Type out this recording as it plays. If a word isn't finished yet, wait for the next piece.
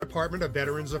Department of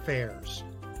Veterans Affairs.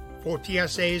 For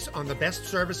PSAs on the best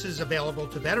services available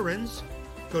to veterans,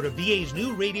 go to VA's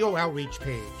new radio outreach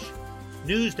page,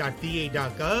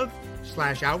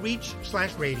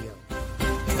 news.va.gov/outreach/radio.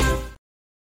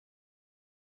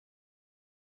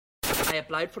 I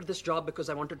applied for this job because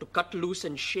I wanted to cut loose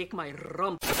and shake my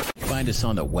rump. Find us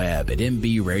on the web at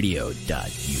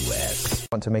mbradio.us. I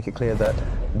want to make it clear that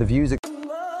the views...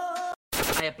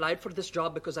 I applied for this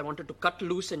job because I wanted to cut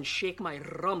loose and shake my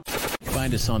rump.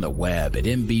 Find us on the web at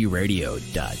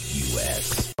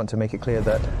mbradio.us. I want to make it clear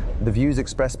that the views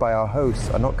expressed by our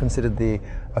hosts are not considered the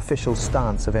official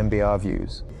stance of MBR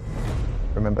Views.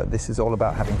 Remember, this is all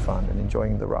about having fun and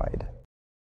enjoying the ride.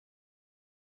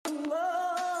 Good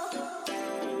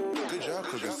job,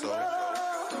 Cooking Soul.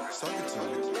 Suck it to me.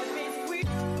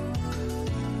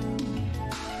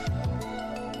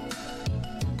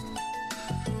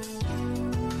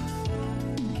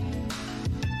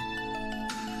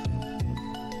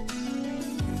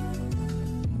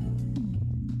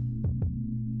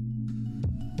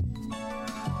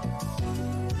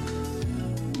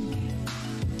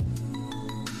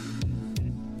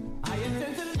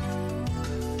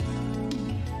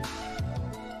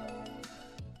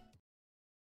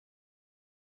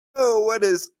 What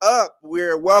is up?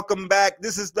 We're welcome back.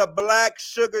 This is the Black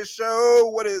Sugar Show.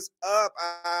 What is up?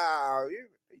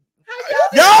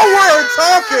 Y'all weren't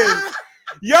talking.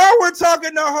 Y'all were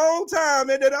talking the whole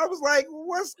time, and then I was like,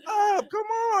 "What's up? Come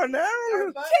on now."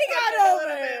 We got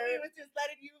over it. We were just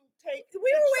letting you take. We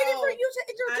were waiting for you to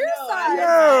introduce us.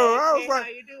 I was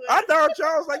like, I thought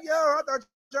y'all was like, y'all was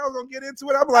gonna get into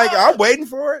it. I'm like, I'm waiting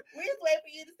for it. We just waiting for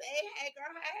you to say, "Hey,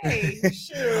 girl, hey."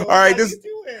 Shoot. All right,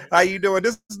 how you doing?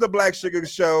 This is the Black Sugar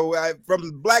Show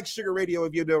from Black Sugar Radio.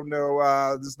 If you don't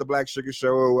know, this is the Black Sugar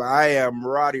Show. I am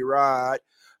Roddy Rod.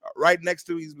 Right next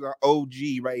to he's our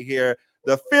OG right here,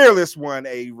 the fearless one,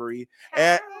 Avery,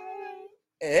 and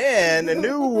the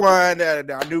new one,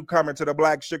 our newcomer to the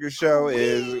Black Sugar Show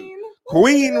is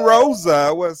Queen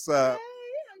Rosa. What's up?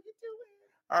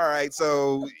 All right,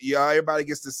 so everybody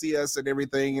gets to see us and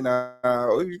everything. You got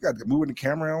to move the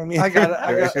camera on me. I got it.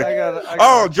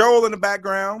 Oh, Joel in the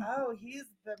background. Oh, he's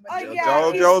the magician.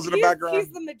 Joel's in the background.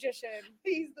 He's the magician.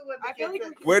 He's the one. I feel like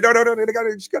wait, no. They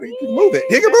just gotta move it.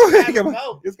 He can move it.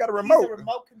 It's got a remote. He's a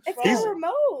remote control. It's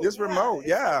remote. It's remote.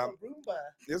 Yeah.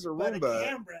 It's a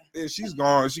Roomba. Yeah, she's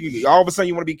gone. She all of a sudden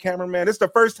you want to be cameraman. It's the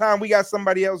first time we got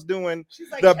somebody else doing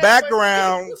the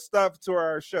background stuff to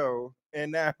our show,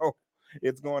 and now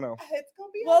it's going on.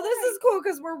 Well, this is cool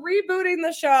because we're rebooting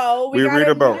the show. We got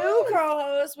a new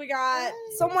co-host. We got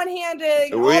someone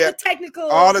handling all the technical,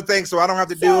 all the things, so I don't have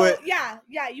to do it. Yeah,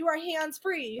 you are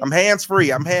hands-free. I'm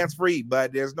hands-free,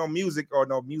 but there's no music or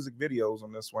no music videos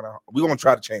on this one. We're gonna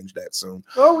try to change that soon.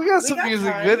 Well, we got some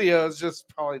music videos, just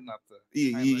probably not the.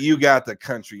 You got the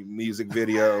country music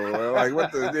video. Like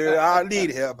what the? I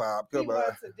need hip hop. Come on.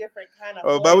 A different kind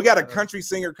of but we got a country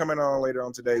singer coming on later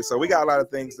on today, so we got a lot of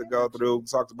things to go through.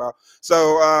 Talked about. So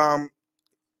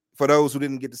for those who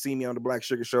didn't get to see me on the Black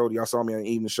Sugar Show, y'all saw me on the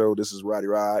evening show. This is Roddy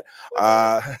Rod.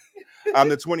 I'm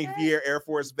the 20th year Air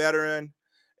Force veteran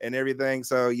and everything.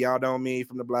 So y'all know me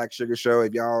from the Black Sugar Show.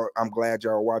 If y'all, I'm glad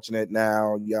y'all are watching it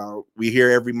now. Y'all, we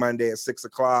here every Monday at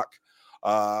 6:00,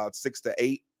 6 to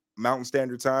 8 Mountain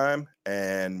Standard Time,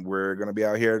 and we're gonna be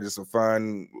out here. Just a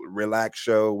fun, relaxed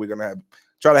show. We're gonna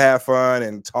try to have fun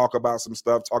and talk about some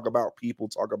stuff, talk about people,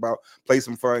 play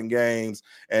some fun games,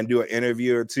 and do an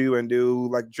interview or two, and do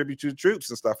like tribute to the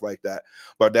troops and stuff like that.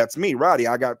 But that's me, Roddy.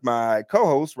 I got my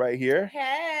co-host right here.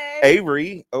 Hey,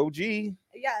 Avery, OG.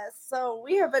 Yes, so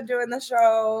we have been doing the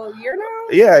show a year now.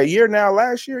 Yeah, a year now.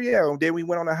 Last year, yeah. Then we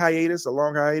went on a long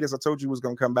hiatus. I told you was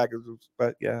gonna come back,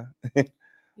 but yeah.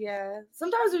 Yeah,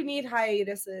 sometimes we need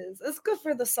hiatuses. It's good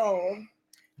for the soul.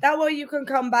 That way you can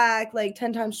come back like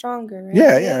 10 times stronger. Right?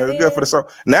 Yeah, it's good for the soul.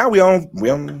 Now we on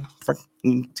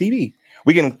TV.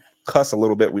 We can cuss a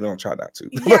little bit. We don't try not to.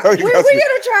 Yeah, we're gonna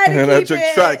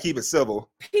try to keep it civil.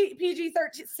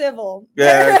 PG-13 civil.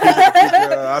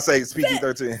 Yeah, I say it's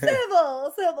PG-13.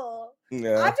 Civil.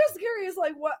 Yeah. I'm just curious,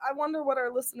 like, I wonder what our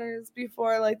listeners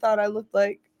before thought I looked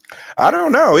like. I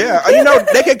don't know. Yeah,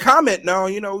 they can comment. No,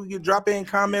 you drop in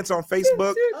comments on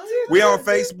Facebook. We on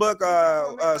Facebook,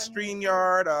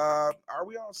 StreamYard. Are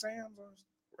we on Sam's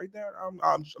right there? I'm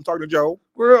talking to Joe.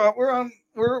 We're on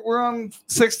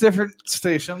 6 different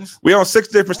stations. We on 6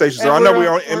 different stations. So I know we're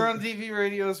on DV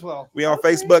radio as well. We on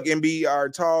Facebook,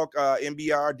 MBR Talk,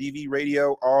 MBR DV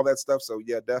Radio, all that stuff. So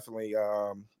yeah, definitely.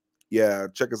 yeah,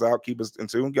 check us out. Keep us in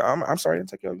tune. I'm sorry, I'm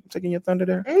taking your thunder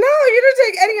there. No, you didn't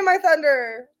take any of my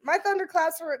thunder. My thunder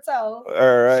claps for itself.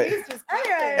 All right. She's just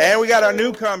Anyway. And we got our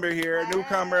newcomer here,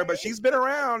 but she's been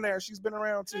around there. She's been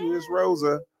around too. It's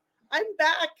Rosa. I'm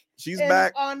back. She's And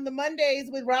back. on the Mondays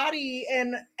with Roddy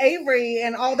and Avery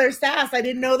and all their sass. I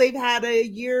didn't know they've had a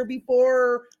year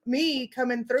before me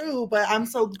coming through, but I'm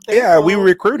so thankful. Yeah, we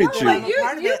recruited No, you.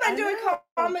 but you've been doing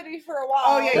comedy for a while.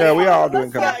 Oh, yeah, Yeah, we all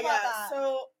doing Let's talk comedy. about that.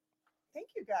 So thank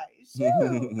you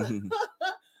guys.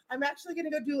 I'm actually gonna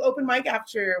go do open mic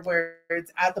after where it's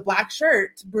at the Black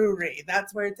Shirt Brewery.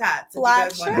 That's where it's at. So if you Black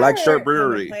guys wanna Shirt. Black Shirt come and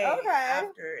Brewery. play Okay.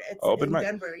 After it's Open in mic.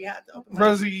 Denver. Yeah, it's open mic.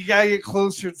 Rosie, you gotta get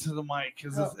closer to the mic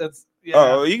because it's yeah.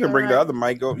 Oh, you can bring the Alright. other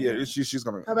mic up. Yeah, she's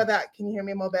gonna. How about that? Can you hear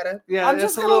me more better? yeah. I'm it's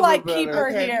just a gonna little like bit keep better. her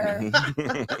Okay.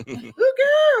 here. Ooh,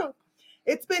 girl.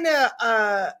 It's been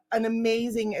an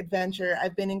amazing adventure.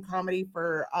 I've been in comedy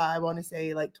for I want to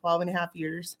say like 12 and a half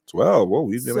years. 12. Whoa,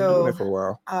 we've been So, doing it for a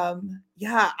while.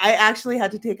 Yeah, I actually had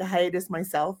to take a hiatus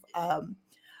myself.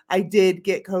 I did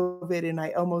get COVID and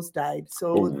I almost died.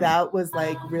 So Ooh. that was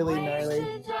like really gnarly.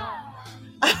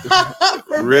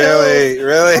 For Really, reals.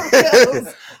 really. For reals.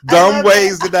 I Dumb love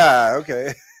ways it. to die.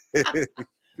 Okay.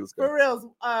 For reals.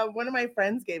 One of my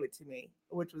friends gave it to me,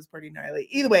 which was pretty gnarly.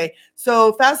 Either way,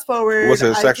 so fast forward. Was it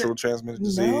a I sexual took- transmitted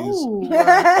disease? No. Oh,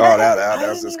 that I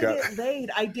that's didn't just even kind get laid.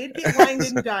 I did get wined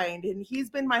and dined, and he's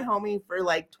been my homie for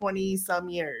like 20 some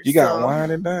years. You got so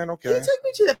wine and dine? He Okay. took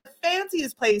me to the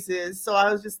fanciest places, so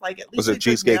I was just like, at least Was he it took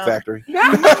me Cheesecake out. Factory? No.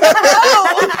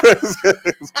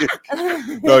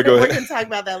 No, go We're ahead. gonna talk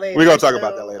about that later. We're gonna talk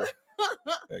about So- that later.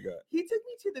 Yeah, go ahead. He took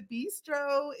me to the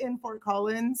bistro in Fort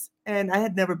Collins, and I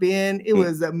had never been. It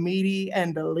was meaty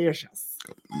and delicious.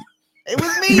 It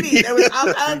was meaty. There was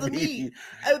all kinds of meat.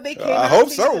 They came I out hope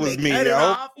to so. me, It was they meaty. cut it I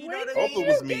hope- off, you know When what I Hope did it mean?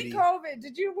 was you meaty. get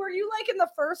COVID? Were you like in the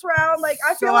first round? Like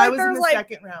I feel So like I was in there's the like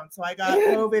second round. So I got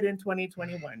COVID in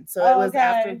 2021. So it was Okay.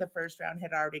 after the first round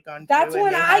had already gone. that's through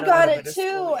and when they I had a got little it bit of too,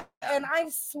 schooling. and I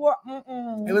swore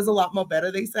It was a lot more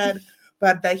better, they said.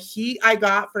 But the heat I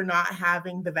got for not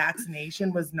having the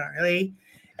vaccination was gnarly.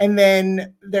 And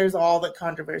then there's all the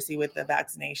controversy with the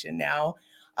vaccination now.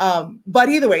 But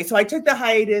either way, so I took the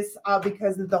hiatus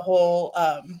because of the whole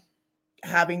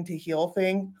having to heal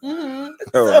thing. Oh,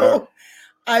 So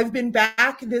I've been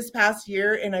back this past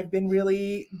year and I've been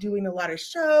really doing a lot of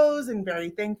shows and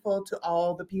very thankful to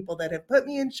all the people that have put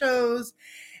me in shows.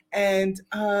 And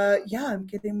yeah, I'm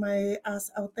getting my ass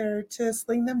out there to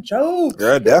sling them jokes.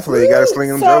 yeah, definitely. You got to sling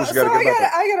them jokes. You got to I get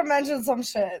back. I gotta mention some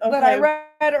shit that I Okay.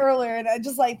 read earlier, and I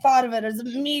just like thought of it as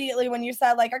immediately when you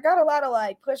said like I got a lot of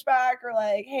like pushback or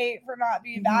like hate for not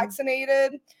being Mhm.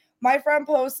 vaccinated. My friend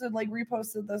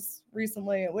reposted this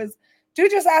recently. It was,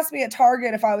 dude just asked me at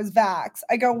Target if I was vax.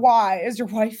 I go, why? Is your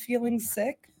wife feeling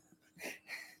sick?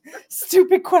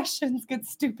 Stupid questions get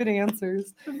stupid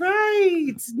answers.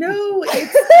 Right. No,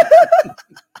 it's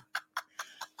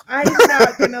I'm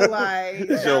not gonna lie. Did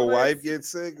That your was- wife get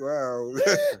sick? Wow.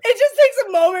 It just takes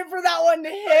a moment for that one to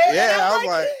hit. and Yeah, I'm I was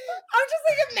like- I'm just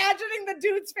like imagining the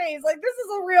dude's face. Like, this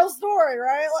is a real story,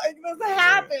 right? Like, this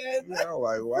happened. Yeah,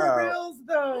 like, For wow. reals,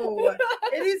 though,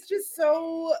 it is just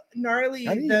so gnarly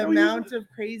How do you the know you- amount of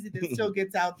crazy that still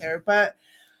gets out there. But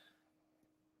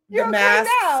You're the okay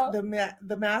masks, now.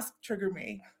 the mask trigger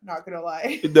me. Not gonna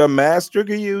lie. The mask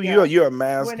trigger you? Yeah. You're a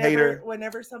mask hater.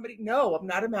 Whenever somebody, no, I'm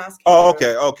not a mask. Oh,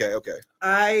 hater. okay.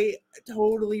 I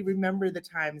totally remember the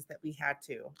times that we had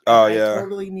to. Oh, I yeah.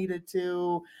 totally needed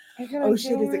to. I gotta Oh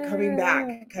shit, is it coming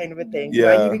back? Kind of a thing. Do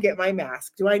I Yeah. need to get my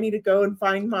mask? Do I need to go and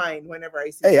find mine whenever I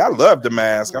see? Hey, I something? love the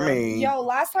mask. I mean, Yo,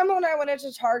 last time when I went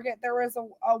into Target, there was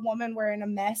a woman wearing a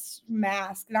mesh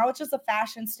mask. Now it's just a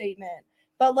fashion statement.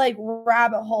 But like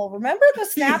rabbit hole. Remember the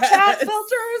Snapchat Yes.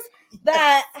 filters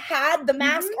that had the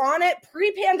mask on it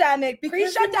pre-pandemic,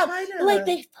 Because in pre-shutdown? China- Like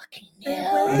they fucking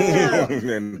Yeah.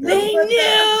 knew. And- They But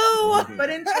knew. But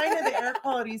in China, the air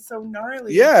quality is so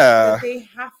gnarly. Yeah. that they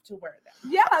have to wear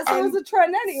them. Yeah, so it was a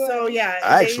trend anyway. So yeah,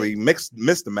 I they- actually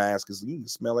missed the mask because you can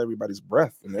smell everybody's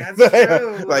breath. In there. That's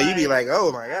true. Like you be like,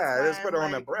 oh my that's god, let's why put it I'm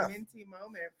on the like, breath. minty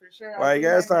moment for sure. I'll Like do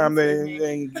last my time minty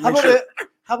they make- How make about sure- it?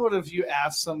 How about if you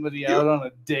ask somebody out on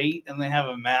a date and they have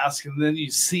a mask, and then you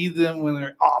see them when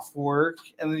they're off work,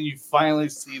 and then you finally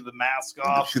see the mask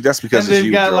off, That's because and it's they've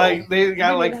you, got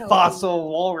Joel. like Yeah. fossil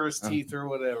walrus teeth or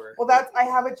whatever. Well, I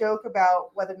have a joke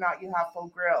about whether or not you have full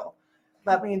grill.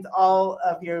 That means all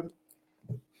of your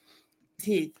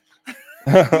teeth.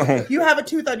 You have a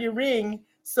tooth on your ring,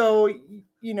 so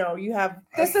you know you have. a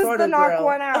this is sort the of knock grill.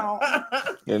 one out.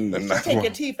 And She'll take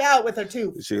your teeth out with her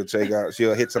tooth. She'll take out.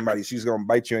 She'll hit somebody. She's gonna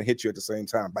bite you and hit you at the same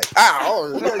time. Bite. Ow!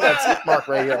 Oh, you got a teeth mark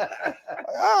right here.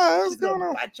 what's She's gonna going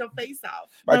on? bite your face off.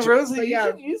 Bite Now, your- Rosie, But you yeah.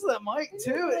 should use that mic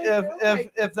too, Yeah,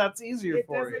 if that's easier It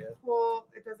for doesn't you. pull.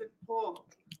 It doesn't pull.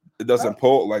 It doesn't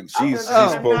pull like she's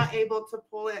I'm pulled. not able to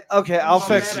pull it. Okay, I'll on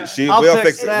fix Meta. it. She I'll will fix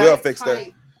fix it. that. We'll fix that.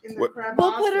 Tight in the What-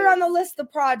 We'll put her on the crevasses. list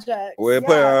of projects. We'll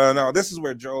put no. This is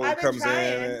where Joel I've been comes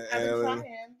trying. in I've been and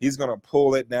trying. he's gonna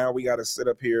pull it. Now we got to sit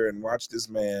up here and watch this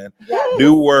man Yeah,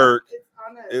 do work. It's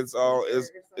on a It's all speaker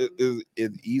it's or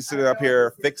something. he's I sitting don't up know here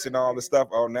if this is fixing all the right. stuff.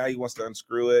 Oh, now he wants to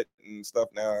unscrew it and stuff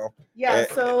now. Yeah. Eh,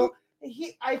 So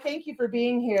I thank you for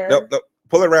being here. Nope.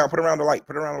 Pull it around. Put it around the light.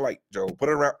 Put it around the light, Joel. Put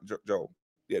it around, Joel.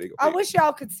 Yeah, there you go. I wish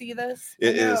y'all could see this.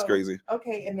 It is know. crazy.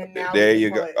 Okay, and then now There we you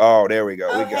can go. pull it. Oh, there we go.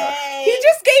 We got. Okay. He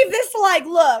just gave this like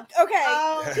look. Okay.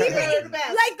 Oh, He you're made the best.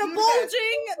 like the You're best.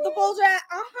 bulging.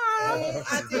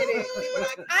 I did it. We were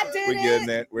like, I did We're it. getting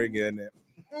that. We're getting that.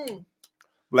 mm.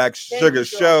 Black Thank Sugar you,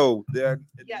 Joel. Show, the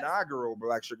Yes. inaugural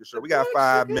Black Sugar Show. The We got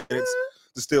Black 5 Sugar minutes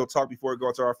Show. to still talk before we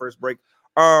go to our first break.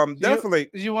 Definitely.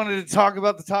 You wanted to talk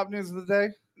about the top news of the day?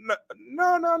 No.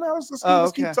 Let's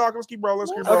keep okay. talking. Let's keep rolling.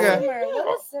 Let's keep Let rolling.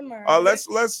 it simmer. Let it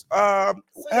simmer. Let's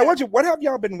yeah. what have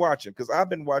y'all been watching? Because I've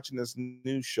been watching this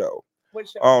new show What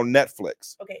show? on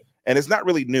Netflix. Okay. And it's not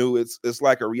really new. It's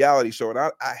like a reality show, and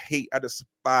I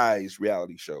despise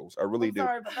reality shows. I really I'm do.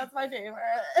 sorry, but that's my favorite.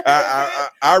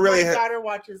 I really My daughter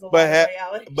watches a lot but of ha-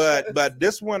 reality but shows. but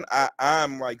this one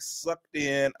I'm like sucked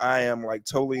in. I am like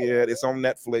totally in. It's on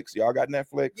Netflix. Y'all got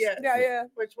Netflix? yeah. Yeah.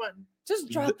 Which one? Just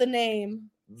drop the name.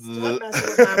 I'm messing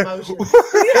with my emotions.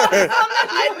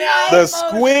 I know. The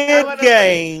Squid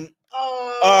Game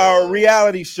Oh.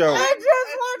 reality show. I just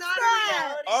watched not a that.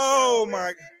 reality Oh show, my!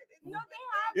 is it? No, they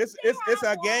have. It's they a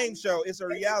have game one. show. It's a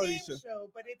It's reality game show.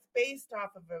 but it's based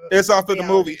off of a It's off of the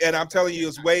reality movie, show. and I'm telling you,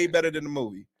 it's way better than the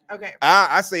movie. Okay.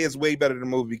 I say it's way better than the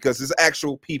movie because it's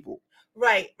actual people.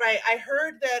 Right. I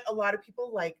heard that a lot of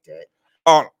people liked it.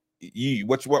 Oh,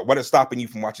 what is stopping you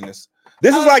from watching this?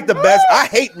 This is like the best. I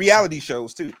hate reality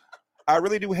shows too. I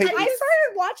really do hate. I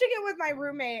started watching it with my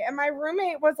roommate, and my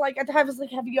roommate was like, at the time, was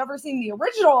like, "Have you ever seen the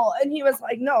original?" And he was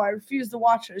like, "No, I refuse to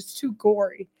watch it. It's too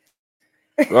gory."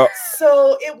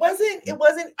 So it wasn't.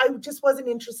 I just wasn't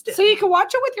interested. So you can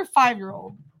watch it with your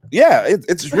 5-year-old. Yeah,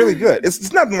 it's really good.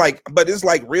 It's nothing like, but it's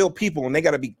like real people, and they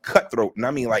got to be cutthroat, and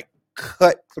I mean like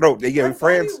cutthroat. They I'm get glad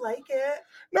friends. you like it.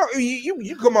 No,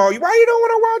 you come on. Why you don't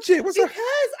want to watch it? What's up?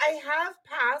 Because I have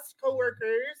past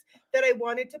coworkers that I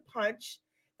wanted to punch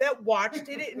that watched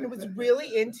it and was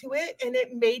really into it, and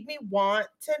it made me want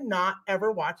to not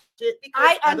ever watch it because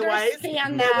I otherwise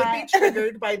understand I would that. be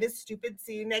triggered by this stupid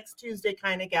see you next Tuesday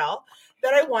kind of gal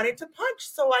that I wanted to punch.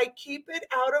 So I keep it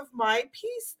out of my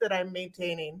peace that I'm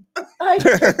maintaining. I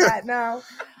get that now.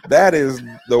 That is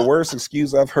the worst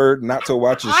excuse I've heard not to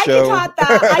watch a I show. can top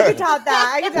that. I can top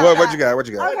that. I can top What that. you got? What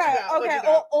you got? Okay, What you okay.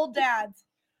 got? Old dads.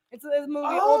 It's a movie.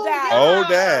 Old dads. yeah. Old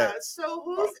Dads. So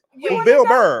who's You Oh, wanna Bill know-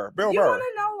 Burr. Bill You Burr. want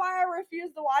to know why I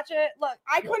refused to watch it? Look,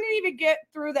 I couldn't even get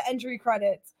through the entry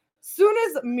credits. Soon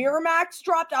as Miramax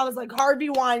dropped, I was like, Harvey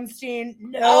Weinstein,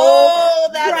 no. Oh,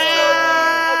 that's trash.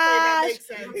 okay. That makes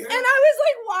sense. And I was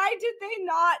like, why did they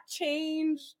not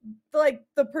change like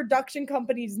the production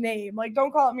company's name? Like,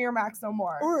 don't call it Miramax no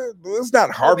more. Well, it's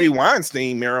not Harvey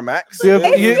Weinstein, Miramax. You,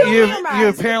 It's you, still you, Miramax. you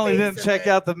apparently Face didn't of check it.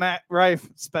 out the Matt Rife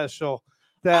special.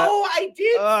 That Oh, I did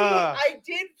see. Ah. I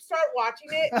did start watching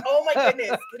it. Oh my goodness!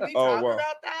 Can we Oh, talk wow.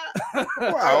 about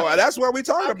that? Wow, that's what we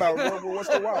talking Okay. about. What's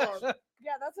the watch?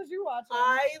 Yeah, that's what you watch.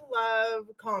 I love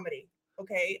comedy.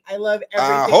 Okay, I love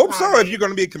everything. I hope so. comedy. If you're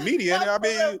going to be a comedian, No, I for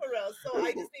real, mean, for real. So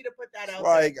I just need to put that out.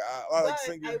 like, there. I like But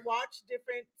singing. I watch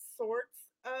different sorts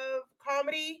of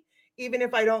comedy, even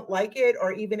if I don't like it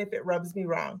or even if it rubs me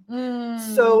wrong.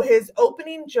 So his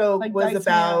opening joke Like was Dice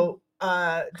about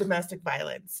domestic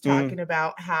violence, talking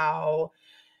about how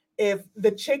if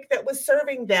the chick that was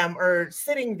serving them or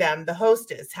sitting them, the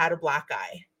hostess, had a black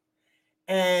eye.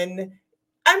 And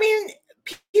I mean,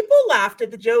 people laughed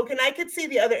at the joke, and I could see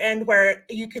the other end where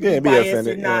you could Yeah, be be biased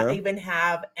offended, and not yeah. even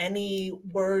have any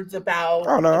words about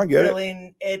Oh, no, I get it.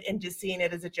 feeling it and just seeing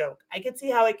it as a joke. I could see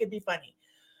how it could be funny.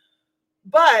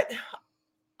 But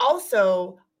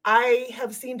also, I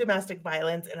have seen domestic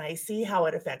violence and I see how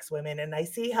it affects women and I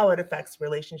see how it affects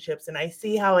relationships and I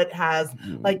see how it has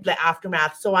like the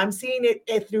aftermath. So I'm seeing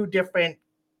it through different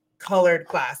colored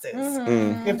glasses,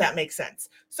 if that makes sense.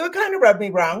 So it kind of rubbed me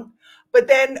wrong. But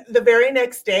then the very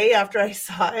next day after I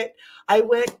saw it, I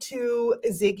went to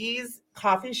Ziggy's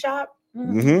coffee shop.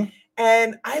 Mm-hmm.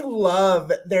 And I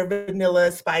love their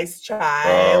vanilla spice chai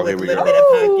Oh, with here a we little go. bit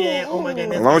of pumpkin. Oh my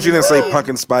goodness. As long as you didn't say Vanilla.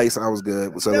 pumpkin spice, I was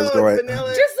good. So No, let's go it's ahead.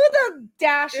 vanilla. Just with a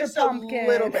dash Just of a pumpkin.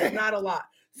 little bit, not a lot.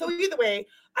 So either way,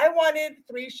 I wanted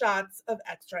 3 shots of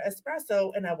extra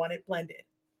espresso and I want it blended.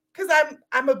 Because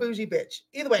I'm a bougie bitch.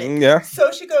 Either way. Yeah.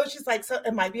 So she goes, she's like, so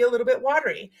it might be a little bit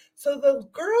watery. So the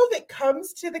girl that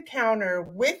comes to the counter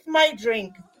with my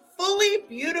drink, fully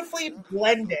beautifully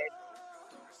blended,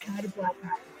 had a black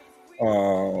eye.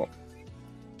 Oh.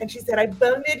 And she said, I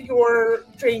blended your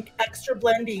drink extra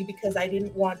blendy because I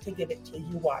didn't want to give it to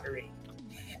you watery.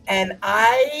 And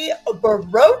I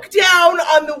broke down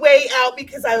on the way out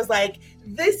because I was like,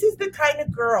 this is the kind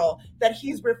of girl that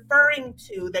he's referring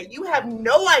to that you have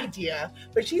no idea,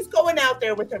 but she's going out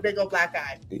there with her big old black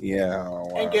eye. Yeah.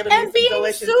 Wow. And giving And me being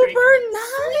delicious super drink.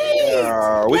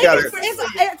 nice. We got it.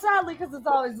 It's sadly because it's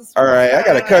always the All right, I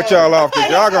got to cut y'all off because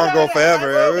y'all going to go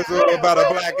forever. It's all about a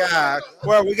black eye.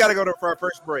 Well, we got to go to our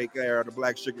first break there, the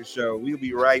Black Sugar Show. We'll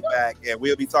be right back, and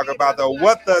we'll be talking about the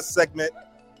What The segment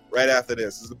right after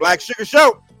this. This is the Black Sugar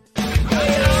Show.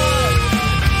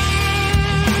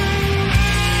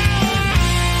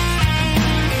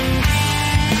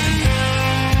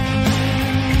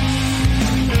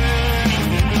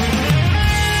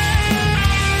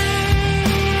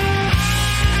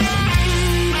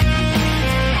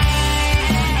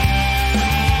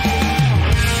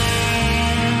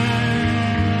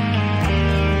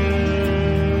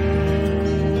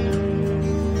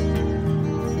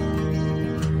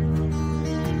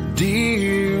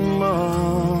 Dear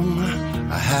Mom,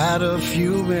 I had a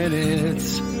few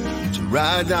minutes to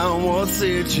write down what's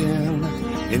itching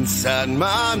inside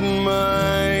my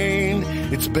mind.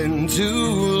 It's been too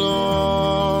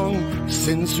long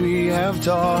since we have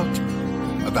talked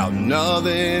about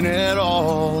nothing at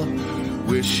all.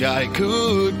 Wish I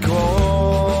could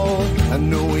call. I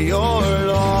know you're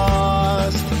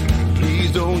lost.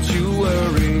 Please don't you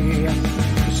worry.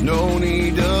 There's no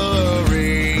need to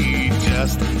hurry.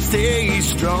 Just stay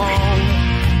strong.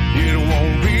 It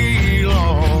won't be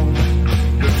long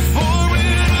before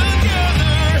we're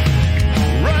together,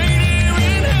 right here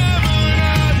in heaven.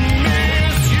 I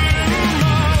miss you,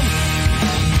 Mom.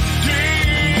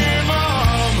 Dear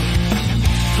Mom,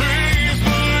 please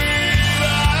believe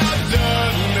I've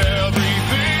done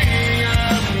everything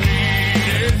I've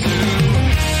needed to.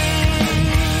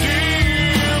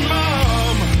 Dear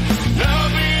Mom, I'll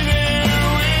be there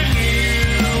when you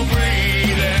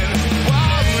breathing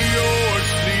while you're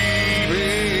sleeping.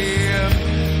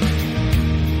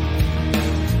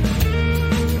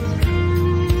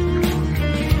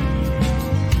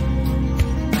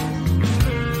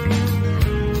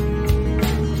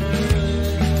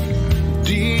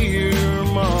 Dear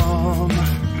Mom,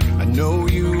 I know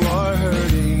you are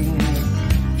hurting,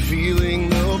 feeling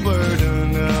the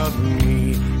burden of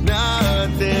me not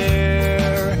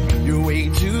there. You're way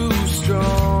too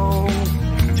strong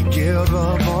to give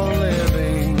up on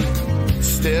living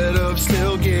instead of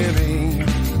still giving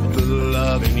the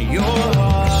love in your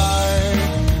heart.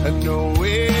 I know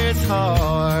it's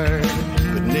hard,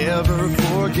 but never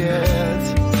forget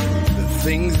the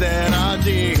things that I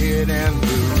did and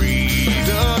the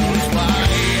reasons why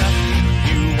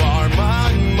you are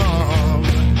my mom.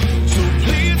 So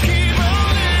please keep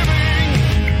on living,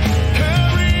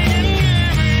 caring and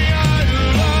giving. I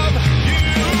love you,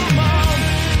 Mom.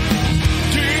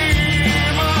 Dear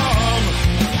Mom,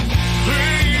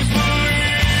 please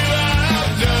believe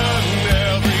I've done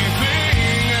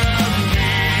everything I've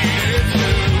needed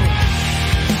to.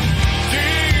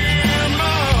 Dear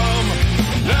Mom,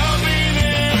 I'll be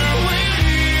there when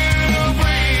you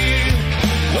breathe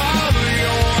while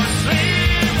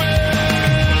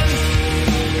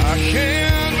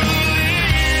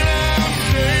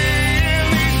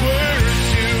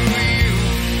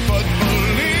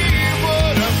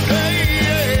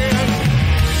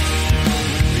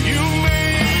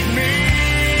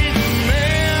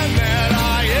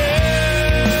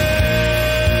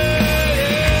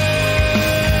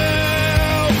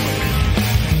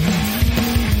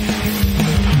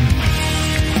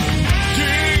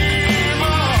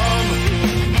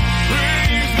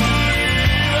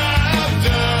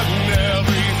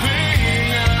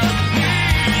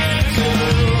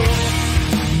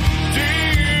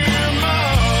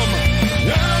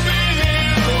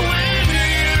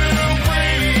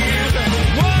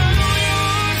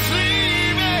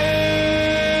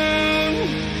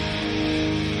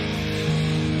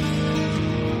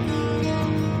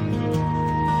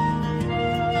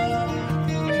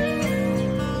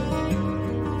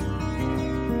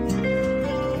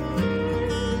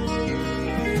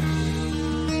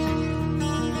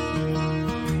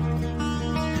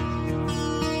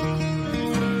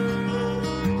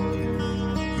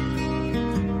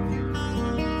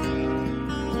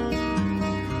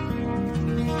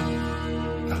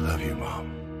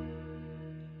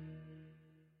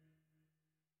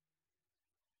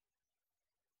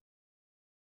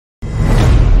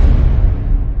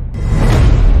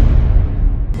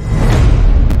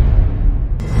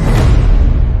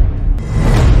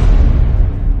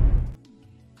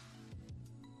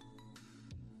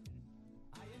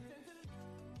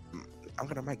I'm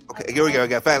gonna mic. Okay, here we go.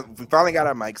 We finally got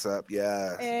our mics up.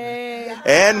 Yeah. Hey.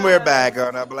 And we're back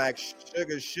on the Black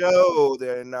Sugar Show,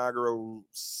 the inaugural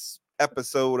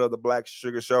episode of the Black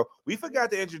Sugar Show. We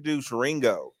forgot to introduce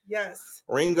Ringo. Yes.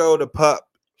 Ringo the pup.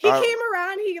 He came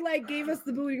around. He like gave us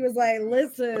the boot. He was like,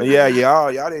 "Listen, Yeah,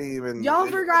 y'all didn't even. y'all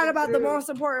forgot about the most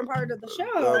important part of the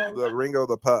show." The Ringo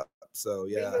the pup. So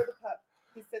yeah. Ringo the pup.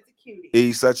 He's such a cutie.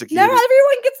 He's such a cutie. Now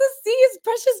everyone gets to see his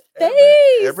precious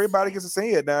face. Everybody gets to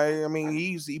see it now. I mean,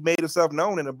 he made himself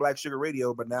known in the Black Sugar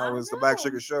Radio, but now it's the Black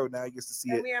Sugar Show. Now he gets to see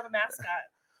And it. we have a mascot.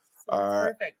 So All right.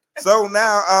 perfect. So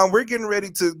now we're getting ready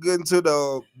to get into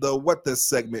the what the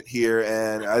segment here,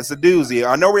 and it's a doozy.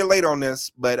 I know we're late on this,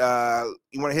 but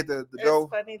you want to hit the go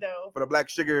funny though for the Black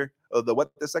Sugar of the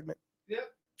what the segment?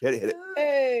 Yep. Hit it.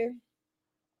 Hey.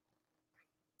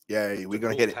 Yeah, we're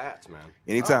gonna hit it. Hats, man.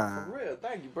 Anytime. For real,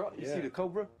 thank you, bro. You see the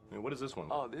Cobra? And what is this one?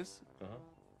 Oh, this?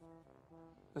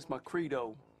 That's my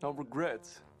credo. No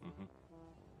regrets.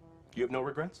 You have no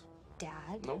regrets?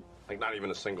 Dad? No? Like not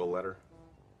even a single letter?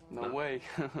 No way.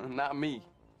 Not me.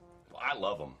 Well, I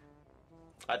love him.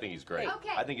 I think he's great.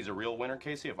 Okay. I think he's a real winner,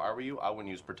 Casey. If I were you, I wouldn't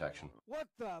use protection. What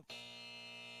the?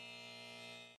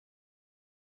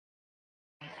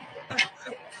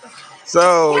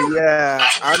 So yeah,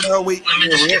 I know we.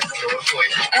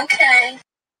 Okay.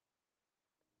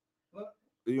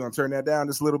 You gonna turn that down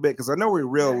just a little bit because I know we're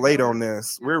real late on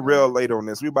this. We're real late on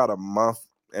this. We're about a month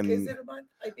and Is it a month?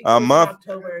 I think a it was month.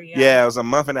 October, Yeah, it was a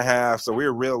month and a half. So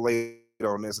we're real late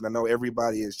on this, and I know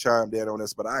everybody is chimed in on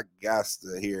this, but I got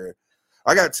to hear.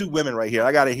 I got two women right here.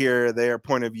 I got to hear their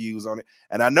point of views on it,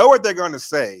 and I know what they're going to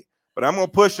say, but I'm gonna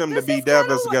push them to be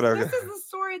Devin's gonna. This is the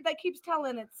story that keeps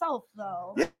telling itself,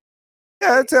 though.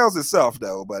 Yeah, it tells itself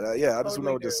though, but yeah, I just don't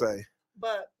know Totally what to do. say.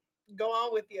 But go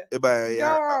on with you. But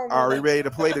yeah, are we ready to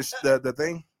play the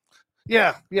thing?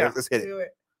 Yeah. Let's hit Do it.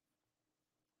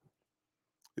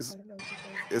 it.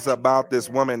 It's about this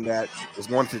woman that was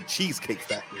going to the Cheesecake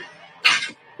Factory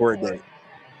for a day.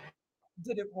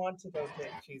 Didn't want to go to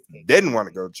cheesecake. Didn't want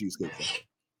to go to Cheesecake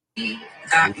Factory.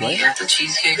 Got me at the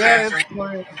Cheesecake Yeah, Factory. it's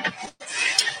fine.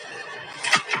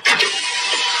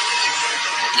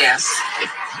 Yes.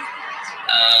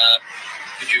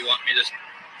 Did you want me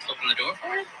to open the door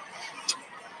for you?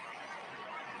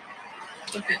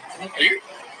 Okay. Are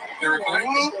you're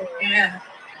recording? Yeah.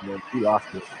 Yeah, she lost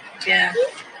it. Yeah.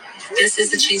 This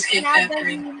is the Cheesecake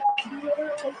Factory.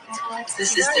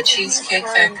 This is the Cheesecake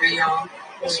Factory, y'all.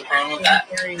 What's the problem with that?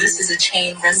 This is a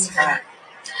chain restaurant.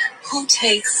 Who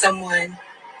takes someone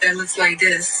that looks like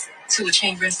this to a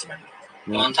chain restaurant?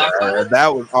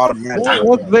 That was automatic. I'm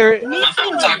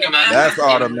talking about it. That's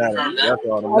automatic. That's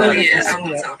Oh, automatic. yeah, I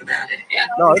want to talk about it. Yeah.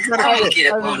 No, it's not I a want to skit.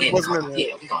 get up on it. This wasn't Yeah,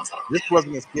 we're going to talk. This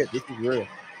wasn't a skit. This is real. No,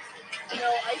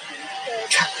 I think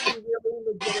that she really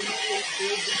legitimately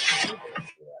did this.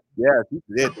 Yeah, she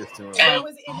did this to him. There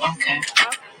was in his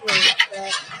afterwards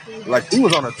that she Like he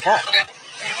was on a talk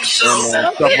So, and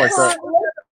stuff like that.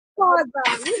 Pause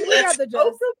that. We got the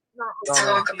gist. let's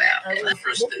talk about it.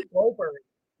 Whoopi Goldberg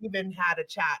even had a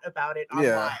chat about it on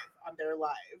Yeah. live, on their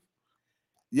live.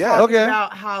 Yeah. Talking Okay.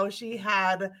 About how she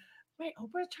had. Wait,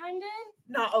 Oprah chimed in?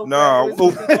 Not Oprah. No, it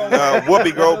was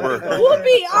Whoopi Goldberg.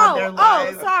 Whoopi. On their Oh,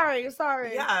 live.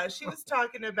 sorry. Yeah, she was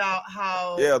talking about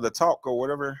how. Yeah, the talk or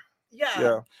whatever.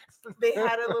 Yeah. They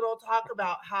had a little talk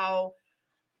about how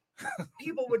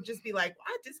people would just be like,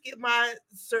 I just get my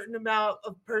certain amount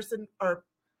of person or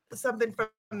something from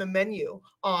the menu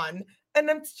on. And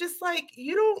it's just like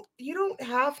you don't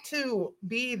have to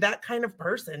be that kind of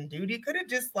person, dude. You could have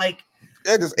just like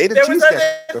Yeah, just ate a there was cheesecake.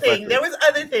 other things. There was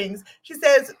other things. She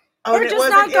says, oh, Or and it just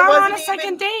wasn't- not it gone on a wasn't second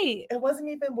even- date. It wasn't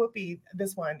even Whoopi,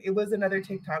 this one. It was another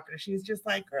TikToker. She's just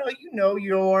like, girl, you know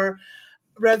your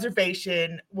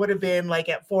reservation would have been like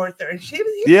at 4:30. He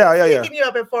was picking you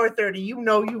up at 4:30. You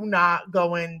know you're not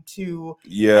going to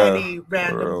any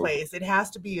random bro. place. It has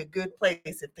to be a good place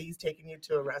if he's taking you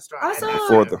to a restaurant. Also,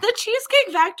 For the- the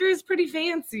Cheesecake Factory is pretty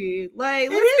fancy. Like,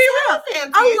 It let's is be real real.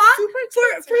 fancy. A It's lot super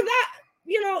for expensive. that.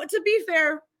 You know, to be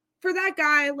fair, for that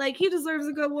guy, like he deserves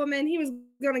a good woman. He was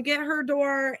gonna get her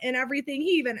door and everything. He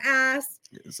even asked.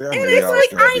 See, I And knew it's y'all was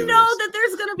like gonna I do know this. that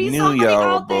there's gonna be Knew somebody y'all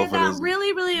out there both of that this.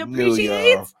 really, really Knew y'all.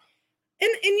 appreciates. And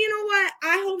you know what?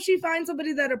 I hope she finds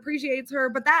somebody that appreciates her.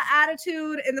 But that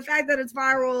attitude and the fact that it's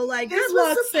viral, like This good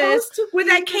was luck, supposed sis, to with be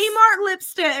that this- Kmart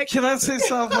lipstick. Can I say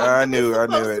something? I knew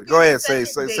supposed to it. be Go the ahead, say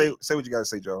second say what you gotta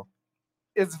say, Joe.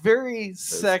 It's very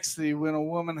sexy when a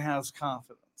woman has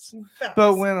confidence. Facts.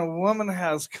 But when a woman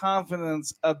has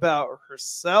confidence about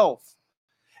herself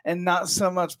and not so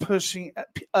much pushing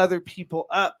other people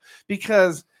up,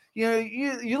 because you know,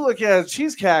 you look at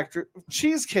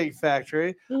Cheesecake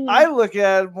Factory. Mhm. I look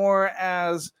at it more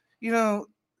as, you know,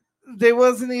 they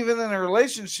wasn't even in a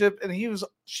relationship, and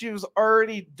she was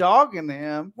already dogging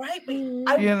him. Right, but you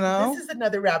know, this is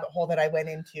another rabbit hole that I went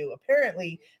into.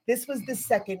 Apparently, this was the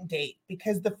second date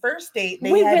because the first date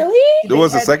they Wait, had. really? There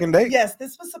was a second date? Yes,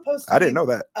 this was supposed to. I didn't know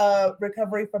that.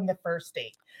 Recovery from the first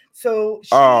date. So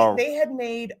they had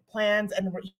made plans,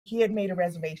 and he had made a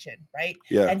reservation, right?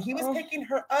 Yeah. And he was picking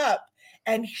her up,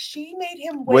 and she made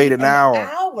him Wait an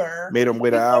hour. Made him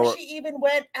wait an before hour. She even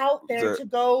went out there To- to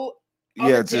go.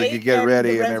 Yeah, to get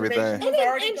ready and everything. And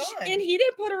he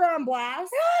didn't put her on blast.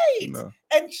 Right. No.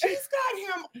 And she's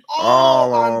got him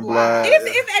All on blast. If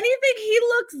anything, he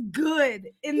looks good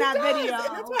in that does, video. and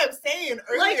that's what I'm saying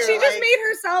earlier. Like she just made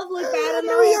herself look bad in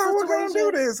the Hurry whole up, we're gonna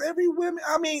situation. do this. Every woman,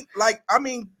 I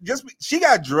mean, just she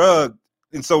got drugged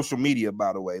in social media,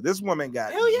 by the way. This woman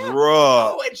got drugged.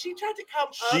 Oh, and she tried to come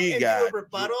up She and got do a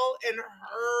rebuttal, and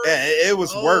her Yeah, it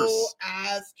was worse.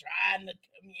 as trying to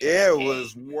It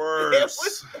was worse. It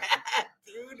was bad,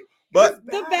 dude. But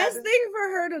The best thing for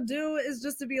her to do is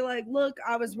just to be like, look,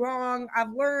 I was wrong.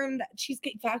 I've learned that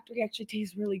Cheesecake Factory actually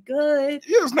tastes really good.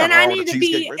 Yeah, it's not and I wrong with need to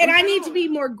Cheesecake be Factory. and I need to be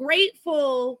more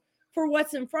grateful for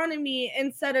what's in front of me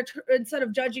instead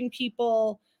of judging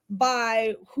people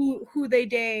by who they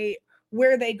date,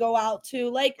 where they go out to.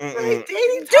 Like,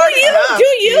 Dating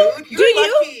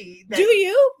do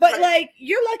you? But Right. like,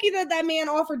 you're lucky that man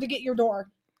offered to get your door.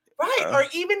 Right, or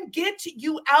even get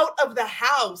you out of the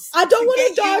house. I don't want get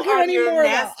to dog you her on your anymore. Though.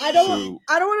 nasty I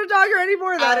don't want to dog her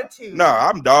anymore. Though. attitude. No,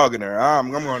 I'm dogging her. I'm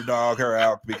gonna dog her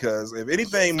out because if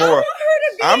anything more, I want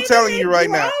her to be I'm able telling to you right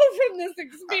grow now. from this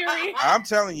experience. I'm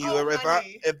telling you,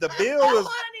 if the bill is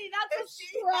Honey, that's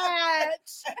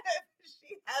a stretch.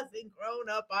 She hasn't grown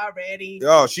up already.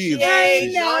 Oh, she is.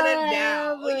 ain't she's- gonna now.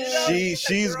 You know,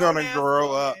 she's gonna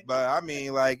grow up, but I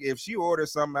mean, like, if she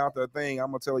orders something out the thing, I'm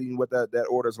gonna tell you what that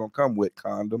order's gonna come with: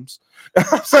 condoms.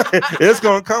 I'm saying, it's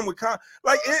gonna come with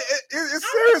like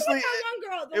it's seriously. That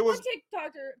one girl, it was- one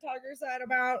TikToker said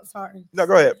about. Sorry. No,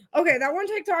 go ahead. Okay, that one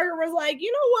TikToker was like,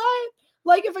 you know what?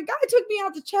 Like, if a guy took me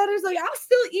out to Cheddar's, like, I'll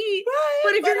still eat. Right,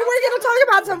 but if we're gonna talk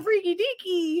about some freaky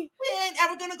deaky, we ain't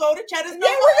ever gonna go to Cheddar's.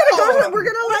 Yeah, we're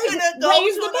gonna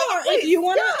raise the bar. If you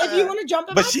wanna jump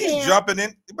in But my she's pants.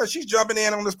 jumping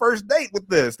in on this first date with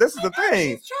this. This is the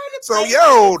thing. So play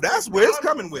yo, with that's the where it's boundaries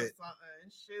coming or with.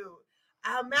 Shoot.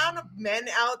 Amount of men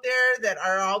out there that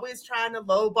are always trying to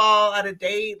lowball at a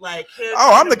date, like here, Oh,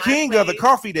 come I'm to the my king of the place.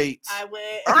 coffee dates. I went.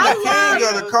 I'm the king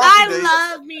of the coffee dates.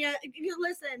 I love me.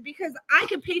 Listen, because I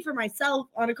could pay for myself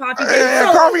on a coffee date.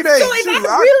 Yeah, so, coffee date, So if too.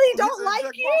 I really don't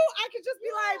like you, I could just be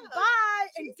like, bye,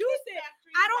 and do it.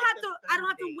 I don't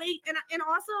have to wait. And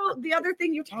also the other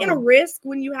thing, you're taking a risk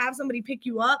when you have somebody pick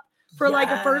you up for like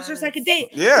a first or second date.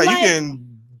 Yeah, you Like, can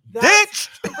ditch.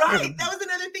 Right. That was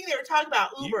another thing they were talking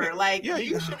about. Uber.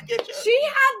 You should get your. She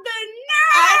had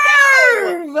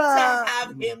the nerve to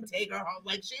have him take her home.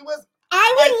 Like she was.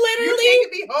 I like, would literally "You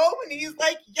taking me home," and he's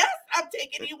like, "Yes, I'm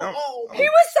taking you home." He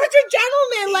was such a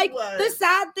gentleman. He Like was. the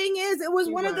sad thing is, it was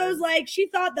He one of was. those like she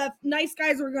thought that nice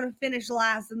guys were gonna finish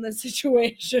last in this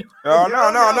situation. Oh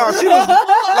no. She was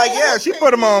like, yeah, she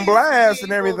put him on blast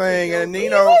and everything, and you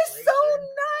know, He was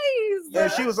so nice.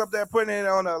 and she was up there putting it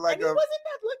on a like And he a. wasn't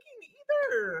bad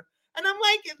looking either. And I'm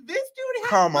like, this dude has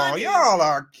Come on, money. y'all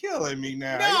are killing me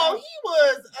now. No, he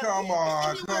was. Come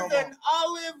on, he come was an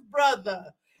olive brother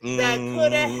that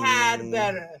could have had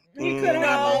better. He could have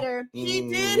had better. He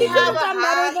did He have could've a done better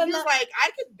high. than He was that. like, I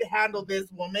could handle this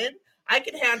woman. I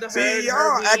could handle her. See, and y'all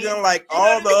her acting weed. like You know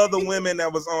all what the I other mean? women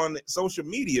that was on social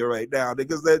media right now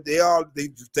because they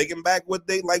just taking back what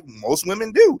they like most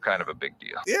women do. Kind of a big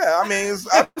deal. Yeah, I mean,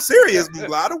 I'm serious. A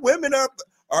lot of women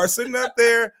are sitting up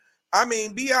there. I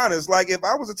mean, be honest. Like, if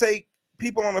I was to take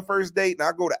people on the first date and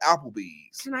I go to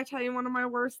Applebee's, Can I tell you one of my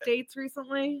worst dates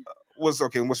recently? what's your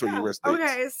worst date?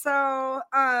 Okay, so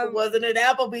wasn't it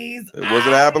Applebee's? Was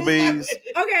it Applebee's?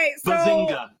 Okay, so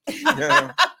Bazinga.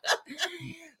 Yeah.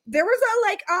 there was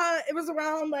it was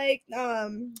around like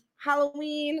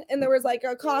Halloween, and there was like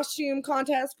a costume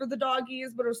contest for the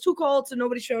doggies, but it was too cold, so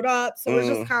nobody showed up. So it was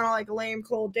just kind of like a lame,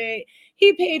 cold date.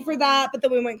 He paid for that, but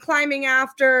then we went climbing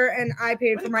after, and I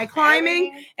paid for my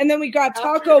climbing, and then we got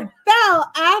Taco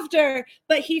Bell after,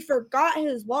 but he forgot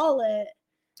his wallet.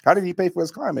 How did he pay for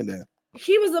his climbing then?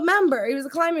 He was a member. He was a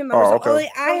climbing member. Oh, So okay.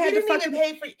 only I Oh, he had to didn't even fucking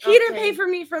pay for- He didn't okay. pay for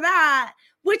me for that,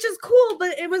 which is cool.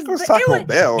 But it was It was Taco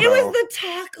Bell, It though. was the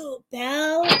Taco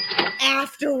Bell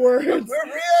afterwards. For real,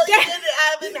 you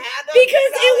didn't have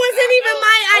Because it wasn't even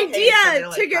my Okay, so idea they're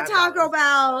like to get $5. Taco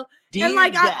Bell, Dear and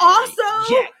like I Daddy, also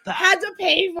jackpot. had to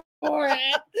pay for for it.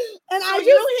 And I So just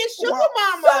you hit sugar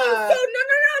mama. So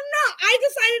no. I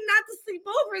decided not to sleep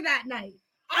over that night.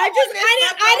 I didn't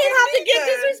have to get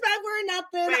disrespectful or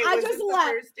nothing. Wait, I was just this left.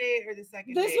 the first date or the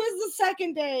second This date? was the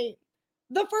second date.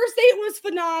 The first date was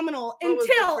phenomenal What was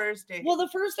until the first date? well, the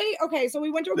first date. Okay, so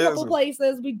we went to a There's couple a-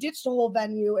 places. We ditched a whole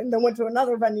venue and then went to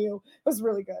another venue. It was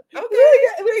really good. Okay. Really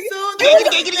good. So It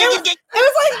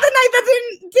was like the night that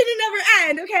didn't ever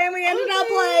end. Okay, and we ended up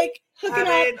like hooking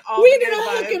Having up. all We the ended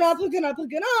up good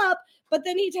hooking up. But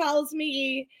then he tells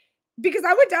me, because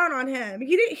I went down on him.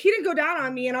 He didn't go down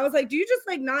on me, and I was like, "Do you just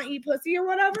like not eat pussy or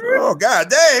whatever?" Oh god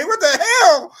dang! What the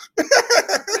hell?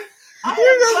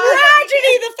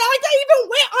 Tragedy. The fact I even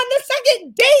went on the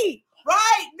second date.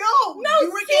 Right? No, you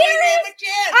were giving him a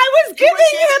chance. I was You were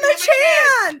giving him a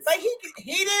chance. But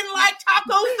he didn't like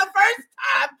tacos the first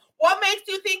time. What makes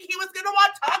you think he was gonna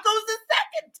want tacos the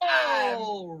second time?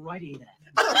 Alrighty then.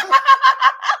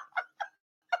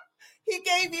 He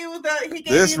gave you the.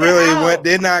 This really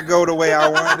did not go the way I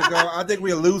wanted to go. I think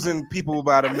we're losing people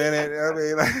about a minute. I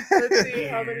mean, Let's see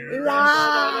how many.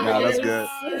 no, that's good.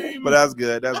 But that's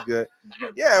good. That's good.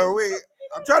 Yeah,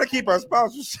 I'm trying to keep our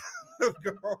sponsorship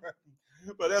going.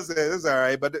 But that's it. It's all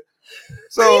right. But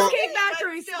so Cheesecake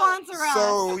Factory sponsor us.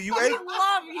 So you We ate.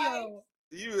 love you.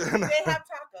 You. They have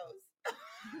tacos.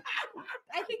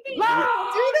 I think they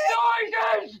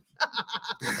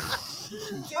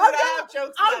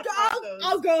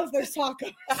I'll go if there's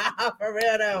tacos. For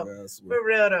real though. For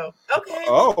real though. Okay.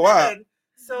 Oh wow. Good.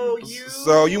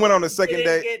 So you went on the second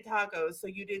didn't date. get tacos, so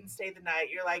you didn't stay the night.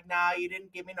 You're like, nah, you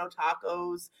didn't give me no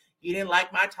tacos. You didn't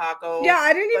like my taco. Yeah,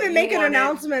 I didn't but even you make an wanted-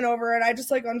 announcement over it. I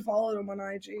just like unfollowed him on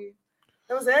IG.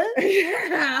 That was it.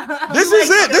 This is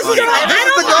it. This is the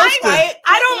ghosting.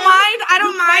 I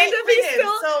don't mind if he's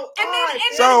still. So, And then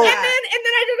So-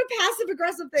 I did a passive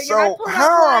aggressive thing. and I So pulled how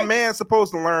up, are like, a man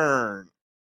supposed to learn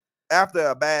after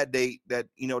a bad date that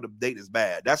the date is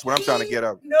bad? That's what I'm trying to get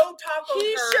up. No tacos.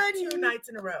 He for should- 2 nights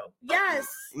in a row. Yes.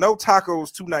 No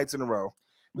tacos 2 nights in a row.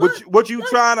 Look, What you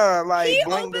trying to like He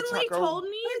bling the openly taco? told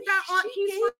me that He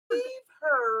gave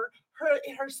her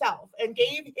herself and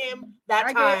gave him that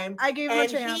I time. gave him a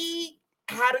and chance. he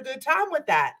had a good time with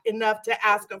that enough to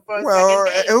ask him for a Well,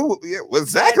 second date. well,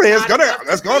 exactly. But It's not gonna enough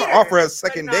to it's gonna feed her, offer a but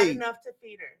second not date. enough to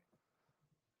feed her.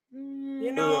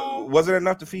 You know, Was it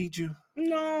enough to feed you?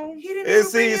 No. he didn't It even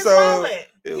bring see, his so wallet.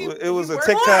 it was a worked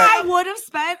tic Or tac. I would have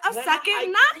spent a Then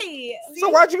second night. So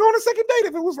why'd you go on a second date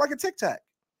if it was like a tic tac?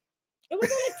 It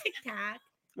wasn't a tic tac.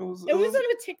 It was It wasn't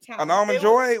a tic tac. an almond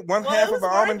joy, one Well, half it of was an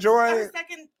almond worth joy. a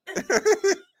second.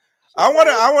 I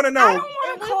wanna I know. don't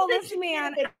want to call this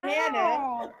man banana.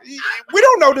 out. We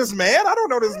don't know this man. I don't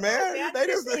know this man. I They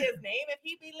didn't just. say his name. If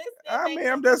he be listening, I then mean,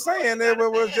 you I'm just know saying you it got a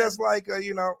was fan. just like Okay,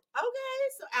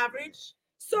 so average.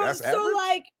 So That's so average?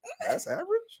 like that's average.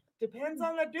 Depends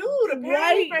on the dude.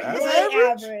 Apparently, right, for That's him. right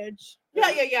average?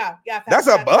 average. Yeah. That's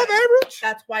above average.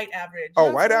 That's white average. Oh,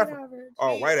 That's white white average.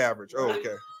 Oh, white average. Oh,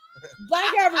 okay.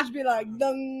 Black average be like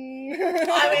dung.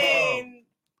 I mean,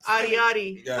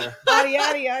 yaddy. Yeah. Yaddy,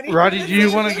 yaddy, yaddy. Roddy, do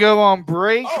you want to go on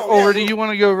break Oh, or yeah. do you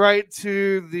want to go right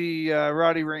to the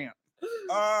Roddy rant?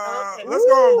 Let's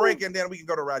go on break and then we can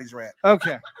go to Roddy's rant.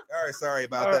 Okay. All right, sorry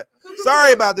about that.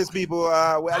 Sorry about this, people.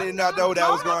 I did not know that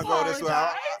was going to go this way.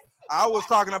 I was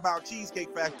talking about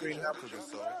Cheesecake Factory and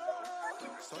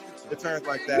it turns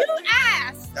like that. You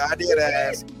asked.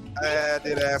 I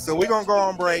did ask. So we're gonna go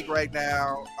on break right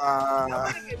now.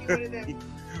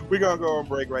 We're gonna go on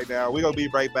break right now. We're gonna be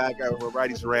right back with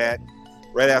Roddy's rant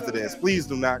right after this. Please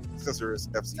do not censor us,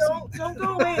 FCC. Don't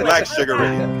go away. Black Sugar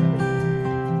Radio.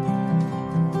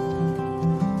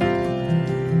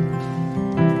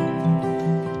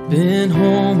 Been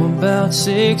home about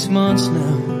 6 months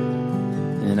now,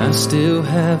 and I still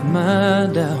have my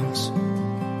doubts.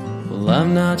 Well,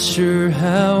 I'm not sure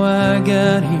how I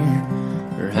got here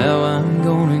or how I'm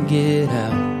gonna get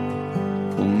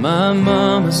out. Well, my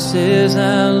mama says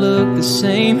I look the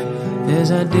same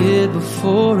as I did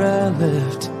before I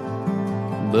left.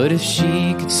 But if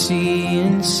she could see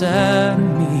inside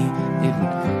of me, it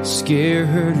would scare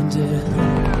her to death.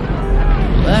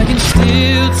 Well, I can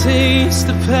still taste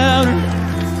the powder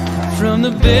from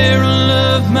the barrel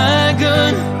of my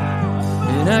gun,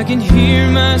 and I can hear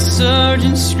my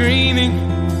sergeant screaming,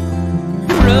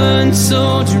 "Run,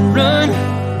 soldier, run!"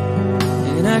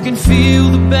 And I can feel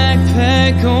the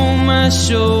backpack on my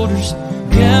shoulders,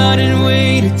 God, it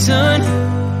weighed a ton.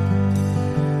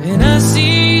 And I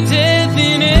see death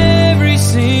in every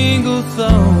single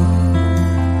thought.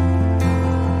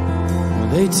 Well,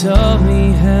 they taught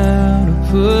me how to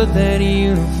put that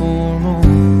uniform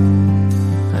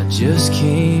on. I just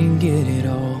can't get it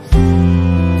off.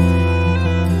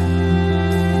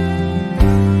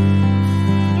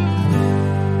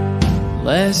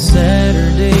 Last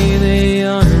Saturday they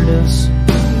honored us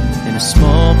in a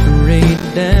small parade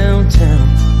downtown.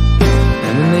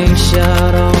 And when they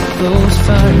shot off those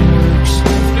fireworks,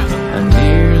 I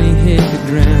nearly hit the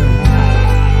ground.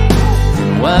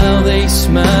 And while they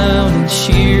smiled and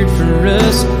cheered for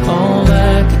us, all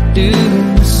I could do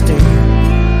was stare.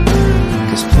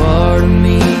 'Cause part of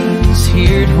me is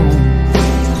here at home,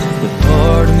 but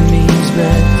part of me's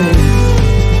back there.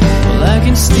 Well, I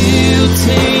can still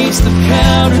taste the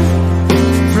powder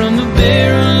from the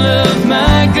barrel of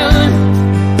my gun,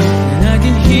 and I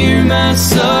can hear my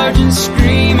sergeant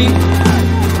screaming,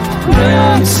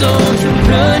 "Run, soldier,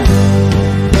 run!"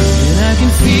 And I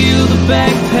can feel the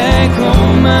backpack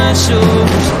on my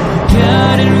shoulders,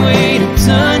 God, it weighed a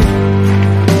ton.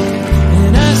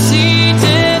 And I see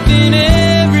death in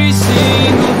every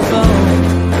single thought.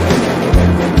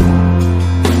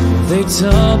 They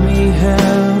taught me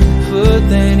how to put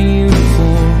that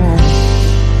uniform on.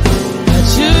 I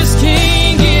just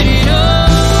can't get it on.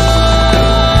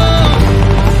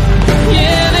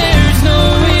 Yeah, there's no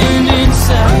end in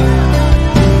sight.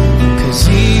 'Cause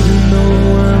even though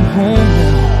I'm home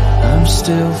now, I'm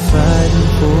still fighting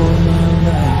for my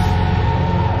life.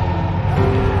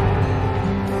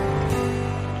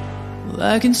 Well,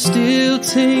 I can still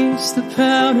taste the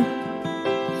powder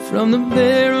from the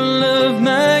barrel of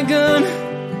my gun,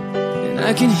 and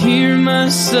I can hear my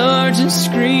sergeant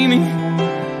screaming,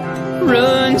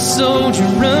 "Run, soldier,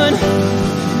 run!"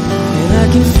 And I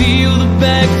can feel the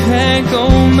backpack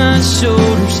on my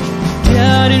shoulders,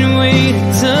 God, it weighed a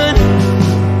ton.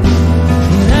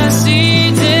 And I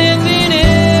see death in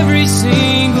every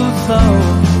single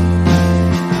thought.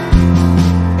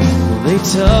 Well, they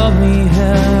taught me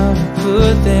how to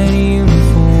put that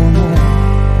uniform on.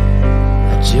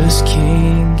 I just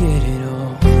can't get it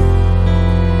all.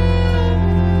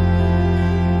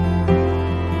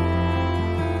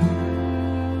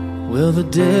 Well, the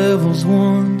devil's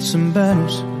won some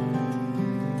battles,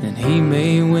 and he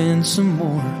may win some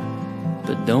more.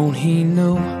 But don't he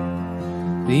know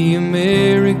the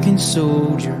American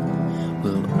soldier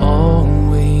will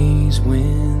always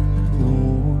win the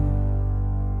war?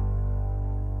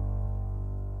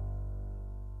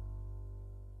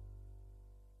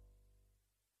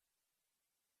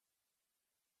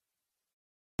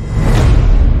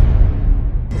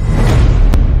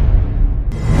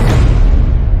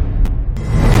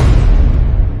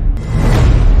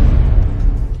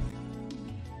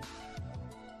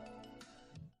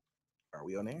 Are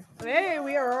we on there? Hey,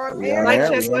 we are on We air. on Mic there,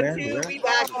 check, we 1, on 2, there. we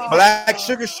back. Black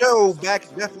Sugar Show back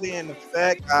definitely in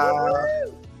effect.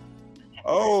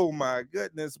 Oh my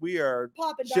goodness, we are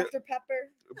Popping shit- Dr. Pepper.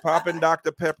 popping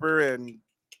Dr. Pepper, and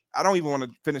I don't even want to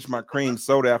finish my cream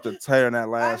soda after tearing that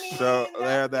last show.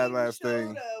 That last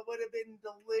thing. Would have been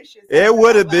delicious. It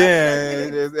would have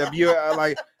been if you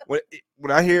like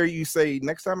when I hear you say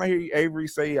next time I hear you, Avery,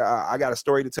 say I got a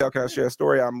story to tell. Can I share a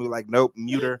story? I'm like, nope,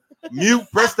 mute her,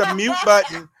 press the mute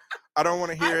button. I don't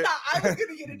want to hear it. I was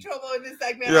gonna get in trouble in this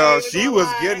segment. Yo, she was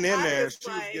getting in there. She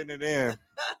was getting it in.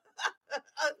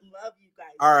 I love you guys.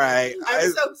 All right.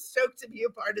 I'm so stoked to be a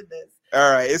part of this.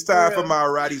 All right, it's time for my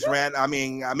Roddy's rant. I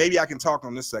mean, maybe I can talk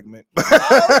on this segment.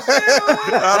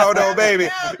 I don't know, baby.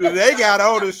 They got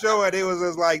on the show and it was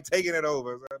just like taking it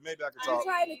over. So maybe I can talk.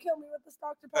 Trying to kill me with this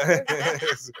Dr. Pepper.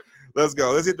 Let's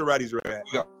go. Let's hit the Roddy's rant.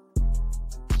 Go.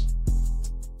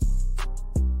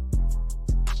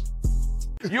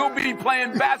 You'll be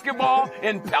playing basketball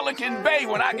in Pelican Bay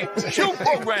when I get shoot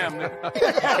program.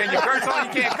 Can you curse on?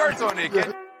 You can't curse on it.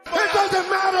 It doesn't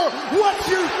matter what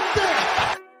you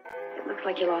think. It looks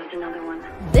like you lost another one.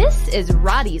 This is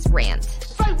Roddy's rant.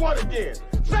 Say what again?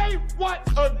 Say what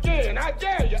again? I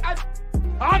dare you.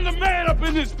 I'm the man up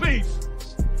in this piece.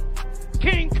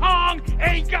 King Kong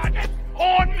ain't got it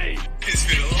on me. It's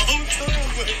been a long time,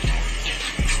 but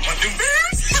my new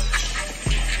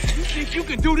You think you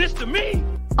can do this to me?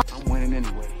 I'm winning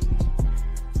anyway.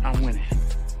 I'm winning.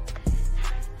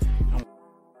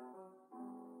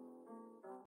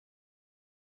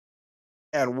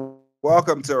 And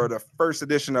welcome to the first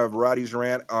edition of Roddy's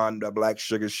Rant on the Black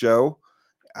Sugar Show.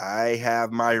 I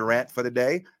have my rant for the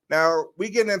day. Now, we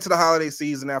getting into the holiday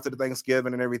season after the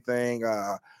Thanksgiving and everything.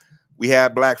 We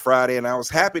had Black Friday, and I was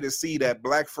happy to see that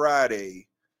Black Friday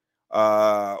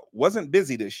wasn't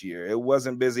busy this year. It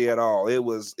wasn't busy at all. It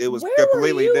was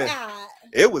completely dead.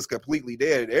 It was completely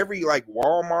dead. Every like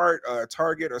Walmart,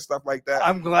 Target, or stuff like that.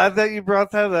 I'm glad that you brought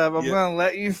that up. I'm gonna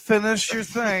let you finish your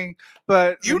thing,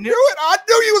 but you knew it. I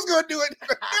knew you was gonna do it.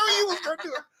 I knew you was gonna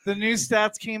do it. The new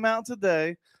stats came out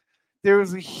today. There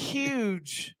was a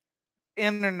huge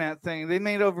internet thing. They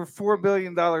made over $4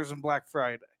 billion in Black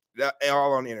Friday.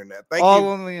 All on the internet. Thank All you.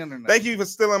 on the internet. Thank you for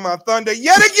stealing my thunder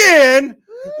yet again.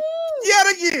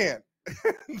 Yet again.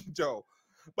 Joe.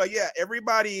 But yeah,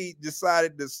 everybody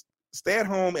decided to stay at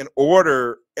home and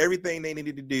order everything they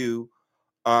needed to do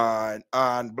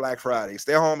on Black Friday.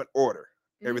 Stay home and order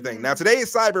everything. Now today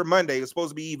is Cyber Monday. It's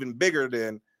supposed to be even bigger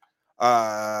than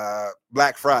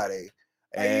Black Friday.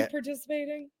 Are you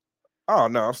participating? Oh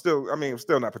no, I'm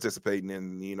still not participating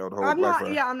in the whole I'm Black not.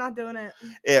 Friday. Yeah, I'm not doing it.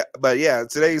 Yeah, but yeah,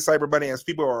 today's Cyber Monday, as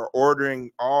people are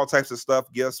ordering all types of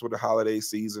stuff, gifts for the holiday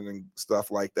season and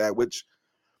stuff like that, which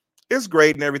is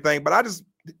great and everything. But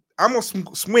I'm gonna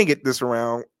swing it this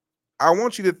around. I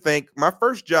want you to think my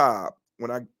first job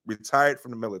when I retired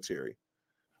from the military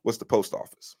was the post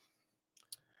office.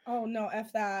 Oh no,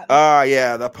 F that.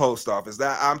 Yeah, the post office.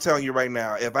 That I'm telling you right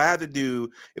now, if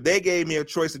they gave me a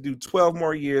choice to do 12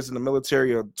 more years in the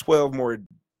military or 12 more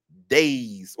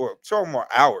days or 12 more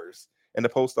hours in the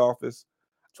post office,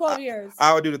 12 years.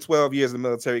 I would do the 12 years in the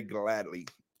military gladly.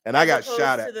 And I got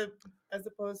shot at. As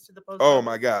opposed to the post Oh office.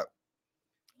 my God.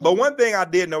 But one thing I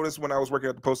did notice when I was working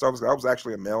at the post office, I was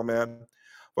actually a mailman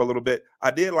for a little bit.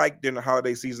 I did like during the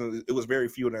holiday season, it was very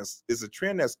few, and it's a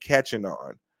trend that's catching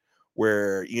on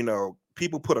where,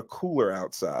 people put a cooler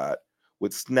outside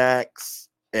with snacks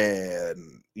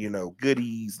and,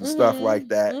 goodies and stuff like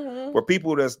that for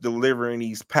people that's delivering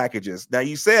these packages. Now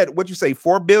you said, what'd you say,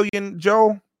 4 billion,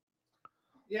 Joe?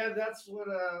 Yeah, that's what,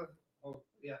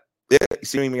 yeah. Yeah, you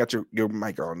see, you even got your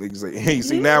mic on. You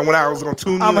see, now when I was going to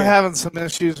tune you I'm in. having some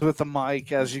issues with the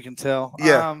mic, as you can tell.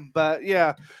 Yeah. But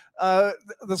yeah,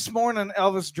 this morning,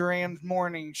 Elvis Duran's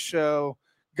morning show,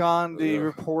 Gandhi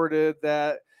reported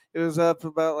that it was up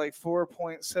about like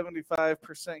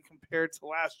 4.75% compared to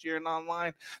last year, and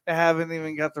online they haven't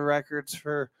even got the records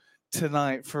for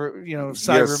tonight for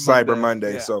Cyber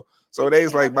Monday. Yeah. So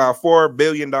today's like about $4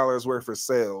 billion worth of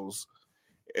sales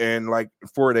in like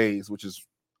 4 days, which is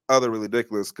utterly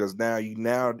ridiculous because now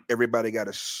everybody got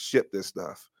to ship this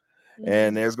stuff,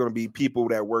 and there's going to be people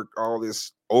that work all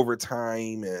this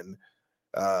overtime and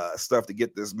stuff to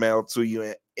get this mail to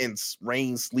you in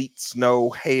rain, sleet, snow,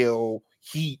 hail,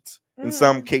 heat in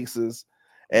some cases.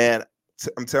 And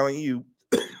I'm telling you,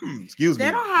 excuse me,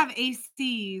 They don't have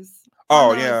ACs.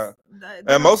 Oh yeah,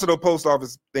 and most of the post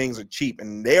office things are cheap,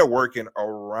 and they're working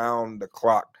around the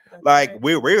clock. Like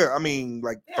we're I mean,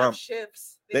 like they have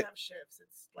shifts. They have shifts.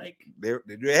 It's like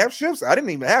did you have shifts? I didn't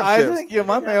even have I shifts. didn't get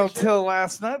my mail till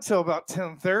last night till about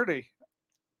 10:30.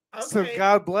 Okay. So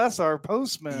God bless our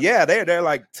postman. Yeah, they're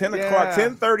like 10 o'clock, Yeah.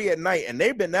 10:30 at night, and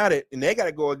they've been at it, and they got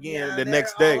to go again Yeah, the they're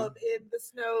next day. all up in the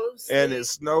snow, And sleet.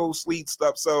 it's snow, sleet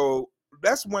stuff. So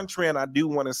that's one trend I do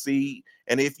want to see.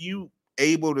 And if you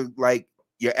able to, like,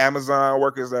 your Amazon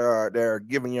workers that are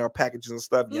giving you packages and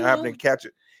stuff, you happen to catch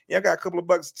it, you got a couple of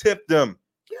bucks, tip them.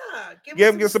 Yeah,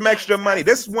 Give them some extra money.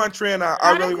 This is one trend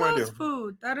I really want to do.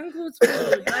 Food. That includes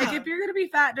food. Like if you're gonna be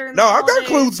fat during No, the that holidays,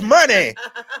 includes money.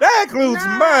 That includes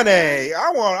money. I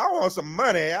want some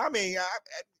money. I mean,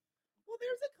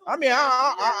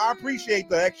 I appreciate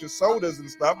the extra sodas and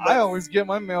stuff. I always get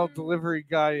my mail delivery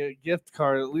guy a gift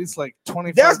card, at least like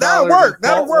 $25. That'll work.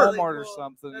 That'll work. Walmart or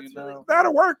something, you know.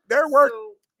 That'll work. That'll work.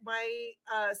 So my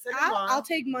son-in-law. I'll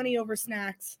take money over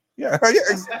snacks. Yeah.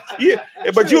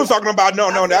 But you were talking about no,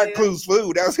 that includes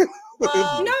food. That's No,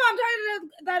 I'm talking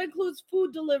that includes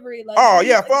food delivery. Like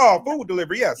food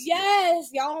delivery. Yes. Yes,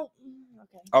 y'all.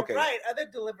 Okay. Right, other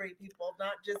delivery people,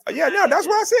 not just. That's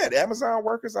what I said. Amazon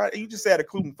workers. You just said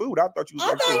including food. I thought you was.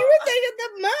 I thought you were thinking the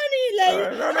money. Like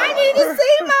I need to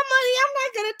save my money. I'm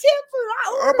not gonna tip for.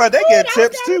 But they get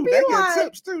tips too. They get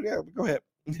tips too. Yeah, go ahead.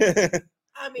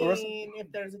 I mean,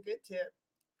 if there's a good tip.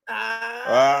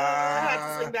 I have to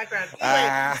swing back around.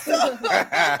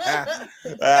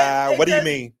 Anyway, what do you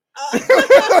mean?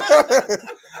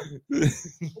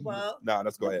 Well, no,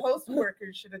 let's go ahead. Post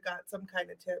workers should have got some kind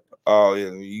of tip. Oh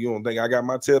yeah, you don't think I got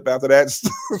my tip after that?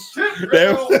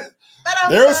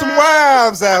 there were some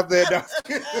wives out there. I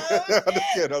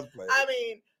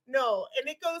mean, no, and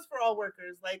it goes for all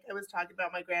workers. Like I was talking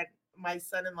about my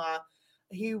son-in-law.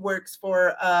 He works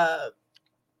for a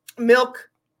milk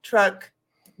truck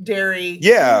dairy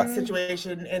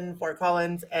situation in Fort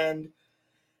Collins, and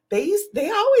they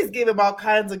always give him all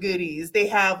kinds of goodies. They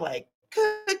have like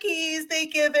cookies, they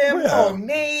give him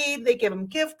homemade, they give him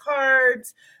gift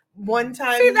cards. One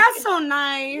time, see, that's so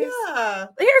nice. Yeah.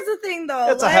 Here's the thing, though.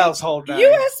 It's a household name.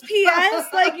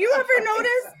 USPS, like you ever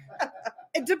notice,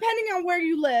 depending on where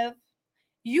you live,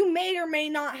 you may or may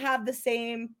not have the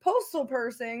same postal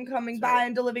person coming by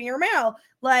and delivering your mail.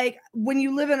 Like when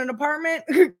you live in an apartment,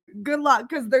 good luck,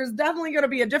 because there's definitely going to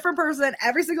be a different person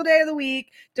every single day of the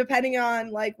week, depending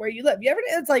on like where you live.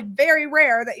 It's like very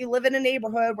rare that you live in a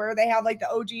neighborhood where they have like the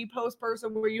OG post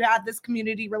person where you have this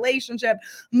community relationship.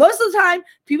 Most of the time,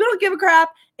 people don't give a crap,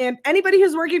 and anybody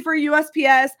who's working for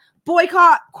USPS,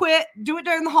 boycott, quit, do it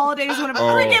during the holidays when it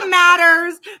freaking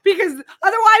matters, because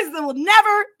otherwise there will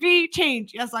never be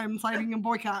change. Yes, I'm citing a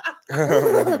boycott. So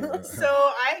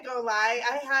I ain't gonna lie,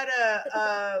 I had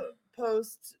a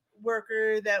post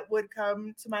worker that would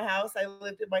come to my house. I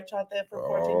lived in my there for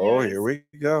 14 years. Oh, here we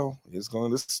go. This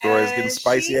story is getting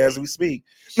spicy as we speak.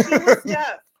 She was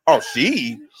deaf.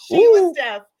 She was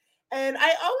deaf. And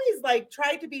I always like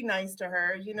tried to be nice to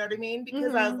her, you know what I mean?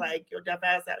 Because I was like, your deaf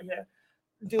ass out here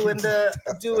doing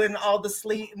all the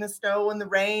sleet and the snow and the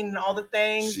rain and all the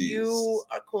things. Jeez. You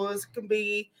are cool as can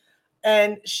be.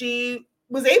 And she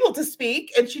was able to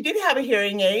speak, and she did have a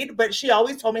hearing aid, but she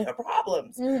always told me her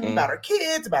problems about her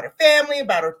kids, about her family,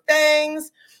 about her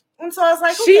things. And so I was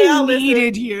like, okay, I'll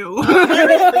needed listen. you.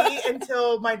 Apparently,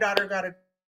 until my daughter got a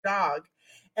dog,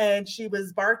 and she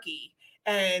was barky,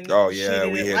 and she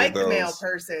didn't like the male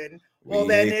person. Well,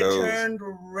 then it turned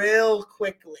real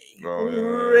quickly,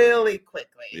 really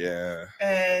quickly. Yeah.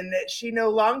 And she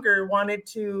no longer wanted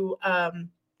to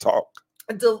talk,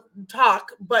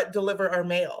 but deliver our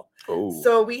mail. Oh.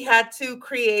 So we had to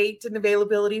create an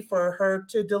availability for her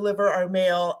to deliver our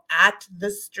mail at the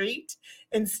street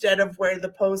instead of where the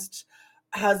post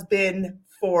has been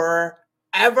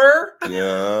forever.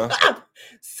 Yeah.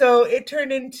 So it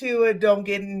turned into a don't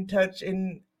get in touch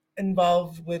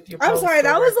involved with your I'm sorry,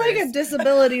 that was workers. like a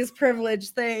disabilities privilege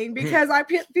thing, because I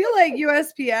feel like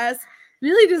USPS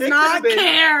really does not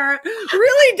care.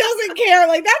 Really doesn't care.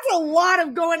 Like that's a lot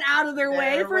of going out of their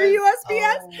way for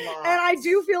USPS. And I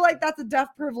do feel like that's a deaf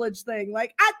privilege thing.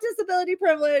 Like at disability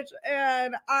privilege,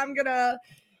 and I'm gonna,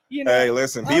 Hey,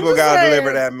 listen, people gotta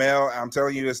deliver that mail. I'm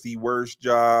telling you, it's the worst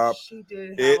job. She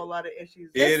did have a lot of issues.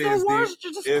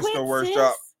 It's the worst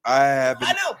job. I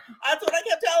know. That's what I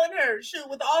kept telling her. Shoot,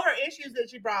 with all her issues that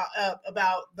she brought up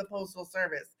about the postal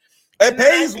service. It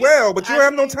pays well, but you don't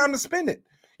have no time to spend it.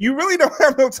 You really don't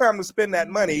have no time to spend that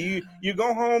money. You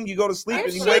go home, you go to sleep,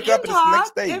 and you wake up and it's the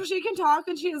next day. If she can talk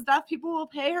and she is deaf, people will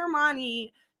pay her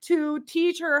money to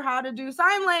teach her how to do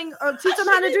sign language, or teach them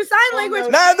how to do sign language.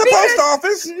 Not at the post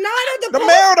office. Not at the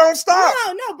mail don't stop.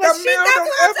 No, but the mail don't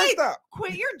ever stop.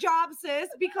 Quit your job, sis.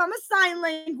 Become a sign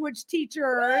language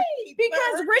teacher, right,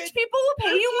 because rich people will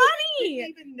pay you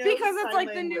money. Because it's like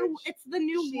language. the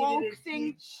new woke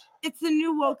thing. It's the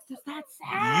new woke. That's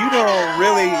sad. You don't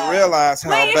really realize how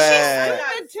bad.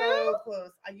 So close.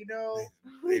 You know,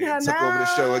 they took over the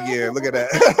show again. Look at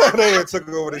that. They took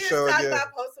over the show again.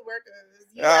 About postal workers.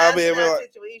 I mean,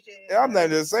 I'm not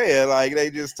just saying, like they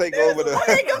just take over the.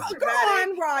 Go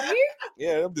on, Roddy.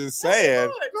 Yeah, I'm just saying.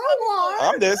 Go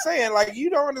on. I'm just saying, like you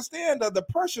don't understand the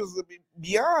pressures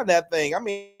beyond that thing. I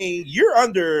mean, you're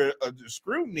under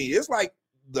scrutiny. It's like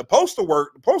the post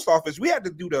office. We had to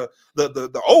do the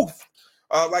oath.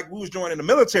 Like we was joining the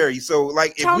military. So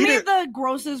like, tell me the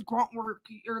grossest grunt work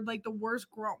or like the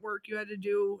worst grunt work you had to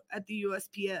do at the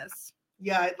USPS.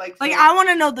 Yeah, like I want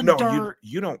to know the dirt.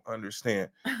 You don't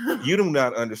understand. You do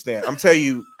not understand. I'm telling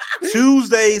you,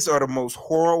 Tuesdays are the most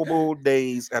horrible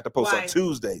days at the post office.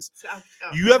 Tuesdays.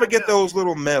 You ever get those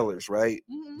little mailers, right?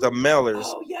 Mm-hmm. The mailers.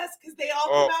 Oh yes, because they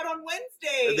all come out on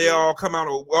Wednesday. They all come out.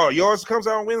 Oh, yours comes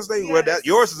out on Wednesday. Yes. Well,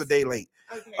 yours is a day late.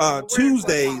 Okay,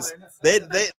 Tuesdays. They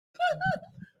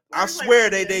I swear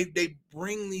they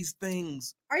bring these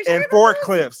things in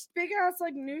forklifts. Big ass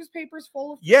like newspapers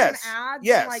full of ads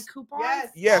and like coupons.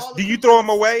 Yes. Do you throw them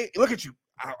away? Look at you.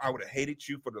 I would have hated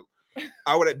you for the.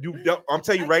 I would have do. I'm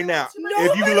telling you right now.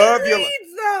 If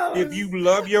you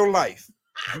love your life,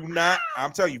 do not.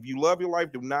 I'm telling you, if you love your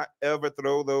life, do not ever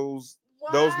throw those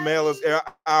mailers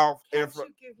out in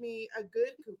front. You give me a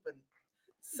good coupon.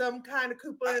 Some kind of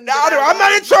coupon. No, I'm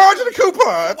not in charge of the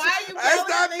coupons. That's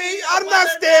not me. I'm not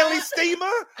Stanley Steamer.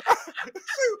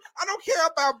 I don't care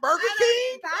about Burger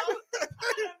King.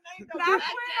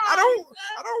 I don't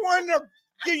want to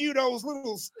give you those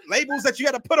little labels that you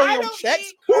got to put on your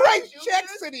checks. Who writes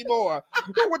checks anymore?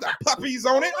 With the puppies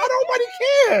on it. Nobody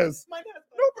cares.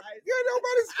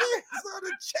 Nobody's cares on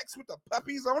the checks with the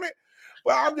puppies on it.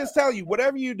 Well, I'm just telling you,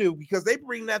 whatever you do, because they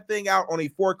bring that thing out on a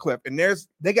forklift, and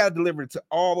they got to deliver it to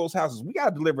all those houses. We got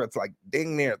to deliver it to like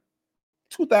dang near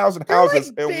 2,000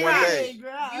 houses in 1 day.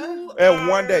 In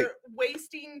 1 day,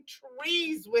 wasting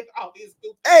trees with all these.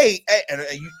 Hey,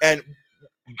 and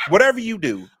whatever you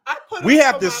do, we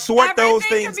have to sort those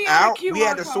things out. We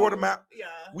had to sort them out.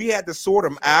 We had to sort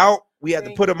them out. We had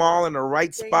to put them all in the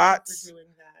right spots.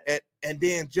 And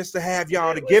then just to have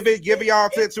y'all to give y'all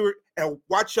to it and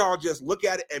watch y'all just look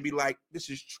at it and be like, this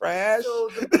is trash. So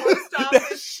the post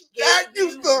office gave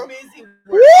you busy work.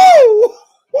 Woo!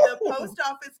 The post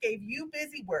office gave you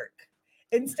busy work.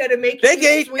 Instead of making They you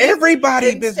gave sweet,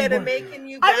 everybody busy instead of work. making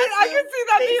you I can vacuum, see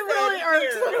that they being really said,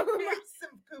 irksome. "Here's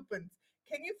some coupons.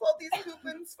 Can you fold these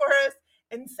coupons for us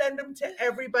and send them to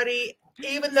everybody,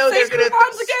 even though Say they're going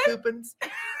coupons to again?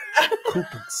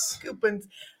 Coupons. Coupons.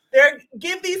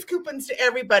 Give these coupons to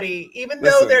everybody, even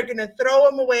though they're going to throw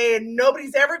them away and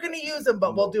nobody's ever going to use them,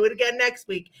 but we'll do it again next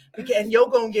week, and you're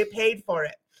going to get paid for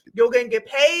it. You're going to get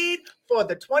paid for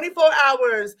the 24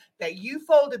 hours that you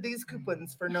folded these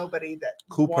coupons for nobody that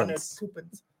wanted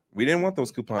coupons. We didn't want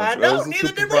those coupons. I know, Those neither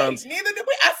did we. coupons. Neither did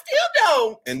we. I still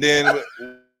don't. And then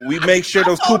we make sure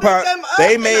those coupons,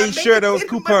 they made sure those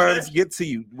coupons get to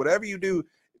you. Whatever you do,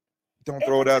 don't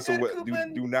throw it out. So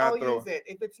do not throw it.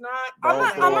 If it's not,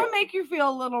 I'm gonna make you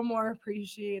feel a little more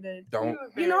appreciated. Don't.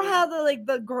 You know how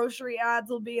the grocery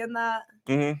ads will be in that?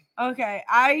 Mm-hmm. Okay,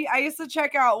 I used to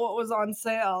check out what was on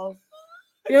sale.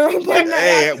 You know,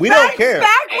 hey, we don't care.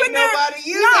 Back Ain't when nobody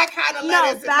use that kind of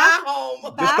lettuce in my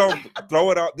home. Just don't throw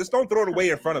it out. Just don't throw it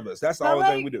away in front of us. That's the only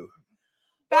thing we do.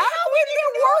 Back when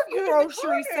there were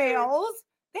grocery sales,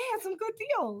 they had some good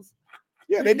deals.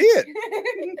 Yeah, they did.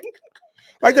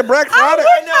 Like the Black Friday.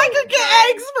 I wish I could get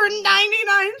eggs for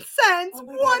 99 cents.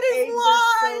 What is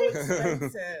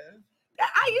life?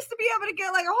 I used to be able to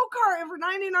get like a whole carton for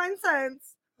 99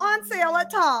 cents on sale at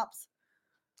Tops.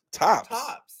 Tops.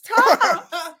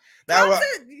 Now,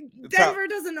 Denver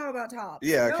doesn't know about Tops.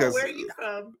 Yeah, because where are you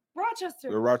from?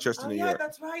 Rochester. Rochester, New York. Yeah,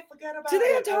 that's right. Forget about it. Do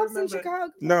they have Tops in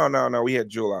Chicago? No. We had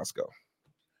Jewel Osco.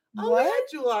 Oh, we had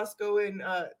Jewel Osco in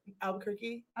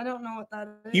Albuquerque. I don't know what that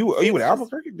is. You in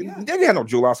Albuquerque? Yeah. They didn't have no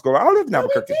Jewel Osco. I lived in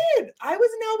Albuquerque. We did. I was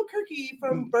in Albuquerque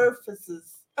from births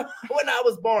when I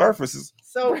was born. Births.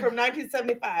 So from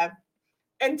 1975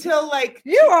 until like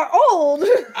you are old.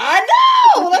 I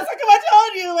know. That's like I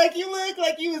told you. Like you look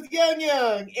like you was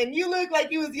young, and you look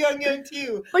like you was young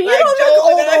too. But you like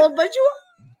don't look old. But you.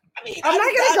 I mean, I'm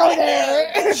not gonna go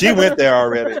there. She went there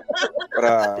already.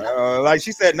 But like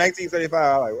she said, 1975.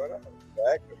 I'm like,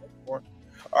 what?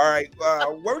 All right.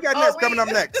 What we got next? Coming up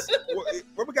next?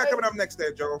 What we got coming up next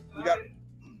there, Joe? We got.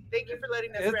 Thank you for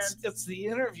letting us. It's the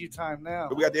interview time now.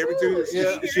 We got the interview.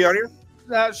 Yeah. Is she out here?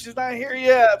 No, she's not here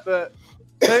yet, but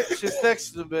she's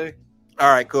texting me.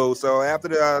 All right, cool. So after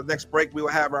the next break, we will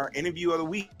have our interview of the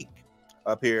week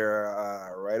up here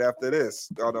right after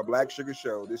this on the Black Sugar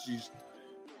Show. This is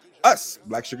us,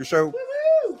 Black Sugar Show.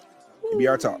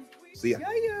 BR Talk. See ya.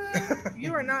 Yeah.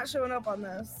 You are not showing up on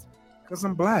this. Because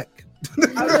I'm black.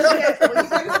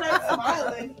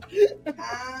 Smiling.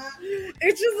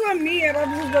 It's just on me, and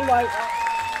I'm just like.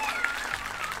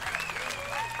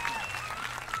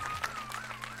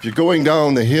 If you're going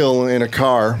down the hill in a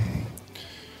car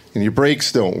and your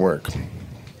brakes don't work,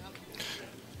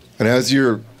 and as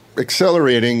you're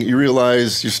accelerating, you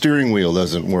realize your steering wheel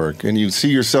doesn't work, and you see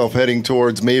yourself heading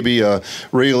towards maybe a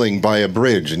railing by a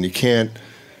bridge, and you can't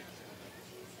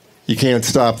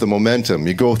stop the momentum.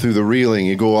 You go through the railing,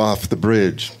 you go off the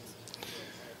bridge.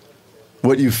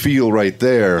 What you feel right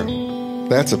there,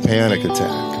 that's a panic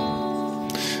attack.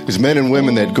 There's men and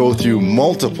women that go through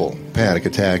multiple panic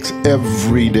attacks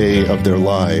every day of their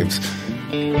lives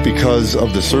because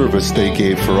of the service they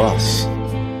gave for us.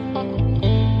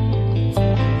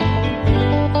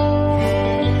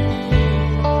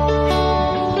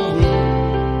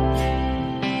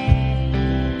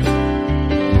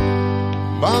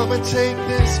 Mama, take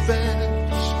this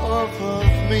bench off of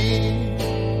me,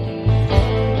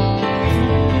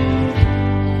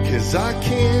 'cause I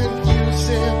can't use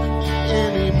it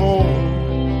anymore.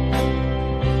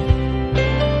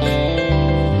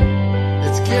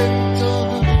 It's getting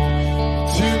dark,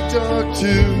 too dark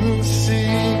to see.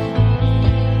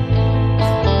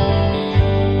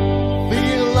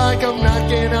 Feel like I'm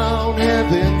knocking on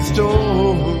heaven's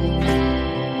door.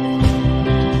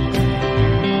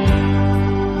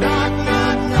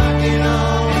 Knocking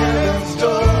on heaven's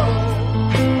door.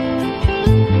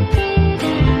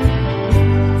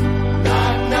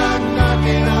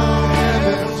 Knocking on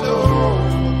heaven's door.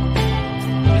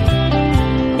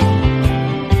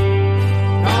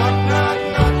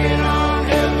 Knocking on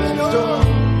heaven's door.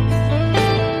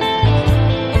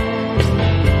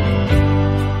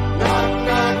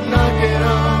 Knocking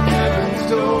on heaven's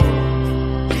door.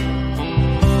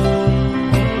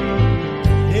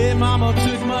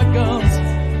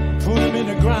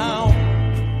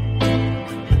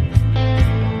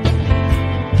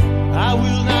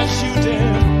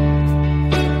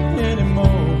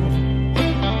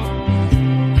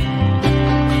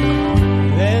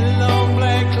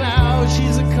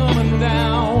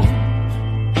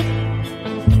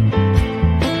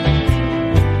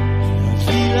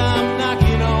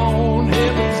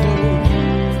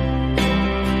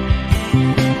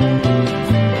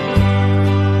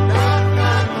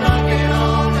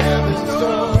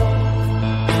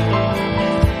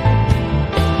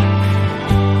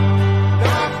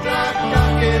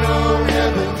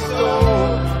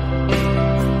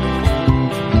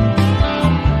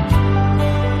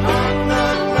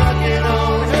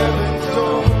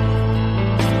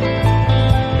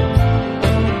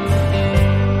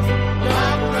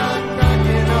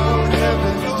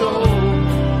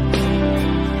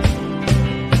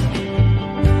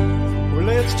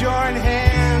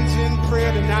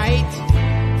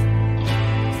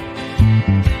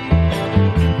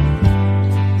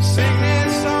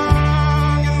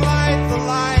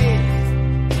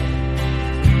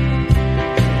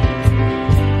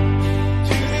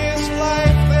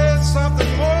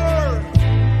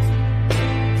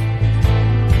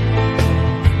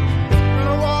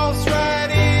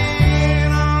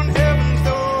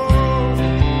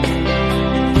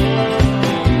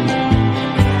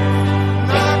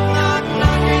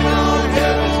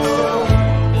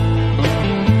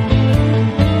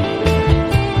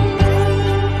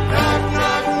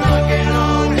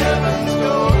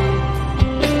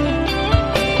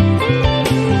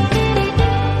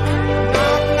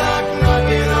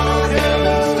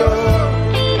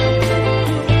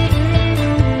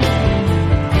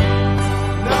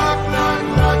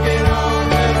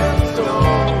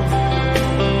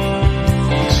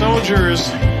 soldiers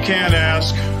can't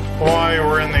ask why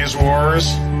we're in these wars.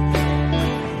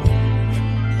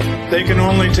 They can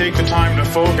only take the time to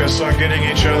focus on getting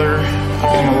each other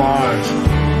home alive.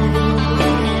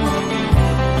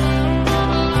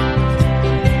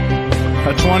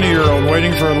 A 20-year-old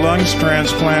waiting for a lungs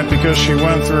transplant because she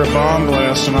went through a bomb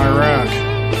blast in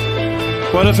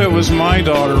Iraq. What if it was my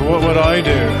daughter? What would I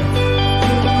do?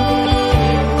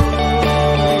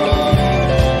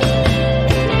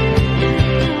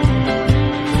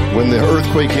 When the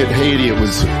earthquake hit Haiti, it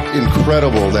was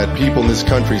incredible that people in this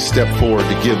country stepped forward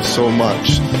to give so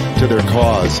much to their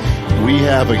cause. We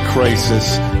have a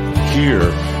crisis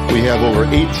here. We have over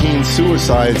 18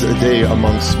 suicides a day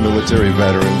amongst military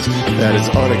veterans. That is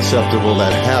unacceptable.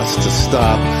 That has to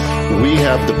stop. We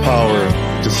have the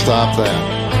power to stop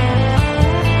that.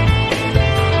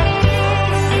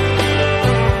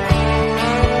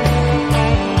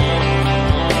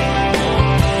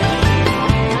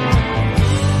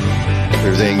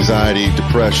 There's anxiety,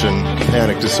 depression,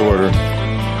 panic disorder.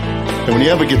 And when you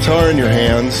have a guitar in your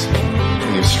hands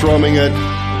and you're strumming it,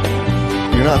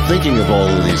 you're not thinking of all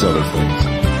of these other things.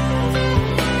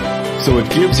 So it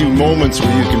gives you moments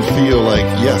where you can feel like,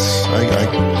 yes, I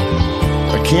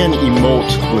can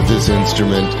emote with this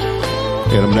instrument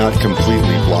and I'm not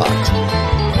completely blocked.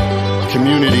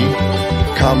 Community,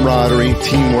 camaraderie,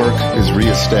 teamwork is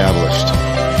reestablished.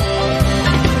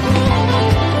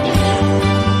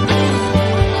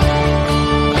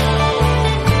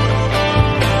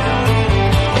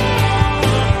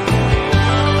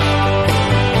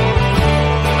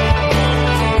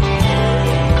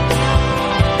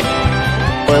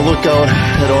 I look out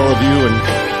at all of you and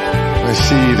I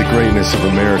see the greatness of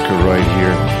America right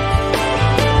here.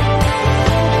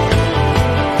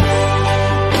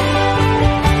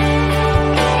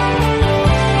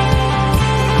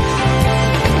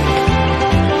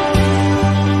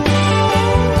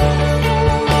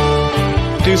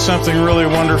 Do something really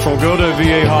wonderful. Go to a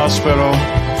VA hospital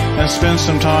and spend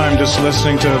some time just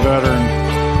listening to a veteran.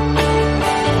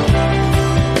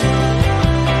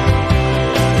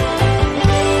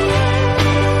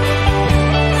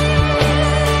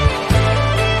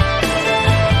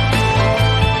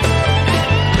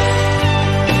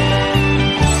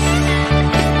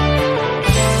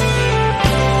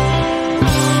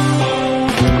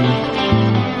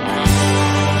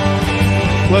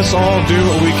 Let's all do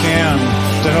what we can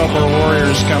to help our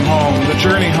warriors come home. The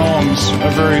journey home's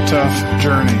a very tough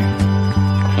journey.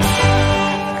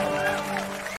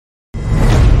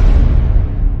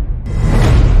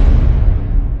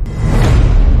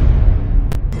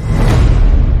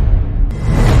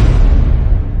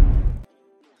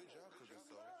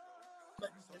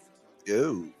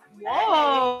 Yo.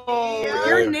 Whoa.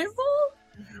 You're Nizzle?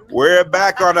 We're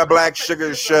back on the Black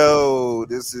Sugar Show.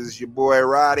 This is your boy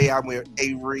Roddy. I'm with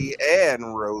Avery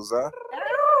and Rosa.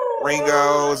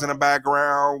 Ringo's in the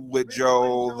background with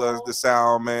Joel, the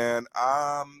sound man.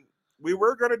 We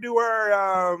were gonna do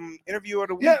our interview of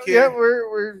the weekend. Yeah,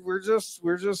 we're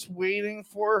just waiting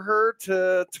for her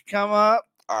to come up.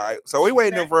 All right, so we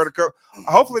waiting for her to come.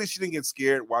 Hopefully, she didn't get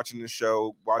scared watching the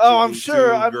show. I'm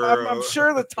sure. I'm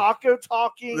sure the taco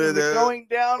talking, the going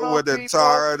down on with the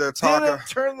people didn't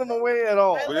turn them away at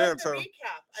all.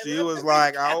 She was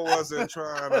like, I wasn't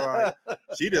trying to like.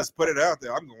 She just put it out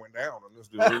there. I'm going down on this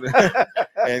dude,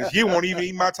 and she won't even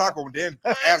eat my taco. And then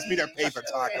ask me to pay for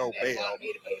Taco Bell.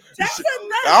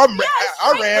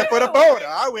 I ran for the border.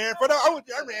 I ran for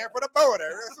the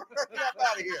border. Get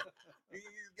out of here.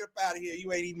 Get out of here.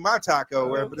 You ain't eating my taco.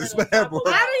 Wherever this I don't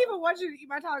even want you to eat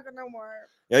my taco no more.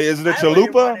 Yeah, isn't it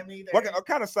chalupa? What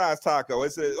kind of size taco?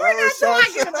 Is it? We're not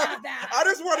talking about that. I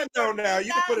just want to know now.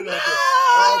 You can put it up there.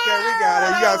 Okay, we got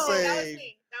it. You got saved.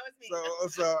 That was me.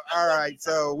 So all right.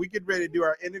 So we get ready to do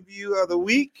our interview of the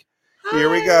week. Hi. Here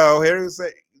we go.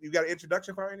 You got an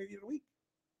introduction for our interview of the week?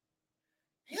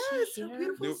 Yes, a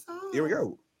beautiful song. Here we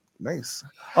go. Nice.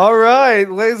 All right,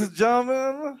 ladies and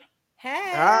gentlemen.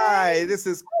 Hey. Hi, this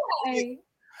is. Hey.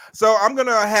 So I'm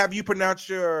gonna have you pronounce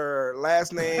your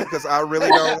last name because I really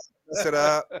don't mess it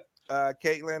up.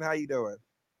 Kaitlyn, how you doing?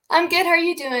 I'm good. How are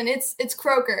you doing? It's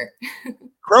Croker.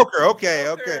 Croker. Okay.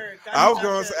 I was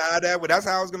gonna say that. That's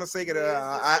how I was gonna say it.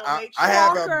 I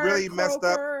have a really messed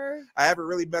up. I have a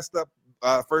really messed up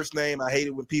first name. I hate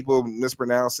it when people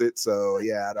mispronounce it. So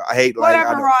yeah, I hate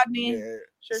whatever, Rodney. Yeah.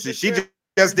 She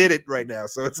just did it right now,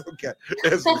 so it's okay.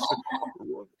 That's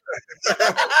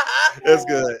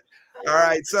good. All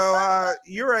right, so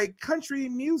you're a country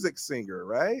music singer,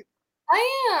 right?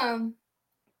 I am.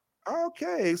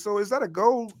 Okay, so is that a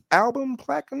gold album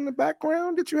plaque in the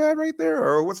background that you had right there,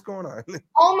 or what's going on?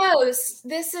 Almost.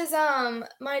 This is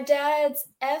my dad's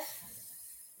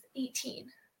F-18.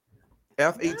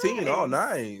 F-18. Oh,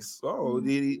 nice. Oh,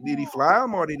 did he fly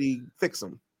them or did he fix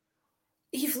them?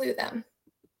 He flew them.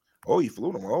 Oh, he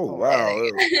flew them. Oh, wow.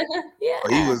 Yeah. Oh,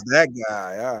 he was that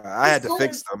guy. I had to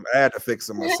fix them. I had to fix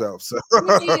them myself. So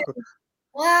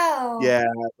Wow. yeah,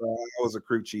 I was a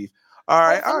crew chief. All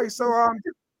right. So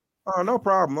oh, no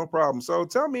problem. So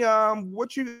tell me, what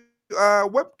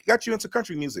got you into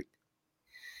country music?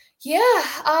 Yeah.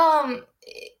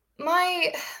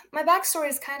 My backstory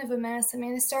is kind of a mess. I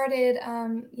mean, I started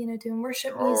doing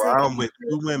worship music. Oh, I'm with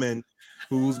two women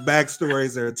whose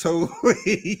backstories are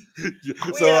totally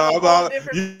so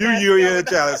you're a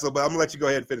challenge. So, but I'm gonna let you go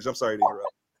ahead and finish. I'm sorry to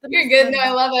interrupt. You're good. No, I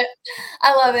love it.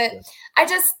 I love it. I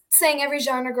just sang every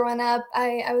genre growing up.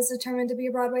 I was determined to be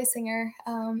a Broadway singer.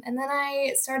 And then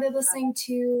I started listening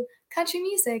to country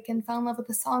music and fell in love with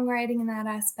the songwriting in that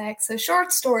aspect. So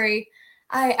short story,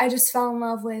 I just fell in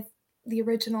love with the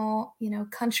original,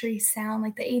 country sound,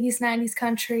 like the 80s, 90s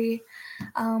country,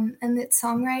 and its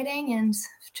songwriting, and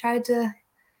tried to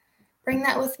bring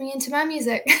that with me into my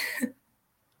music.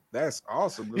 That's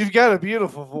awesome. You've got a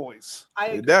beautiful voice.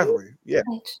 Definitely. Yeah.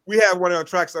 We have one of our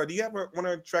tracks. Do you have one of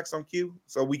our tracks on cue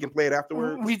so we can play it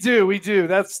afterwards? We do.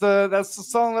 That's the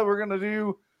song that we're gonna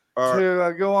do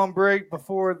to go on break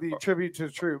before the tribute to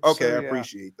the troops. Okay, so, I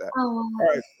appreciate that. Oh, all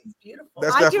right. It's beautiful.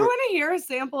 That's I do want to hear a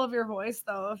sample of your voice,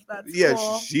 though, if that's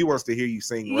cool. She wants to hear you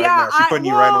sing right now. She's putting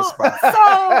you right on the spot.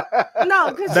 So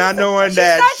no, because not knowing she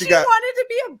that said she wanted to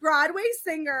be a Broadway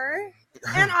singer,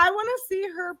 and I want to see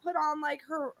her put on like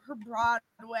her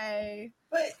Broadway.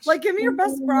 Like, give me your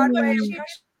best Broadway impression.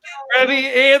 Ready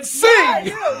and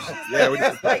sing. Yeah, we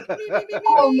just like,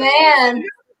 oh man.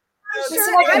 Sure,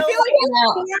 I feel like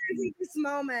it's this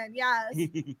moment. Yes.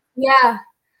 Yeah.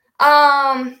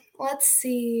 Let's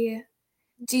see.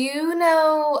 Do you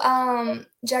know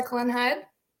Jekyll and Hyde?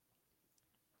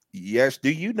 Yes.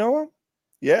 Do you know him?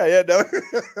 Yeah, no.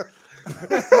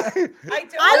 I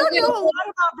don't know a lot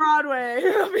about Broadway,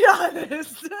 to be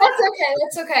honest. That's okay.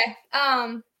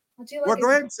 Do you like go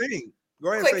ahead and sing.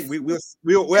 Go ahead and sing.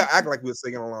 We'll act like we're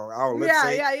singing along. I'll lip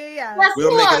sync. Yeah.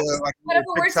 We'll make it like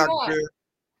whatever words you want.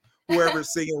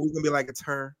 Whoever's singing, we're gonna be like, it's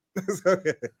her.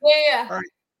 Yeah. All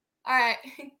right.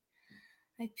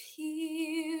 I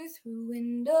peer through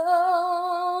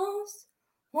windows,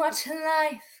 watch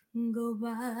life go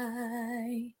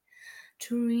by,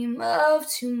 dream of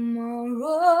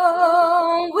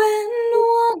tomorrow and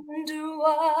wonder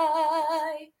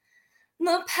why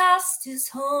the past is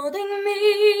holding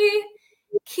me,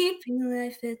 keeping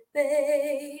life at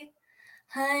bay.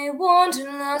 I wander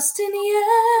lost in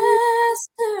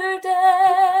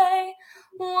yesterday,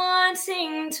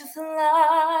 wanting to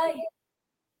fly,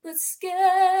 but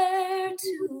scared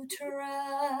to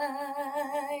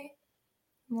try.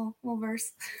 Well,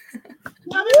 verse.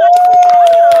 Bravo.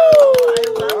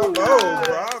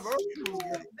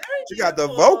 She got the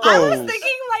vocals. I was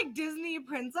thinking like Disney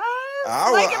princess. If I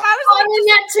was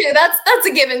that too. That's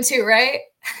a given too, right?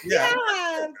 Yeah,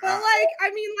 but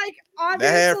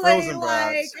obviously,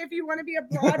 if you want to be a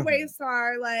Broadway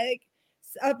star, like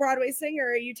a Broadway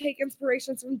singer, you take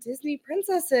inspirations from Disney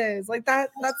princesses. Like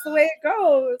that's the way it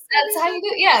goes. That's how you do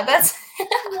it. Yeah, that's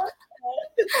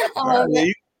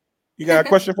you got a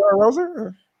question for her,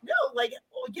 Rosa? No,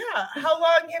 how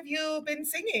long have you been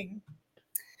singing?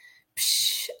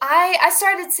 I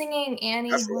started singing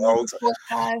Annie That's when I was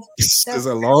 5. It's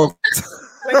a long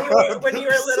time. when you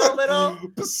were little.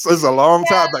 It's a long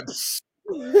time, but that's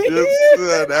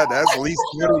at least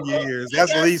 20 years.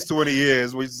 That's at least 20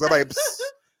 years.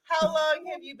 How long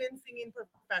have you been singing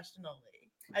professionally?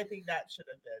 I think that should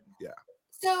have been. Yeah.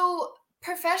 So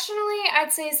professionally,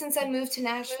 I'd say since I moved to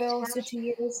Nashville, so 2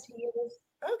 years.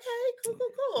 Okay,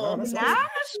 cool.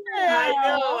 Nashville, I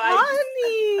know,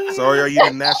 honey. So are you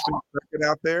in Nashville circuit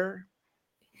out there?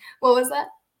 What was that?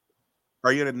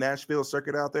 Are you in a Nashville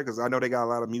circuit out there? Because I know they got a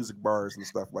lot of music bars and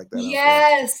stuff like that.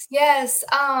 Yes.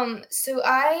 So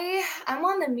I'm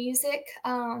on the music,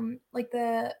 like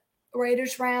the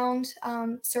Writers Round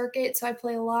circuit. So I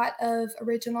play a lot of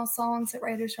original songs at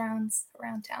Writers Rounds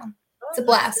around town. It's a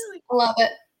blast. Really cool. I love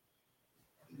it.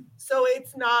 So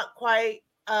it's not quite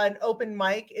an open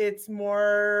mic. It's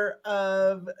more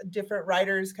of different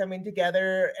writers coming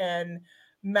together and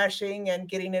meshing and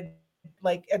getting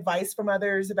advice from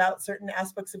others about certain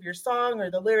aspects of your song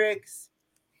or the lyrics.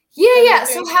 Yeah.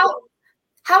 So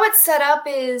how it's set up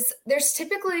is there's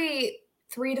typically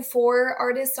 3 to 4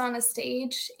 artists on a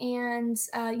stage, and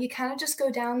you kind of just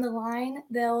go down the line.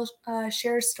 They'll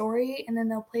share a story, and then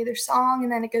they'll play their song,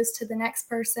 and then it goes to the next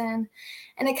person,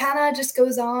 and it kind of just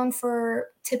goes on for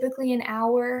typically an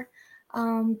hour.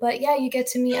 But yeah, you get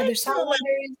to meet other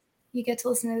songwriters. You get to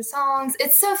listen to the songs.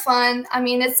 It's so fun. I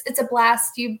mean, it's a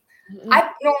blast. I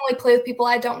normally play with people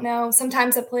I don't know.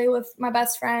 Sometimes I play with my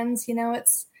best friends. You know,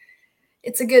 it's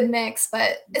a good mix,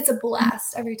 but it's a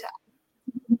blast every time.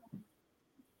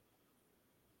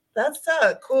 That's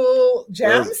a cool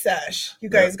jam sesh you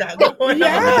guys got going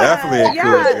Yeah, on. Definitely a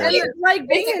cool jam. and like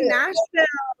being in Nashville.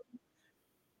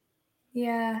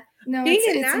 Yeah, no, Being it's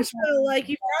in incredible. Nashville, like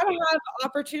you gotta have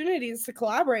opportunities to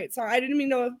collaborate. Sorry, I didn't mean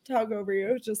to talk over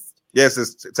you. It's just Yes,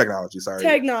 it's technology. Sorry.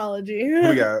 technology.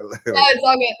 We got. No, it's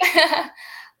all good.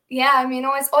 Yeah, I mean,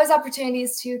 always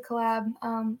opportunities to collab.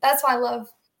 That's why I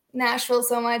love Nashville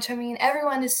so much. I mean,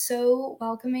 everyone is so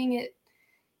welcoming.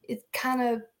 It kind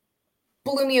of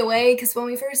blew me away because when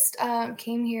we first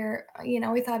came here, you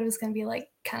know, we thought it was going to be like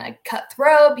kind of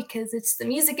cutthroat because it's the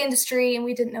music industry and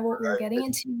we didn't know what we were getting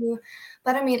into.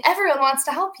 But I mean, everyone wants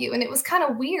to help you, and it was kind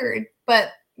of weird. But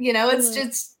you know, it's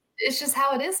just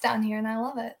how it is down here, and I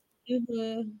love it.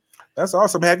 That's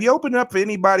awesome. Have you opened up for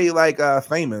anybody like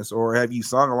famous, or have you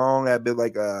sung along at bit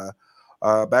like a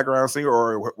background singer,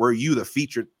 or were you the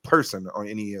featured person on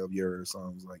any of your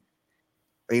songs? Like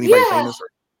anybody famous?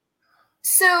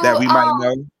 So That we might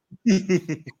know.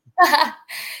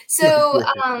 So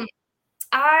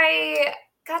I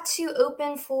got to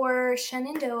open for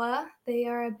Shenandoah. They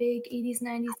are a big 80s,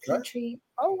 90s country.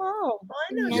 Oh wow.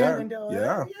 I know Yeah, Shenandoah.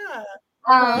 yeah.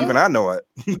 Even I know it.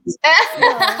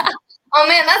 Oh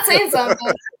man, that's saying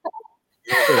something.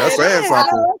 That's saying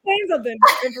something. That's saying something.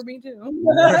 Good for me too.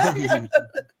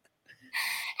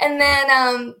 And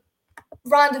then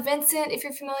Rhonda Vincent, if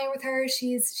you're familiar with her,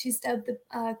 she's dubbed the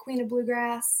Queen of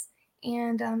Bluegrass.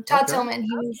 And Todd Tillman, he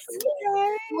was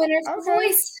winner of The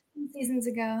Voice seasons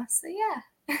ago. So yeah.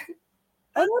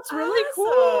 Oh, that's really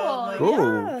cool.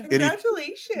 Cool. Yeah.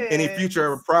 Congratulations. Any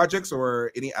future projects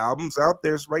or any albums out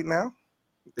there right now?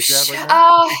 That you have right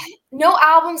now? No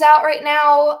albums out right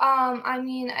now. I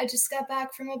mean, I just got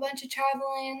back from a bunch of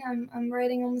traveling. I'm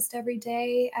writing almost every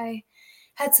day. I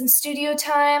had some studio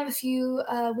time a few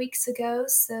weeks ago,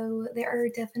 so there are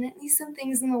definitely some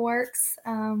things in the works,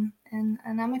 and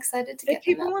I'm excited to get If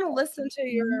people want to listen to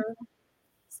your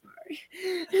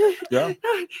Yeah.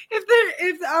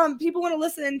 if people want to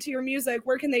listen to your music,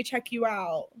 where can they check you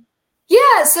out?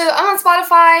 Yeah, so I'm on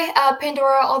Spotify,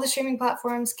 Pandora, all the streaming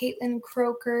platforms. Kaitlyn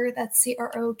Croker, that's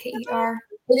Croker.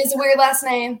 It is a weird last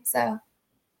name, so.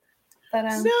 But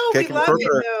no, we love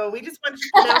it though. We just want you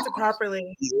to pronounce it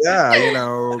properly. Yeah, you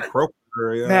know,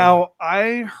 Croker. Yeah. Now,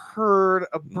 I heard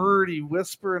a birdie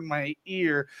whisper in my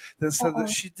ear that said that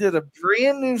she did a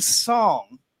brand new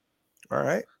song. All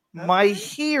right. My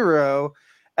Hero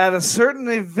at a certain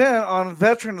event on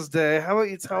Veterans Day. How about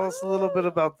you tell us a little bit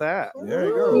about that? There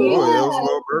you go. Yeah. Oh, that was a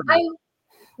little birdie. I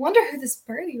wonder who this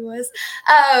birdie was.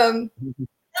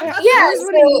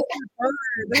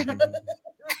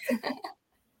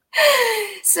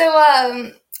 So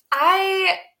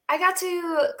I got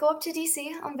to go up to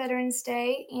DC on Veterans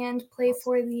Day and play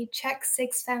for the Check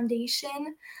 6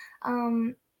 Foundation.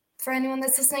 For anyone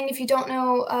that's listening, if you don't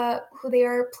know who they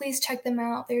are, please check them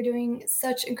out. They're doing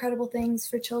such incredible things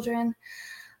for children.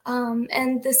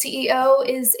 And the CEO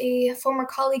is a former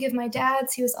colleague of my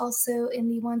dad's. He was also in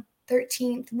the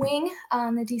 113th Wing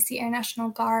on the DC Air National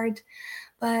Guard.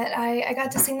 But I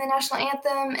got to sing the national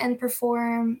anthem and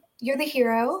perform You're the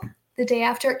Hero the day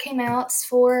after it came out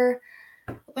for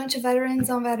a bunch of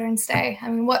veterans on Veterans Day. I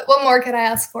mean, what more could I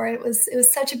ask for? It was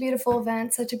such a beautiful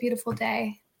event, such a beautiful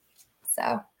day.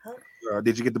 So.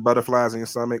 Did you get the butterflies in your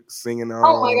stomach singing?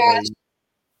 Oh my gosh!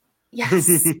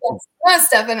 Yes, most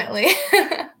definitely.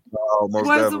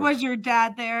 Was your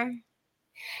dad there?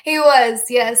 He was,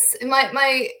 yes.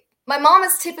 My mom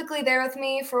is typically there with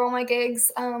me for all my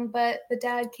gigs, but the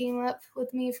dad came up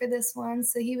with me for this one,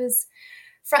 so he was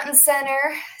front and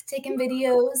center, taking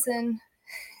videos and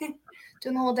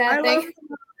doing the whole dad thing.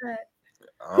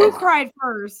 Who cried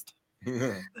first?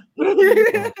 Yeah,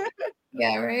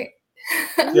 right.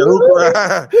 Yeah,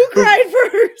 who cried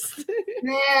first?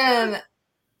 Man.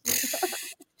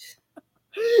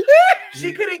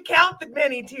 She couldn't count the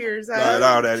many tears. No, I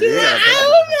no. don't know.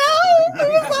 It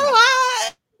was so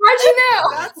hot. How'd you know?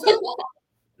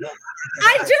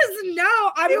 I just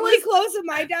know. I'm really close with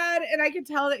my dad, and I can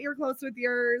tell that you're close with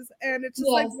yours. And it's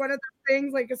just like one of the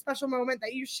things, like a special moment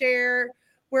that you share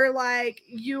where like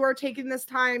you are taking this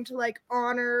time to like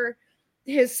honor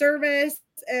his service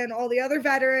and all the other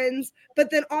veterans,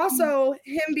 but then also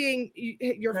him being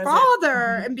your Present.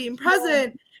 father and being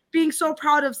present, being so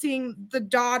proud of seeing the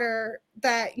daughter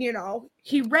that, you know,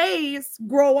 he raised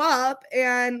grow up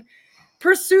and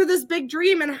pursue this big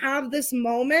dream and have this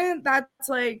moment that's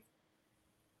like,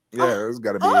 Yeah, it's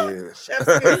got to be it.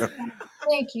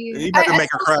 Thank you. You about to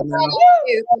make her cry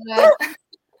now.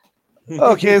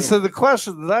 Okay, so the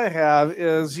question that I have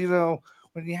is, you know,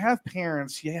 when you have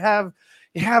parents, you have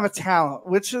a talent.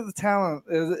 Which of the talent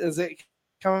is it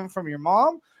coming from your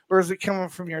mom or is it coming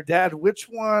from your dad? Which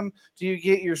one do you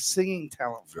get your singing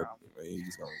talent from?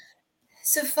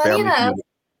 So funny enough,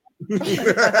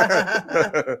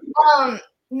 neither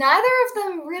of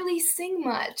them really sing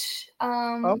much.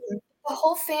 The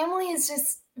whole family is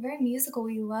just very musical.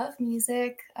 We love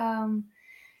music,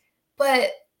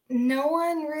 but no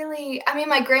one really. I mean,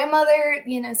 my grandmother,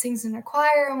 you know, sings in her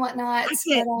choir and whatnot. That's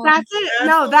but, it. That's it.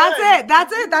 No, that's it.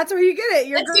 That's it. That's where you get it.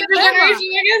 Your That's your grandma.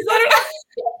 generation, I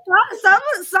guess.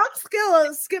 Some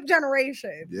skill skip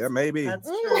generation. Yeah, maybe. That's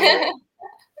true.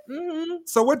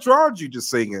 So what draws you to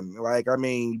singing? Like, I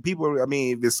mean, people, I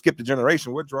mean, if it skipped a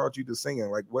generation, what draws you to singing?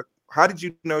 Like, how did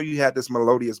you know you had this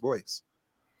melodious voice?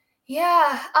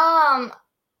 Yeah.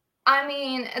 I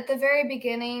mean, at the very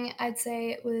beginning, I'd say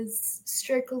it was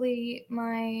strictly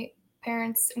my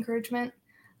parents' encouragement.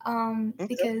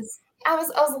 Because I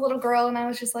was a little girl and I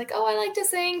was just like, oh, I like to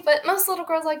sing, but most little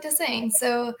girls like to sing.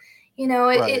 So, you know,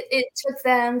 it took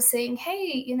them saying,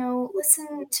 hey, you know,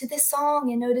 listen to this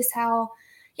song and notice how,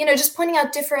 you know, just pointing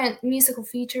out different musical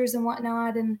features and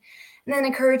whatnot, and then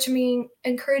encouraging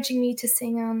me to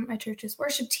sing on my church's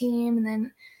worship team, and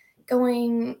then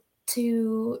going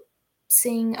to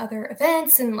sing other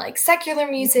events and like secular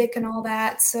music and all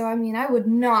that. So, I mean, I would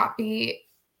not be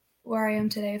where I am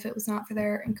today if it was not for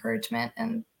their encouragement.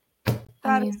 And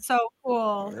That is so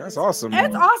cool. That's awesome.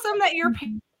 It's awesome that your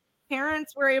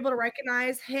parents were able to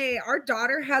recognize, hey, our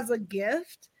daughter has a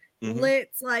gift.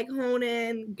 Let's like hone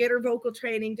in, get her vocal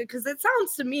training, because it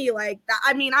sounds to me like that.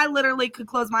 I mean, I literally could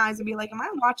close my eyes and be like, am I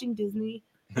watching Disney?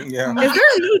 Yeah. Is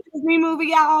there a new Disney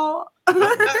movie out?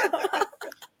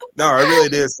 No, it really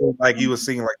did seem like you were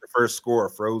singing like the first score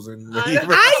of Frozen. Yes!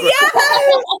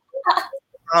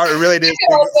 Oh, it really did.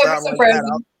 Sound like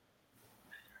that.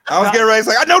 I was getting ready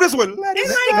to say, I know this one. Let it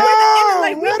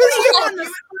Like we put you on the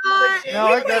spot. No,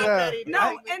 I gotta.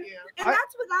 And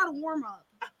that's without a warm up.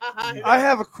 I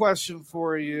have a question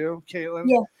for you, Kaitlyn.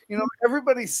 Yeah. You know,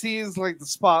 everybody sees like the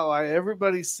spotlight.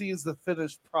 Everybody sees the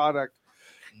finished product.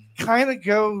 Kind of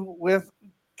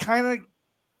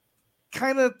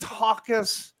talk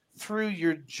us through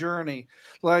your journey.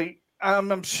 Like,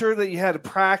 I'm sure that you had to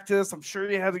practice. I'm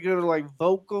sure you had to go to like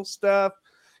vocal stuff,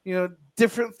 you know,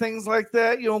 different things like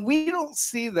that. You know, we don't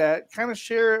see that. Kind of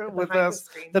share it with us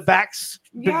the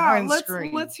behind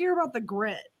screen. Let's hear about the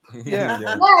grit.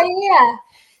 Yeah.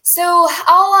 So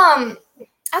I'll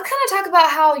kind of talk about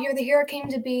how You're the Hero came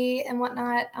to be and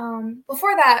whatnot.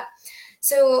 Before that,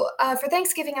 so for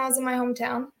Thanksgiving, I was in my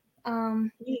hometown.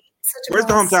 Where's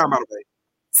the hometown, by the way?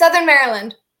 Southern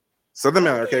Maryland. Southern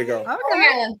Maryland. Okay, go. Southern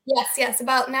Maryland. Yes,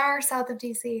 about an hour south of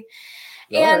DC.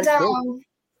 All And right, cool.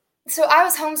 so I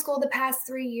was homeschooled the past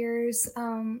 3 years,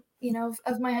 you know,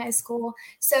 of my high school.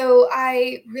 So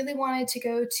I really wanted to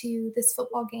go to this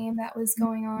football game that was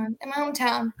going on in my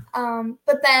hometown.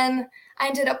 But then I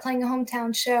ended up playing a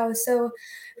hometown show. So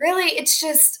really, it's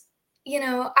just, you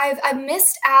know, I've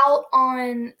missed out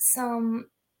on some,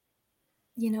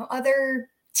 you know, other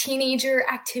teenager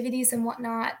activities and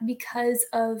whatnot because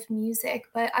of music.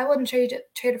 But I wouldn't trade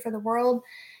it for the world.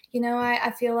 You know,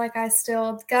 I feel like I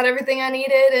still got everything I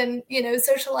needed and, you know,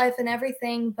 social life and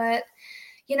everything. But,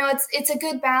 you know, it's a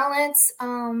good balance.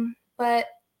 But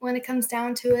when it comes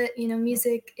down to it, you know,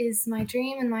 music is my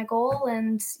dream and my goal.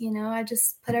 And, you know, I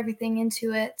just put everything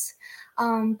into it.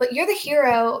 But You're the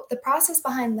Hero, the process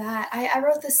behind that, I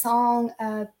wrote this song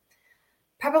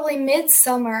probably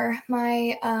midsummer.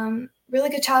 My really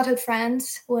good childhood friend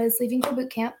was leaving for boot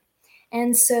camp.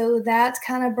 And so that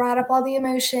kind of brought up all the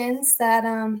emotions that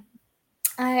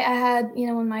I had, you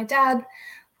know, when my dad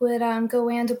would go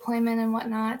away on deployment and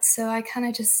whatnot. So I kind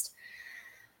of just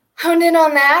honed in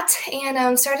on that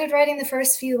and started writing the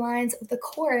first few lines of the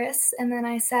chorus. And then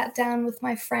I sat down with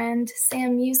my friend,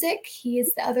 Sam Music. He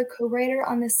is the other co-writer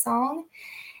on this song.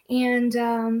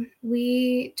 And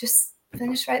we just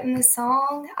finished writing this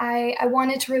song. I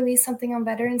wanted to release something on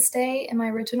Veterans Day, and my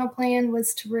original plan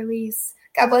was to release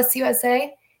God Bless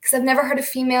USA, because I've never heard a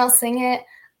female sing it.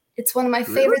 It's one of my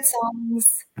favorite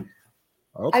songs.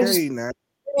 Okay, now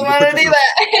I want to do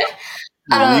that.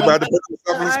 You about to put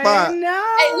yourself on the spot.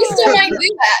 No. And you still might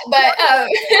do that, but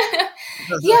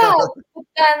yeah. But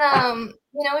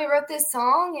then we wrote this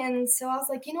song, and so I was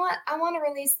like, you know what, I want to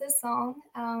release this song.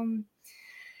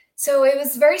 So it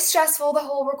was very stressful, the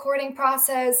whole recording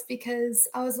process, because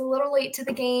I was a little late to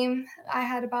the game. I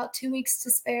had about 2 weeks to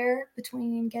spare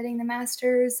between getting the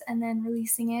masters and then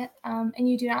releasing it. And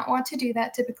you do not want to do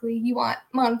that typically. You want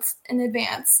months in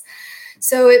advance.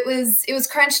 So it was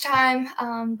crunch time.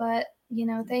 But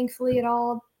thankfully it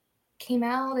all came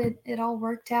out. It all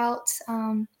worked out.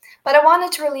 But I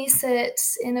wanted to release it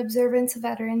in observance of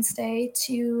Veterans Day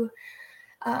to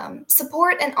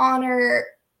support and honor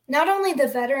not only the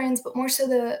veterans, but more so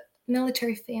the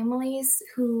military families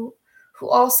who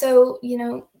also,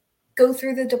 go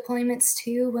through the deployments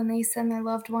too when they send their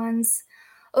loved ones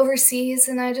overseas.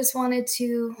 And I just wanted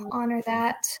to honor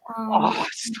that.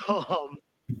 Awesome.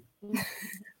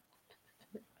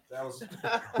 That was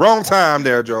wrong time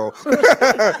there, Joel.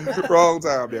 Wrong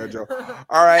time there, Joel.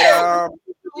 All right.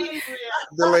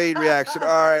 Delayed reaction. All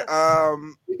right.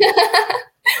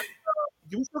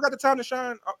 Do we still got the time to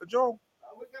shine, Joel?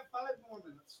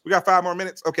 We got 5 more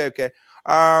minutes. Okay.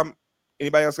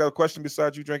 Anybody else got a question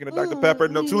besides you drinking a Dr. Pepper?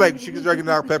 No, too late. She was drinking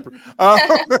Dr. Pepper.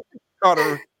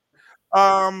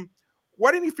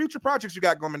 What any future projects you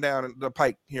got going down the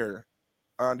pike here?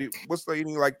 What's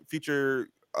any future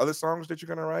other songs that you're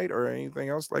gonna write or anything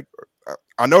else?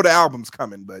 I know the album's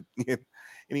coming, but any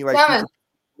future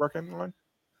working on?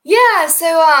 Yeah.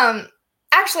 So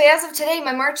actually, as of today,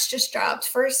 my March just dropped.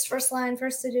 First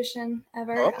edition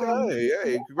ever. Okay,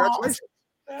 yay! Congratulations.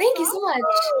 Thank you so much.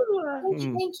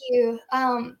 Thank you.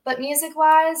 But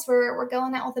music-wise, we're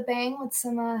going out with a bang with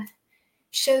some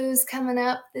shows coming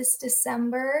up this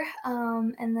December.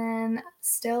 And then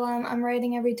still, I'm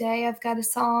writing every day. I've got a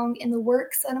song in the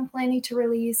works that I'm planning to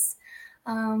release.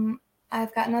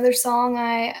 I've got another song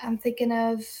I'm thinking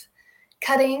of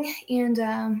cutting and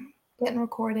getting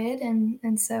recorded,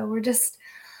 and so we're just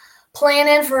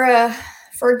planning for a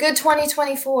good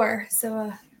 2024.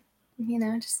 So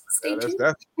just stay tuned.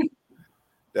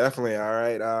 Definitely. All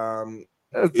right.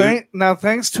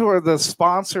 Thanks to the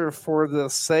sponsor for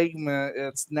this segment,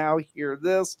 it's Now Hear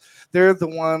This. They're the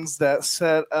ones that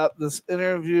set up this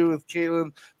interview with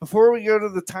Kaitlyn. Before we go to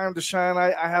the time to shine,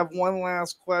 I have one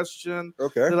last question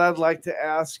that I'd like to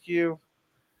ask you.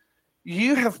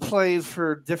 You have played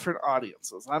for different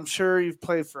audiences. I'm sure you've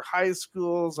played for high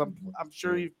schools. I'm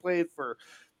sure you've played for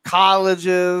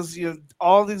colleges,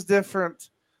 all these different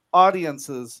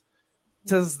audiences.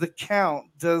 Does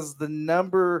the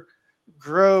number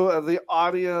grow of the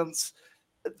audience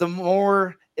the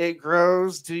more it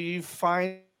grows? Do you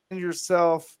find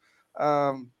yourself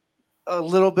a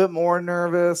little bit more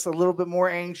nervous, a little bit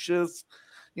more anxious,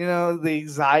 the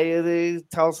anxiety?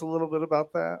 Tell us a little bit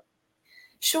about that.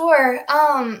 Sure.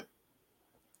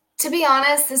 To be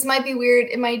honest, this might be weird.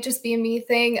 It might just be a me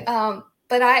thing.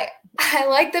 But I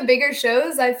like the bigger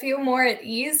shows. I feel more at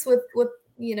ease with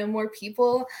more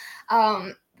people.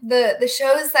 The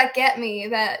shows that get me,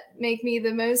 that make me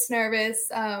the most nervous,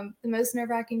 the most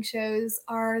nerve-wracking shows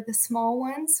are the small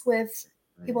ones with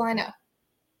people I know.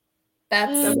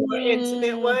 That's the more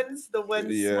intimate ones, the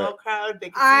ones small crowd. They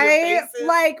can see your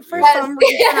faces. For some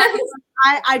reason,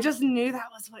 I just knew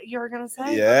that was what you were gonna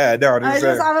say. Yeah, no,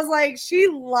 I was like, she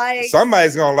likes.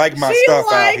 Somebody's gonna like my stuff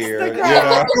out here.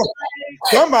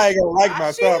 Somebody's gonna like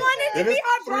my stuff. She wanted to be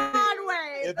on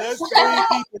Broadway. If there's 3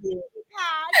 people here,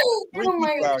 oh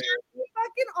my God.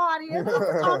 Fucking audience is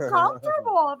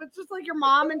uncomfortable. If it's just like your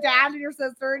mom and dad and your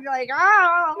sister, and you're like,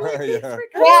 oh, yeah,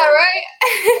 right.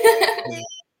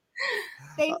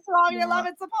 Thanks for all your love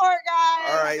and support, guys.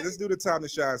 All right, let's do the time to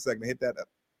shine segment. Hit that up.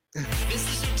 This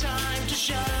is your time to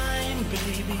shine,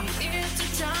 baby.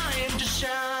 It's your time to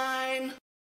shine.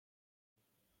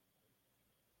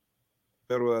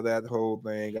 Middle of that whole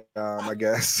thing, I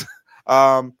guess.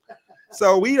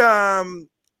 So we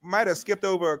might have skipped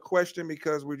over a question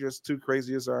because we're just too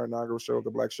crazy. It's our inaugural show, the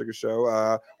Black Sugar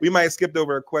Show. We might have skipped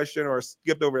over a question or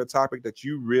skipped over a topic that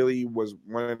you really was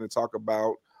wanting to talk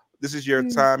about. This is your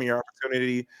time, your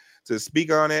opportunity to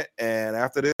speak on it. And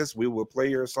after this, we will play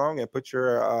your song and put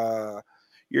your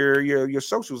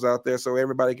socials out there so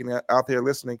everybody can out there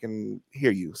listening can hear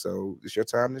you. So it's your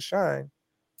time to shine.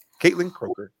 Kaitlyn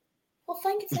Croker. Well,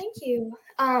 thank you.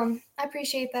 I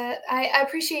appreciate that. I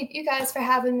appreciate you guys for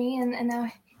having me and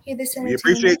now hear this. We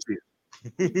appreciate you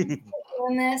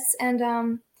doing this. And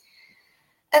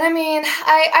I mean,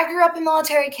 I grew up a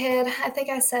military kid. I think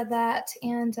I said that.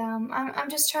 And I'm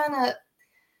just trying to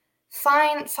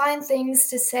find things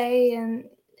to say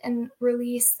and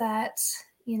release that,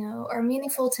 are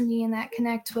meaningful to me and that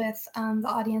connect with the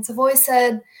audience. I've always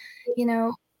said,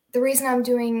 the reason I'm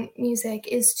doing music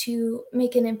is to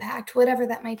make an impact, whatever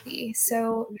that might be.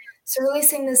 So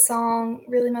releasing this song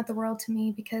really meant the world to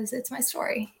me because it's my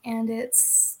story and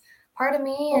it's part of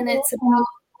me, and it's about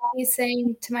me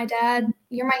saying to my dad,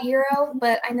 "You're my hero,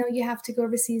 but I know you have to go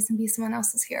overseas and be someone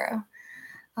else's hero."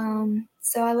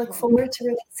 So I look forward to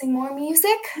releasing more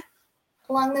music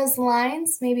along those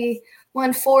lines, maybe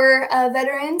one for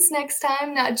veterans next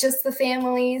time, not just the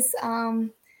families.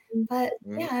 But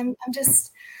yeah, I'm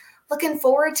just looking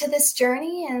forward to this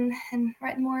journey and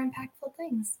writing more impactful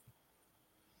things.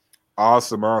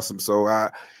 Awesome. So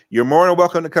you're more than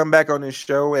welcome to come back on this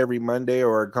show every Monday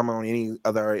or come on any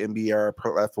other MBR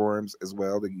platforms as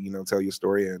well to, tell your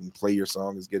story and play your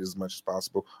song as good as much as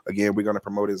possible. Again, we're going to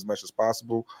promote it as much as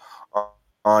possible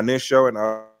on this show and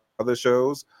other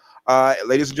shows.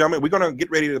 Ladies and gentlemen, we're going to get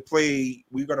ready to play.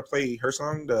 We're going to play her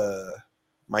song,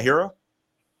 My Hero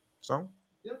song.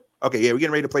 Yep. Okay, yeah, we're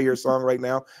getting ready to play your song right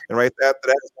now. And right after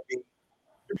that,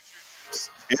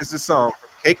 here's the song from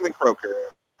Kaitlyn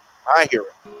Croker, My Hero.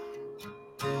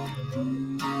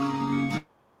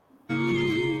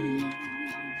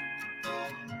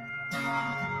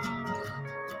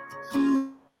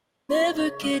 Never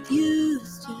get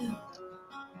used to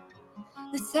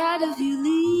the sight of you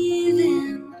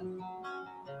leaving.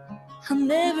 I'll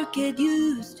never get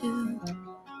used to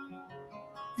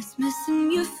this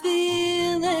missing you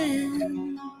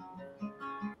feeling.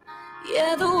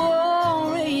 Yeah, the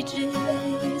war rages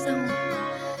on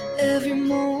every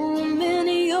moment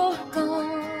you're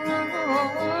gone.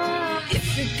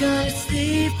 If you're gonna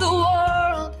save the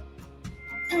world,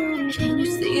 can you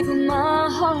save my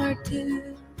heart too?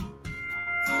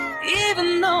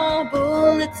 Even though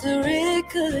bullets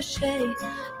ricochet,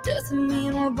 doesn't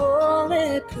mean we're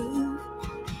bulletproof.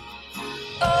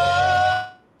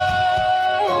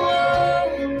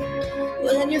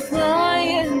 When you're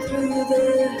flying through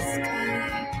the sky,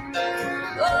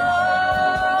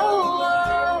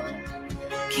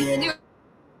 can your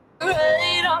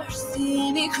radar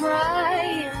see me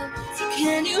crying? So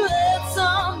can you let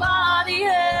somebody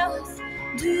else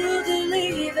do the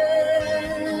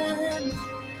leaving?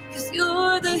 'Cause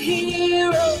you're the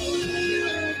hero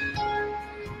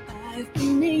I've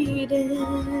been needing.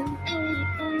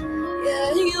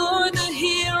 Yeah, you're the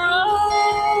hero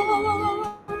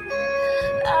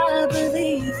I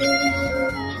believe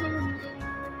in.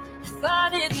 If I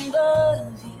didn't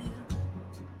love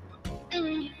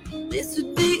you, this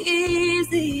would be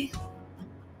easy.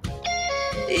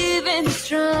 Even the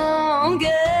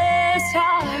strongest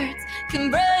hearts can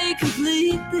break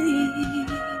completely.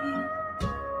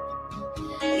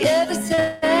 Yeah, the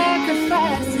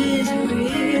sacrifice is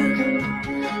real,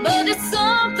 but it's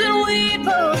something we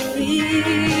both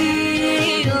feel.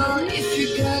 If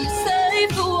you're gonna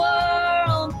save the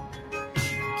world,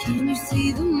 can you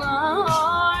see my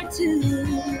heart too?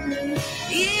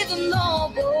 Even though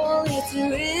bullets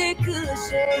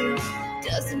ricochet,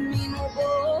 doesn't mean we're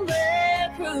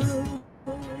bulletproof.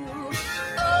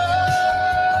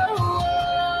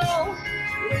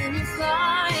 When you're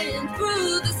flying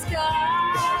through the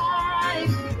sky,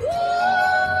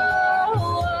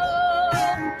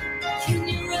 can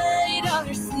your radar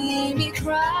see me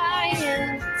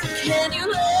crying? Can you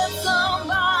let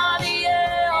somebody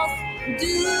else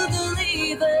do the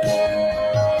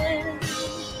leaving?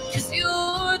 'Cause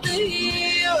you're the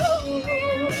hero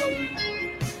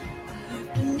I've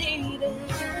been needing.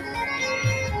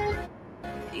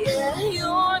 Yeah,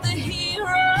 you're the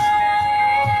hero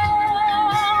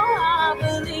I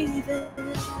believe in.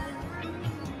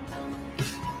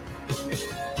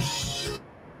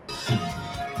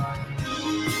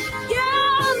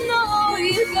 Yeah, I know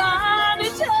you got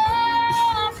it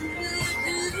tough to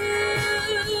do,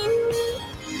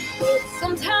 but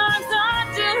sometimes I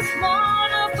just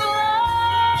wanna fly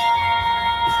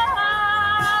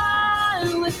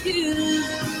with you.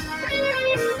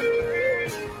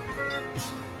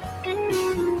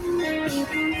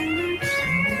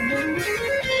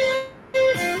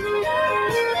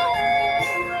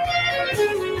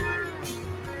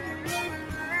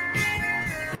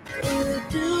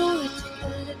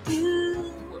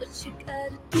 What you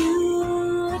gotta do,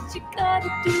 what you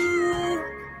gotta do.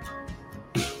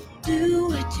 Do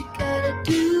what you gotta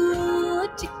do,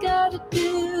 what you gotta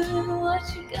do,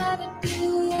 what you gotta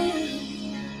do.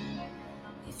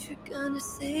 If you're gonna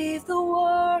save the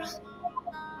world,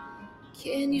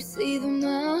 can you save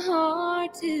my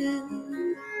heart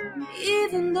too?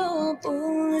 Even though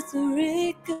bullets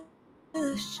ricochet,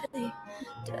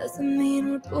 doesn't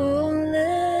mean we're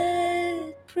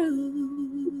bulletproof.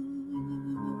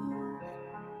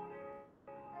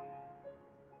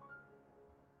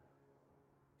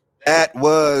 That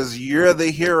was "You're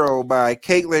the Hero" by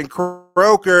Kaitlyn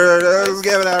Croker. Let's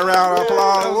give it a round of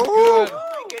applause. Woo.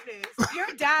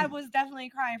 Your dad was definitely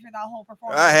crying for that whole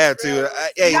performance. I had to.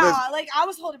 Hey, yeah, listen, like I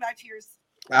was holding back tears.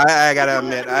 I gotta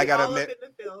admit, I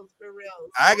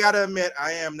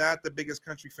am not the biggest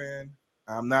country fan.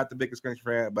 I'm not the biggest country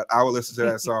fan, but I will listen to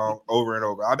that song over and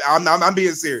over. I'm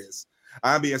being serious.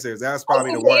 I'm being serious. That's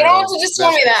probably the one. You don't have to just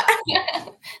tell me that.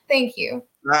 Thank you.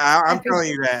 I'm telling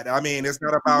you that. I mean, it's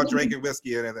not about drinking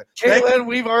whiskey or anything. Kaitlyn,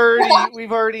 we've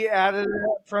already added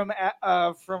it from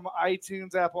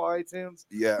iTunes, Apple iTunes.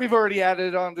 Yeah. We've already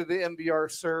added it onto the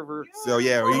MBR server. So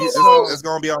yeah, it's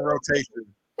going to be on rotation.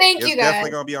 Thank it's you, guys.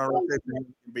 definitely going to be on rotation in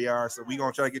BR. So we're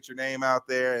going to try to get your name out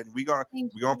there, and we're going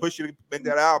to push you to make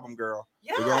that album, girl.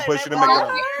 Yeah, we're going to push you to make that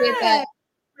album.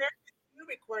 You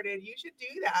recorded. You should do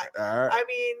that. All right. I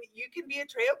mean, you can be a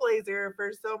trailblazer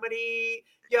for so many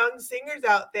young singers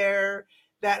out there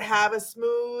that have a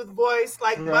smooth voice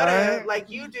like butter, like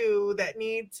you do, that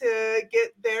need to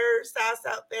get their sass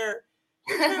out there.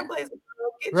 You're a trailblazer.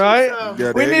 Get Right?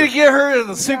 Yeah, we need to get her to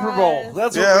the Super Bowl.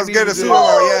 That's what let's we get need a to Super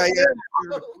do.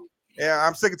 Bowl. Yeah.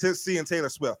 I'm sick of seeing Taylor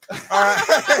Swift. All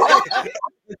right.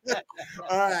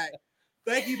 All right.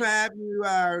 Thank you for having you.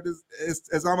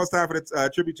 It's almost time for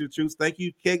the tribute to the troops. Thank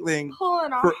you, Kaitlyn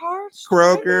Pulling our hearts.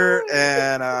 Croker,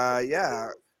 and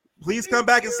please come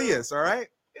back and see us. All right.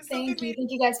 Thank you. Thank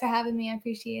you guys for having me. I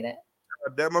appreciate it.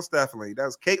 Most definitely. That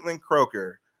was Kaitlyn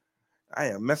Croker. I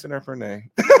am messing up her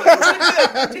name.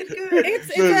 It's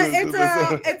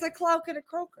a cloak and a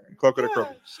croaker. Cloak and a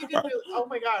croaker. She did really, oh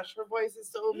my gosh, her voice is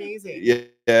so amazing. Yeah,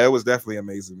 it was definitely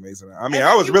amazing. I mean,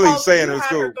 I was really saying it was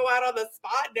cool. Her go out on the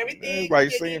spot and everything.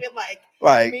 Like Didn't singing, even like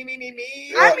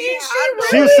me. I mean,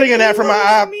 she was singing that from my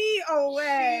iPod. Me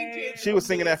away. She was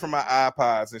singing that from my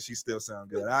iPods, and she still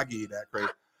sounded good. I'll give you that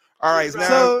credit. All right,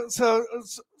 now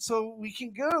so we can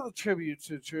go to the tribute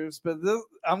to troops, but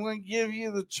I'm going to give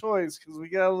you the choice because we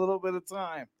got a little bit of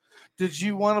time. Did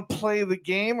you want to play the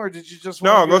game, or did you just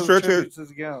want to go straight to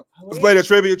the game? Let's play the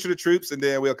tribute to the troops, and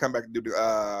then we'll come back and do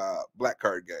the black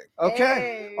card game.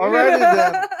 Okay, all righty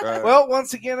then. Well,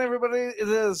 once again, everybody, it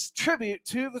is tribute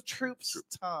to the troops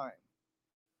time.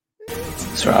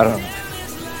 Sir, I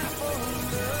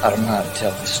don't know how to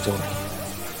tell this story.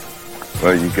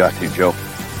 Well, you got to, Joe.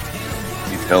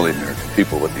 You tell the American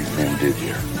people what these men did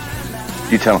here.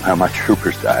 You tell them how my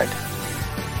troopers died.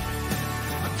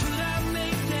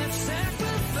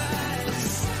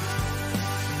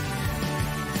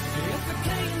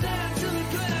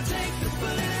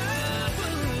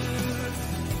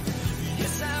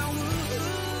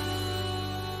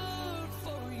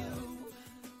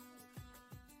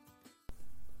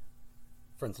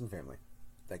 Friends and family,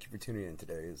 thank you for tuning in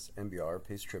today as MBR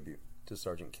pays tribute to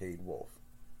Sergeant Cade Wolf.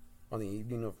 On the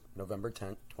evening of November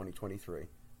 10, 2023,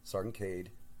 Sergeant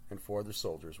Cade and 4 other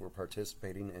soldiers were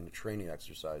participating in a training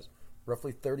exercise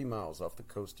roughly 30 miles off the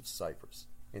coast of Cyprus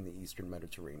in the eastern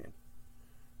Mediterranean.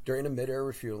 During a mid-air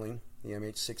refueling, the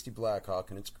MH-60 Blackhawk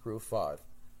and its crew of 5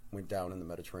 went down in the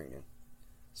Mediterranean.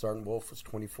 Sergeant Wolf was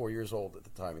 24 years old at the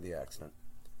time of the accident.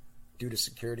 Due to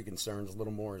security concerns,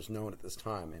 little more is known at this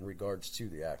time in regards to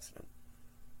the accident.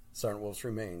 Sergeant Wolf's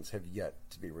remains have yet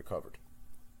to be recovered.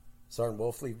 Sergeant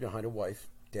Wolf leaves behind a wife,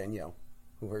 Danielle,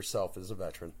 who herself is a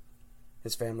veteran.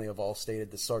 His family have all stated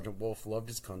that Sergeant Wolf loved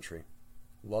his country,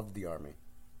 loved the Army,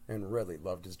 and really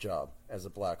loved his job as a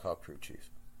Black Hawk crew chief.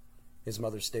 His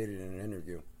mother stated in an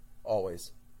interview,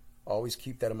 always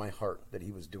keep that in my heart that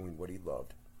he was doing what he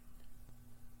loved.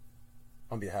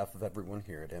 On behalf of everyone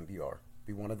here at MBR,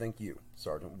 we want to thank you,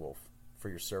 Sergeant Wolf, for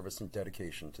your service and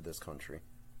dedication to this country,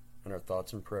 and our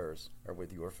thoughts and prayers are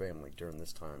with your family during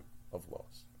this time of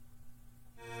loss.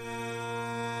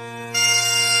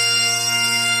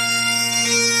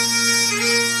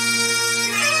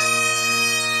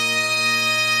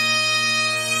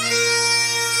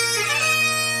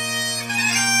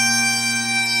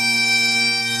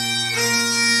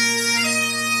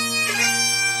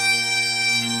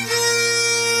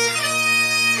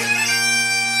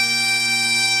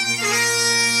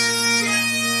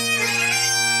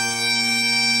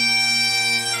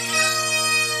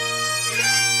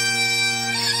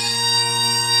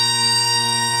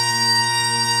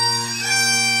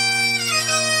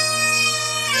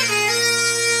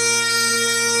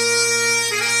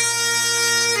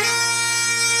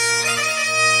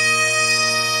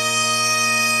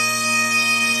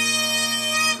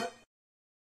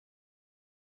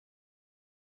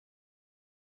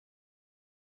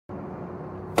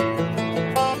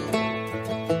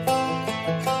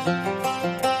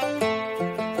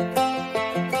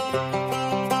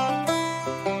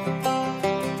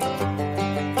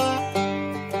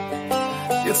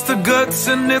 It's the guts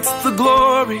and it's the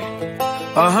glory.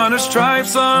 100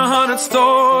 stripes, 100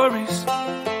 stories.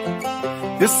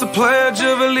 It's the Pledge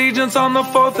of Allegiance on the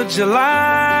 4th of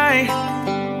July.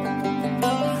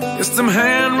 It's them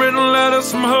handwritten letters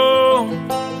from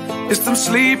home. It's them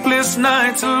sleepless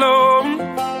nights alone.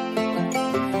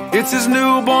 It's his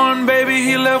newborn baby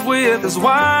he left with his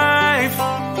wife.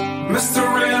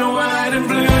 Mr. Red, White, and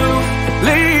Blue,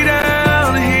 lay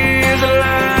down, here's a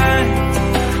line.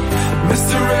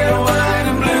 Mr. Red, White,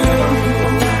 and Blue,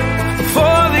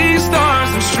 for these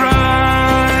stars and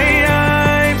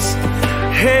stripes.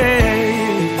 Hey.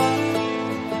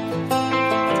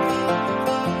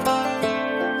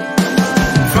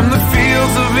 From the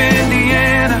fields of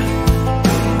Indiana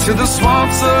to the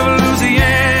swamps of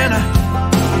Louisiana,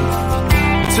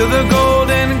 to the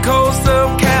golden coast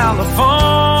of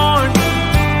California,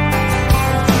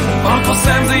 Uncle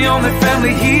Sam's the only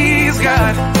family he's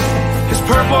got. His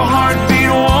purple heartbeat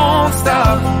won't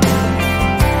stop,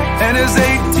 and his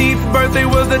 18th birthday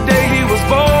was the day he was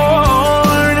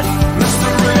born. Mr.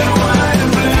 Red, White,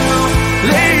 and Blue,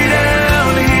 lay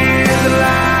down, here's the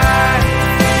line.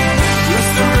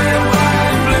 Mr. Red,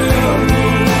 White, and Blue,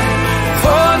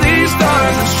 for these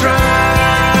stars and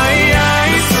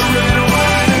stripes. Mr. Red,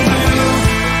 White, and Blue,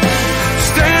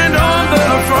 stand on the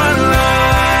front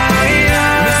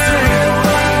line. Mr. Red,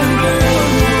 White, and Blue,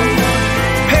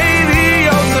 pay the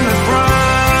ultimate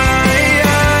price.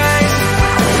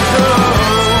 Oh.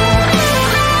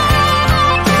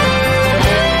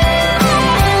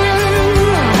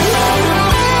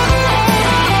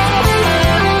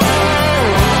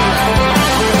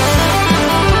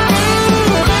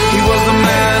 He was the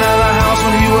man of the house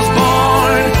when he was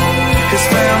born. His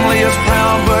family is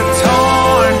proud but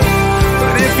torn.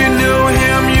 But if you knew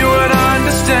him, you would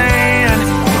understand.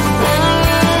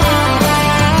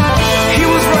 He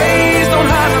was raised on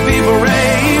how to be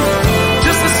brave,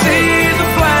 just to see the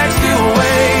flag still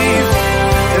wave.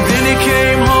 And then he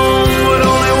came home with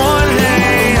only one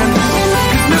hand.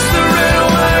 'Cause Mr. Red,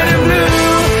 White, and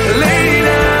Blue, lay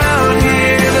down,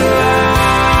 hear the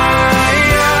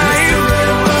line. Mr.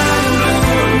 Red, White, and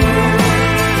Blue,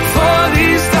 for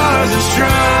these stars and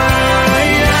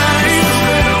stripes. Mr.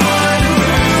 Red, White, and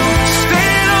Blue,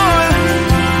 stand on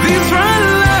these front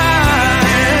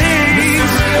lines.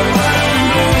 Mr. Red, White, and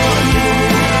Blue,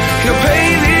 he'll pay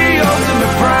the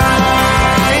ultimate price.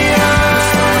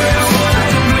 Mr. Red,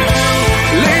 White, and Blue,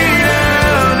 lay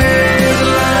down his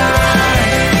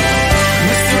line.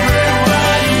 Mr. Red,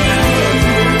 White, and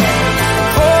Blue,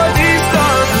 for these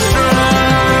stars and stripes.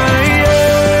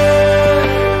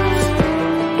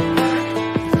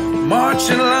 March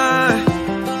in line,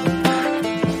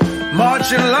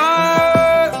 march in line.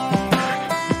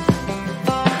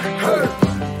 Hey.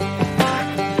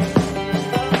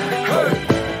 Hey.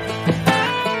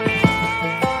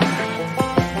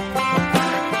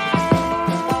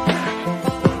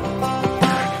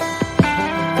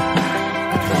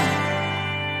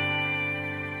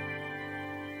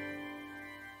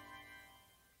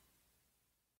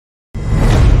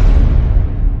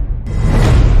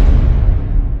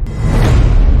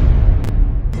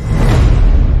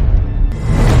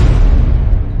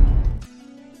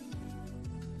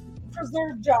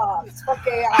 Preserve jobs.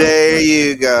 Okay. There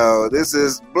you go. This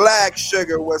is Black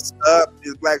Sugar. What's up?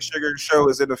 This Black Sugar show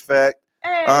is in effect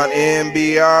on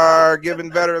MBR,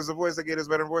 giving veterans a voice. They get us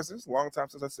veteran voices. It's a long time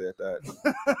since I said that.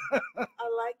 I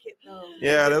like it though.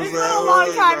 Yeah, that It's was been a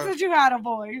long time since you had a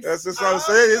voice. That's just what I'm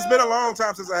saying. It's been a long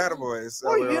time since I had a voice.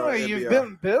 Well, you know, you've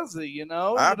been busy, you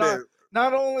know. I've been.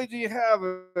 Not only do you have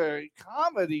a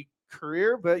comedy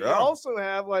career, but you also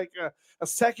have like a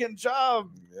second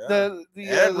job. And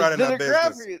running a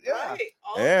business. Yeah.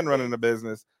 And running the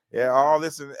business. Yeah, all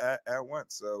this at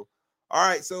once. So, all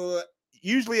right. So,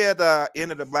 usually at the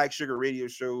end of the Black Sugar radio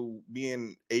show, me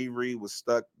and Avery was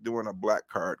stuck doing a black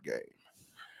card game.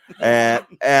 And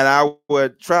I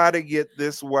would try to get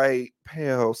this white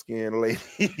pale skinned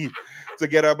lady to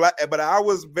get a black, but I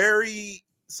was very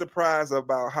surprised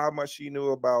about how much she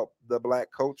knew about the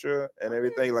black culture and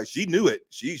everything. Like she knew it.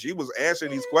 She was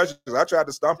answering these questions. I tried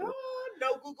to stump her.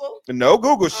 No Google. No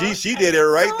Google. She did it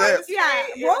right there. Yeah,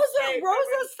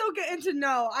 Rosa's still getting to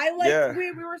know.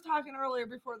 We were talking earlier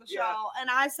before the show, and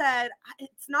I said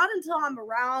it's not until I'm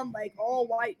around like all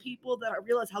white people that I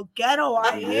realize how ghetto I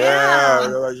am. Yeah,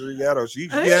 like she ghetto. She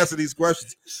answered these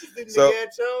questions. So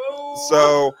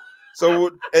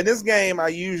in this game, I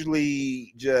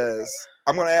usually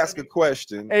I'm gonna ask a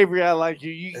question. Avery, I like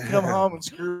you. You can come home and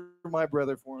screw my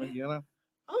brother for me, you know?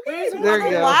 Okay, there you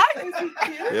go. Black? Is he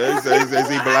cute? Yeah, is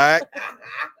he black?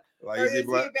 Like, or is he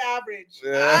black? Average?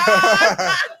 Yeah.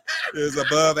 is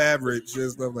above average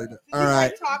and stuff like that. All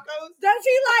right. Tacos? Does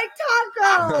he like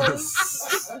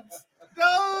tacos?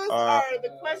 Those are the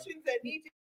questions that need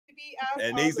to be asked.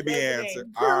 It needs to be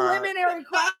answered. Preliminary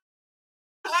question.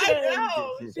 I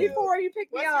know. Before you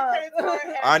pick me up.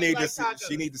 I need to see.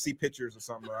 She needs to see pictures or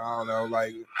something. I don't know,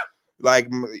 like,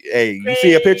 hey, you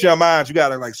see a picture of mine, you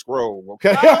gotta like scroll.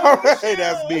 Okay, hey,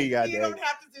 that's me. You don't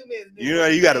have to zoom in. You know,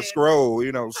 you gotta scroll.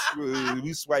 You know,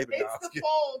 we swiping. It's the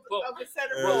fold of the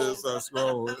center So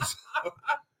scroll.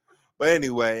 But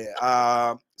anyway,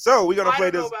 so we're gonna play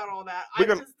this. I don't know about all that. We're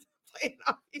gonna. Just play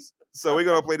it. So we're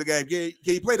gonna play the game. Can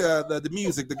you play the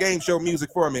music, the game show music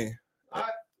for me?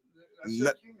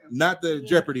 Not the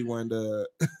Jeopardy one.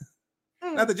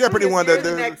 Not the Jeopardy one.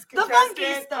 The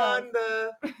funky stuff.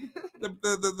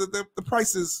 The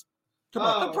prices. Come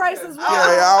on. The Price is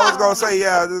Right. Yeah, I was gonna say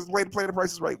this way to play the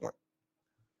Price is Right one.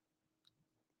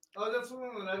 Oh, that's the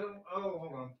one that I don't. Oh,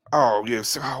 hold on. Oh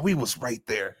yes. Oh, we was right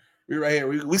there. We right here.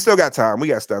 We still got time. We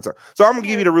got still time. So I'm gonna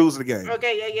give you the rules of the game.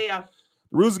 Okay. Yeah.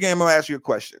 The rules of the game. I'm gonna ask you a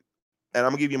question, and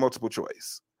I'm gonna give you multiple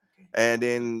choice, and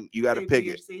then you got to pick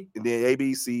it. And then A,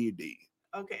 B, C, D.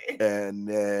 Okay. And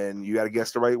then you got to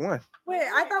guess the right one. Wait,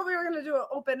 I thought we were gonna do it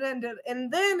open ended, and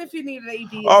then if you needed A,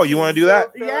 B. Oh, you want to do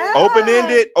that? Yeah. Open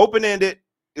ended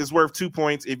is worth 2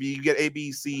 points. If you get A,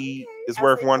 B, C, it's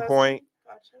worth 1 point.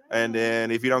 And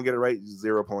then if you don't get it right,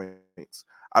 0 points.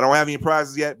 I don't have any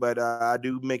prizes yet, but I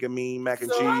do make a mean mac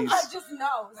and cheese. I just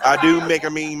know. I do make a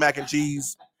mean mac and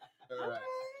cheese. All right.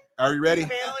 Are you ready?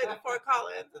 Mail it for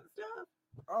Collins and stuff.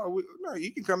 Oh no,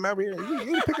 you can come over here. You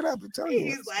can pick it up and tell you.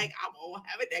 He's like, I'm gonna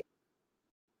have it.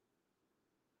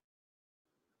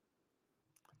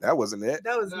 That wasn't it.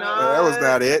 That was That was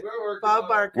not it. Bob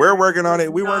Barker. We're working on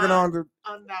it. We're working on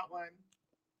that one.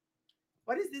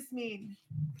 What does this mean?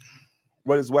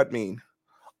 What does what mean?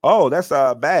 Oh, that's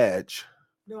a badge.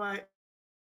 No, I.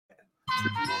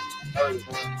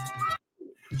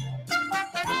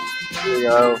 Here we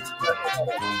go.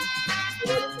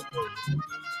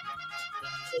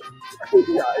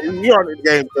 You're on the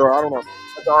game, so I don't know.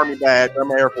 That's the Army badge.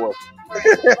 I'm Air Force.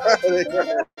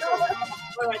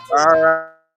 All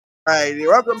right.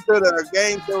 Welcome to the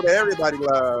game show that everybody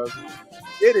loves.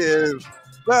 It is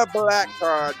the Black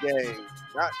Card game.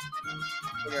 Not,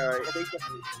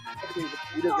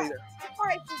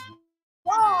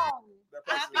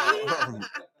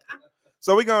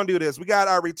 So we're gonna do this. We got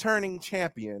our returning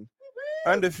champion,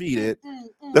 undefeated,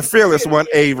 the fearless one,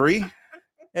 Avery,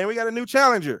 and we got a new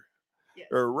challenger,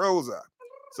 Rosa.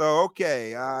 So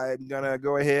okay, I'm gonna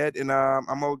go ahead and I'm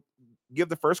gonna give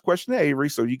the first question to Avery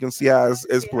so you can see how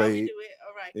it's played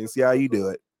and see how you do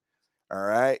it. All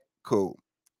right, cool.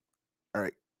 All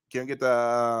right, can I get the?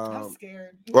 I'm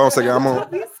scared. Well, one second, I'm gonna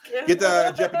get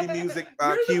the Jeopardy music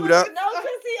queued up. No,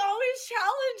 because he always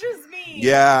challenges me.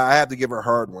 Yeah, I have to give her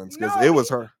hard ones because it was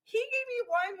her. He gave me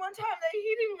one time that he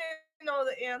didn't even know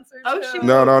the answer. Oh, to. shit.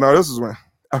 No. This is one.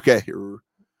 Okay. All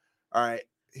right.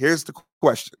 Here's the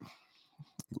question.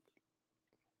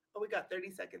 Oh, we got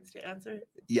 30 seconds to answer it.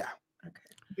 Yeah. Okay.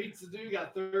 Pizza do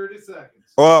got 30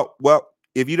 seconds. Well,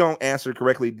 if you don't answer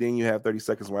correctly, then you have 30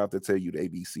 seconds. We'll have to tell you the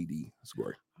ABCD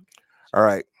score. All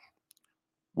right.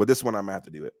 Well, this one I'm gonna have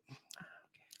to do it.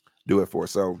 Do it for.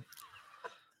 So,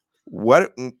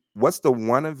 what's the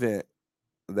one event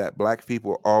that Black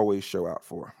people always show out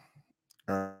for?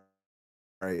 All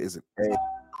right. Is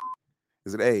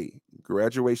it A,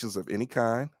 graduations of any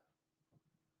kind?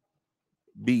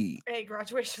 B, Hey,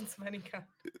 graduations of any kind.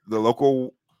 the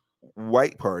local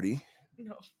white party?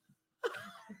 No.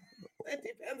 It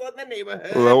depends on the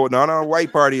neighborhood. No,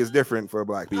 white party is different for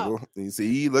Black people. You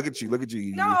see, look at you. No,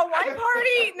 white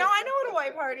party. No, I know what a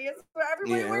white party is, but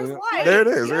everybody wears white. There it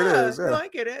is. There it is. No, Yeah. I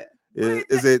get it.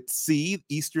 Is it C,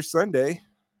 Easter Sunday?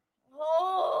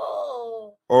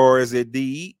 Oh. Or is it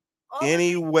D,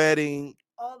 any wedding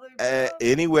at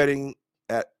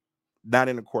not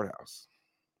in the courthouse?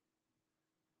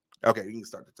 Okay, you can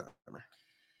start the timer.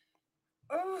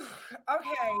 Ooh,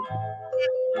 okay.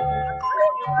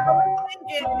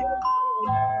 Yeah,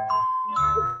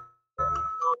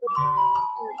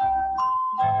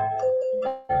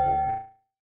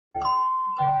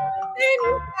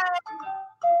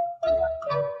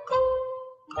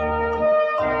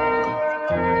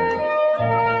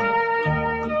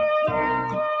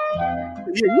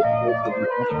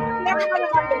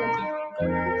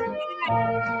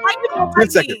 10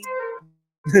 seconds.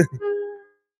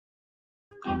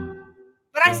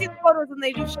 But I see the photos and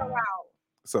they do show out.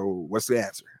 So what's the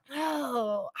answer?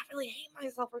 Oh, I really hate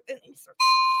myself for thinking so.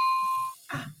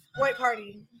 White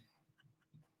party.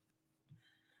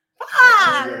 You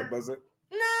gotta buzz it.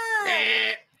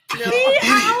 No. No. See,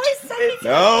 I always say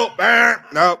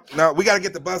No. We got to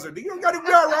get the buzzer. We got a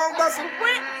wrong buzzer.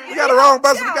 We got a wrong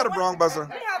buzzer. We got a wrong buzzer.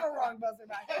 We have a wrong buzzer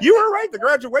back here. You were right. The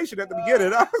graduation at the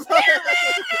beginning. I was like,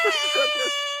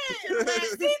 See,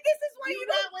 this is why you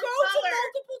don't go to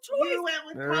multiple choice. You went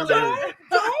with There it color. is.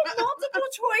 Don't multiple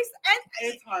choice. And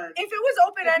It's hard. if it was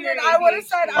open ended, If you're I would have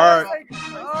said, All I was right. like,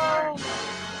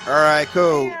 oh. all right,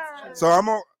 cool. Man. So I'm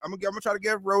gonna try to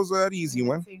give Rosa an easy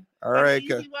one. All right,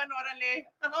 Easy one, orale.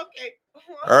 Okay.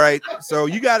 all right. So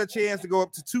you got a chance to go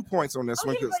up to 2 points on this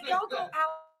one, Okay, 'cause- but y'all go out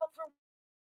for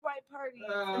white party.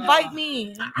 Invite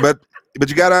me. but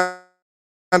you gotta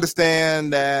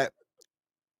understand that.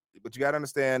 But you gotta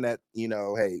understand that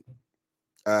hey.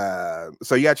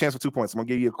 So you got a chance for 2 points. I'm gonna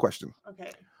give you a question.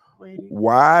 Okay. Waiting.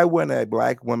 Why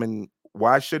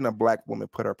shouldn't a black woman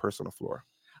put her purse on the floor?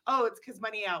 Oh, it's because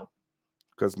money out.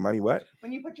 Because money what?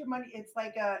 When you put your money, it's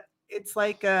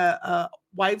like a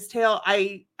wives' tale.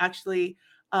 I actually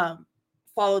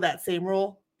follow that same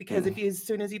rule because as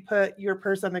soon as you put your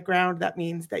purse on the ground, that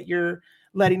means that you're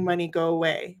letting money go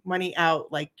away, money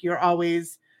out. Like you're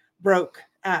always broke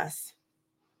ass.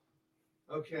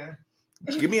 Okay.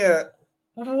 Give me a.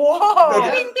 Whoa.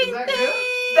 Okay. Ding, ding, ding.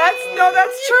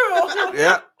 That's true.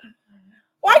 Yeah.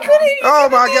 Why couldn't you? Oh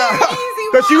my God!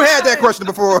 Because you had that question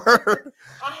before.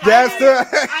 That's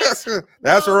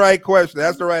the right question.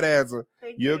 That's the right answer.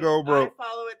 You'll go broke. I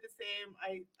follow it the same.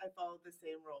 I follow the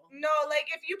same rule. No, like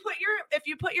if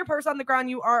you put your purse on the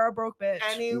ground, you are a broke bitch.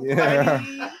 Any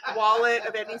Yeah. wallet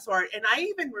of any sort, and I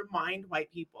even remind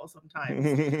white people sometimes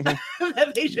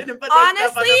that they shouldn't put their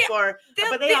stuff on the floor.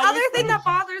 But The other thing that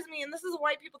bothers me, and this is a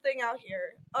white people thing out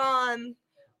here,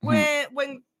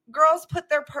 when girls put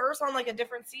their purse on like a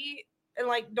different seat and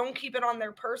like don't keep it on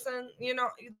their person,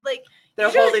 like they're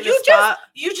holding the spot.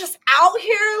 You just out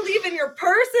here leaving your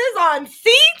purses on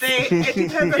seats. It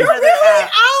depends on You're where they're really at.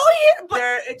 out here. But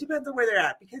It depends on where they're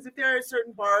at because if there are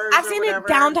certain bars, I've or seen whatever, it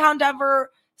downtown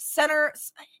Denver center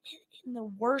in the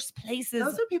worst places.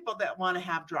 Those are people that want to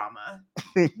have drama.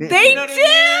 They You know what I do.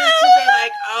 mean? 'Cause they're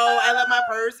like, oh, I left my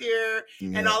purse here,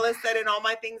 Yeah. and all of a sudden, all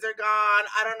my things are gone.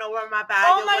 I don't know where my bag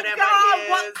Oh or my whatever God! is.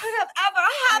 What could have ever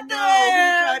I happened?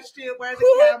 know, who touched it? Where are the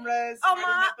Who- cameras? Oh Where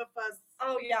my- the fuss?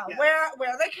 Oh yeah, Yes.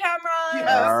 where the cameras?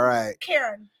 Yes. All right.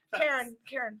 Karen. Okay.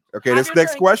 Have This your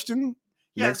next drink. question.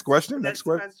 Yes, Next question. next Next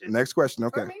question. Next question.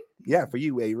 Okay. For me? Yeah, for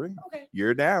you, Avery. Okay.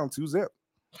 You're down 2-0.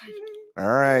 All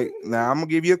right. Now I'm gonna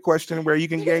give you a question where you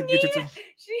can get your two.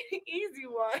 Easy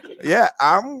one. Yeah,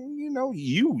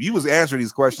 you was answering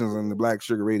these questions on the Black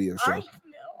Sugar Radio show. I know.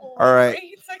 All right.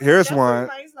 It's like, Here's that's one.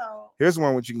 So nice though. Here's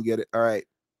one which you can get it. All right.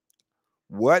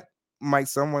 What might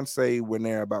someone say when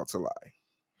they're about to lie?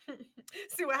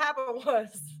 See what happened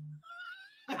was.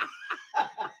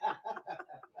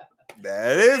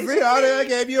 That is it. I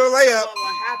gave you a layup.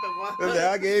 What happened was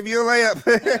I gave you a layup.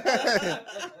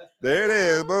 There it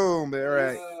is. Boom. All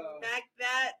right. back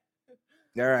that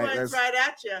All right. points That's, right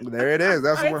at you. there it is.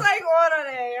 That's It's what. like one on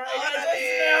a.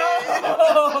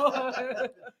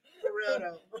 For real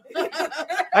though.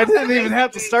 I didn't even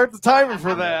have to start the timer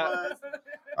for that.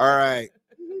 All right.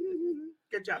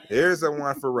 Good job. Here's the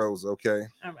one for Rose. Okay.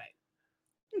 All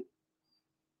right.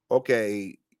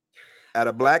 Okay. At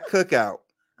a black cookout,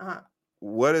 Uh-huh.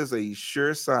 what is a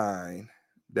sure sign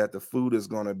that the food is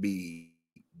going to be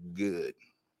good?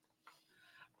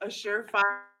 A surefire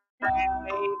way.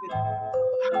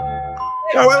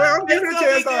 No, wait, I'm giving It's a gonna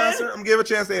chance be to good? answer. I'm giving a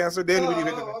chance to answer. Then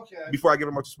before I give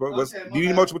a multiple choice, Okay, do you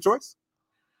need multiple choice?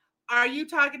 Are you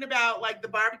talking about like the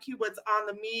barbecue? What's on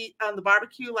the meat on the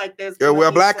barbecue? Like there's Yeah, gonna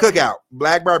well, be black some- cookout,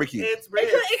 black barbecue. It's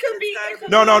ribs. It could be. It's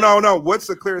gotta No. What's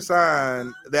a clear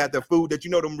sign that the food that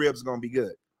you know them ribs are gonna be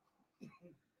good?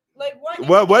 Like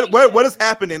what? What is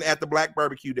happening at the black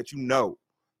barbecue that you know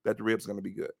that the ribs are gonna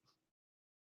be good?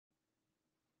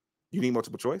 You need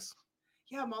multiple choice.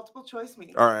 Yeah, multiple choice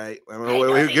meat. All right,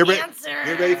 the get ready. answer.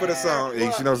 Get ready for the song.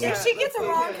 Well, She knows. yeah. If she gets it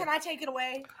wrong, can I take it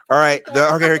away? All right.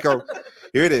 Okay, here we go.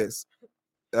 Here it is.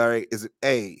 All right. Is it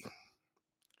A?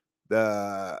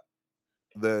 The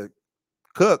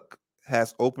cook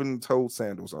has open-toed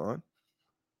sandals on.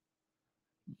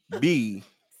 B.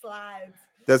 Slides.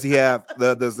 Does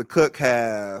the cook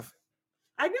have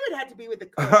I knew it had to be with the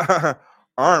cook.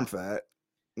 arm fat?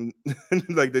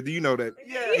 Like, do you know that?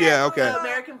 Yeah, okay. The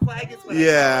American flag is what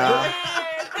Yeah.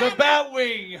 The bat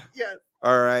wing. Yeah.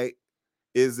 All right.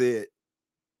 Is it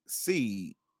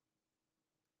C?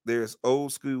 There's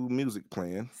old school music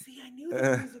playing. See, I knew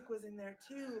the music was in there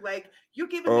too. Like you're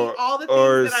giving Or- me all the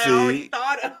or things that I already C.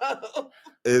 thought of.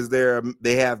 Is there?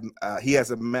 They have. He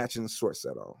has a matching short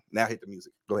set on. Now hit the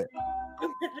music. Go ahead.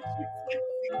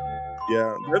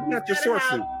 Yeah, that's not your Gotta short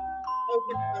have- suit.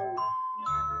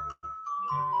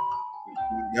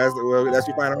 That's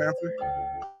your final answer.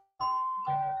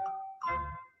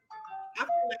 I feel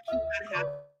like you gotta have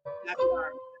happy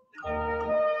heart.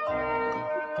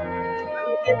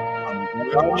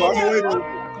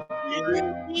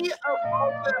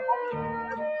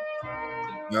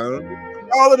 No,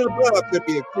 all of the above could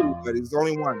be a clue, but it's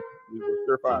only one. It's a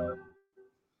surefire.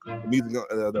 The music,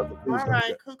 the clue's All gonna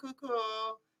right, be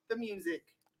cool. The music.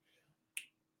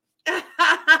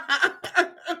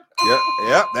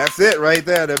 Yep, that's it right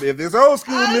there. If it's old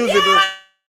school music, the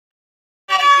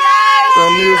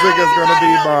music is gonna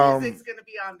be bomb. Music's gonna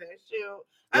be on there. Shoot.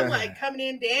 I'm like coming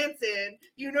in dancing.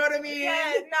 You know what I mean?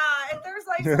 Yeah, nah. If there's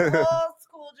like some old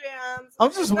school jams,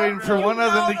 I'm just waiting for one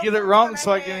of them to get it wrong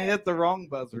so I can hit the wrong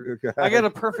buzzer. I got a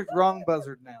perfect wrong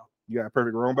buzzer now. You got a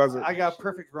perfect wrong buzzer? I got a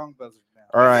perfect wrong buzzer now.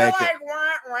 All right.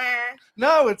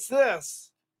 No, it's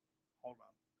this. Hold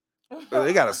on.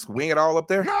 They gotta swing it all up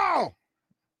there. No.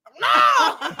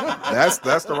 That's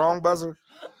the wrong buzzer.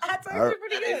 That's actually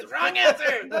pretty good. Wrong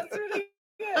answer. That's really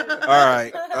good. All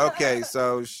right. Okay.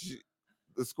 So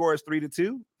the score is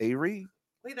 3-2. Avery.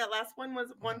 Wait, that last one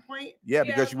was 1 point? Yeah,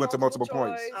 because you went to multiple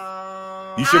points.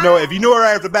 Oh. You should know. If you knew it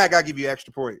right off the back, I'll give you an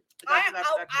extra point. I've been asked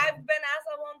that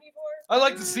one before. I'd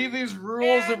like to see these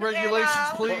rules and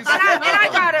regulations, please. And I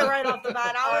got it right off the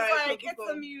bat. I was like, it's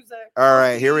the music. All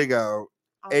right, here we go.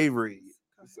 Avery.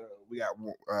 So we got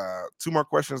 2 more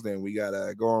questions, then we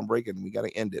gotta go on break and we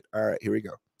gotta end it. All right, here we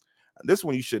go. This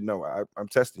one you should know. I'm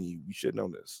testing you. You should know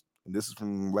this. And this is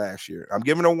from last year. I'm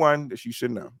giving her one that you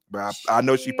should know, but I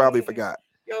know she probably forgot.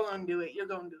 You're gonna do it. You're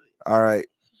gonna do it. All right.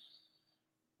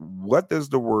 What does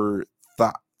the word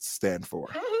thought stand for?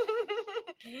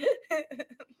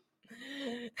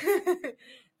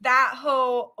 That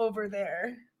hoe over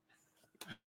there.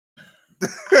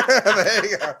 There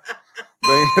you go.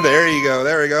 There you go.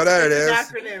 There we go. There it is. It's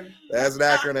an acronym. That's an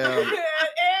acronym.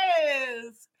 It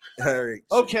is.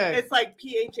 Okay. It's like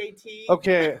PHAT.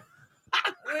 Okay.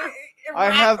 I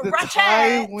have the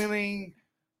tie-winning.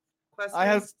 Question. I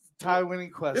have tie-winning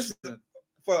question.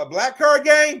 For a black card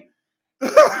game? For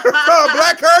a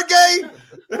black card game?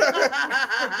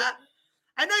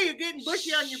 I know you're getting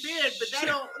bushy on your beard, but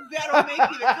that'll make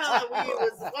you the color we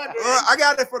was wondering. I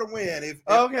got it for the win. If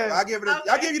okay. I'll give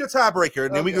you the tiebreaker,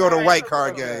 and then we can go to white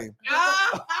card game.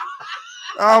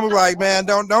 I'm like, man,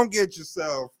 don't get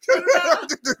yourself.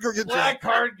 Black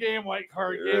card game, white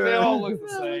card game. They all look the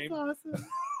same. Awesome.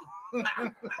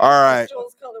 All right.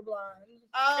 Joel's colorblind.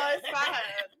 Oh, it's fine.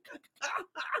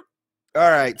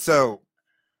 All right. So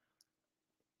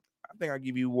I think I'll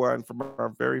give you one from our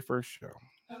very first show.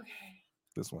 Okay.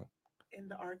 This one. In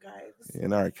the archives.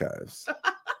 In archives.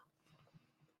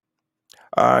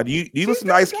 Do you listen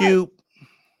to Ice Cube?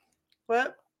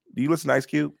 What? Do you listen to Ice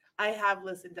Cube? I have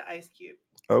listened to Ice Cube.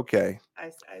 Okay.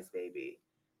 Ice Baby.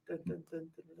 Dun, dun, dun,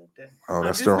 dun, dun, dun. Oh,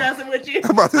 that's I'm just messing with you.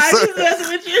 I'm about to say. just messing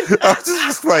with you. I was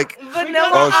just like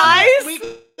Vanilla Ice. We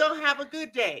don't have a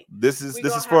good day. This is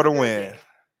for the win.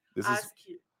 This Ice is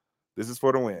Cube. This is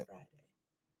for the win.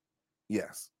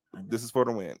 Yes. This is for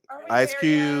the win. Ice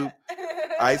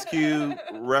Cube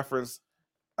referenced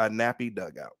a nappy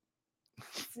dugout.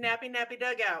 Snappy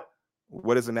dugout.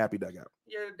 What is a nappy dugout?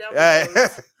 Your double.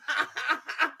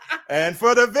 And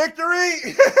for the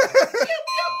victory.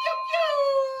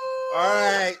 All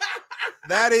right.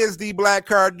 That is the black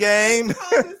card game.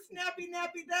 The snappy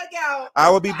dugout. I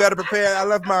will be better prepared. I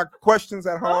left my questions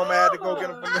at home. I had to go get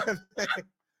them from there.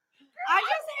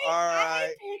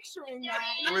 I hate picturing that.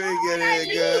 We get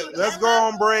it good. Let's go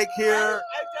on break here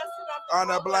on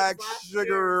the Black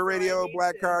Sugar Radio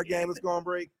Black Card Game. Let's go on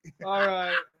break. All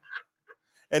right.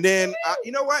 And then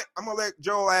you know what? I'm gonna let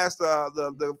Joel ask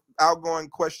the outgoing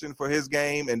question for his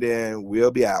game, and then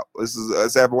we'll be out.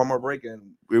 Let's have one more break,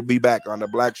 and we'll be back on the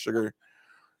Black Sugar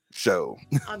Show.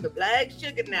 On the Black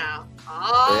Sugar now.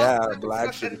 Oh, yeah,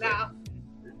 Black Sugar now.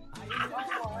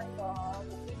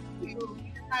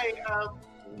 My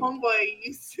homeboy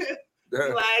used to be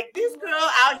like, this girl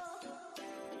out.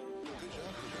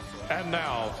 And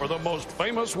now for the most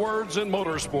famous words in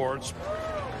motorsports.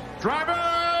 Driver,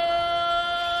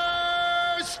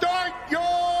 start your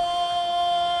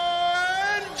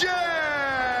engine!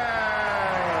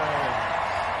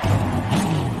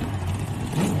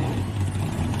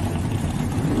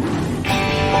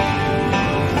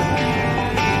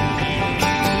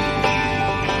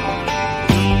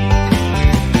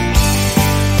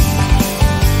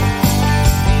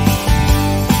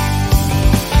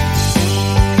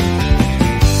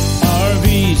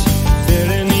 RVs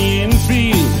filling the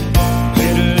infield,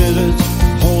 little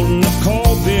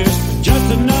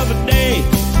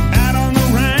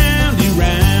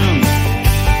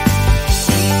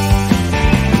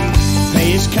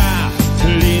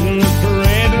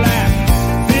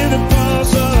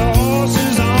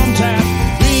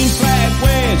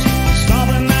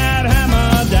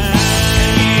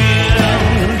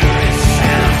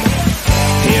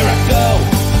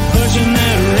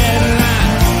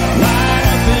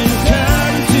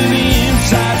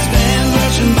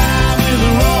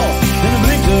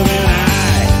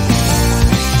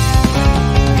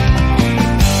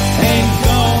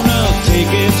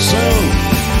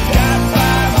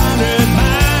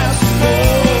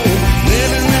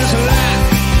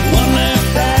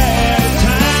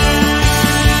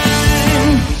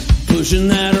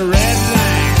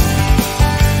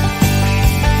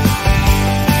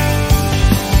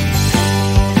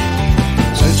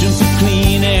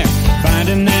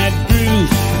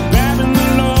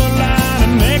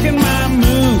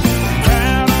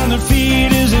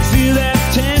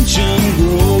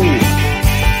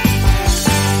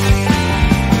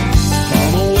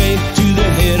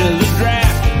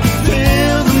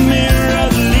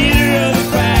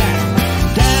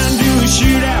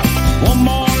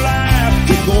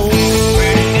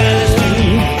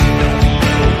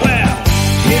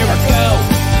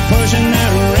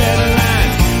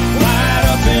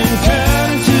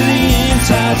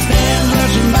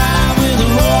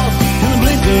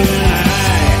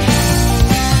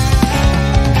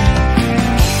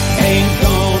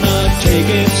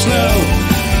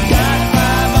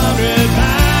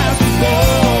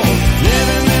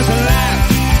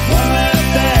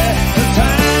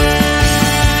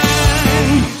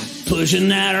pushing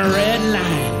that red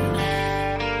line.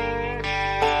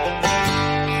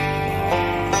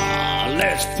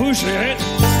 Let's push it.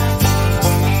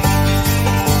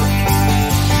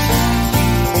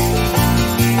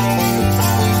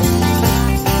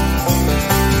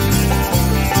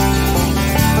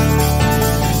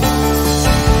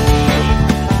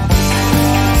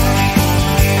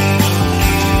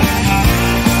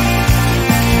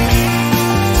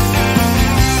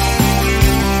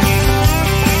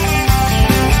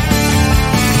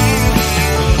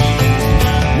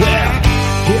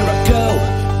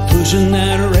 Pushing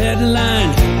that red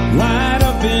line, right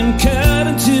up and cut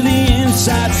into the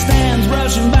inside stands,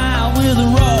 rushing by with a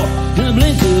roar and a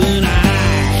blink of an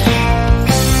eye.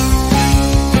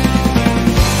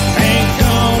 Ain't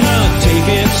gonna take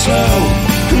it slow,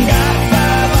 got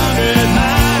 500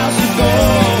 miles to go,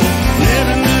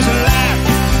 living this life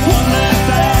one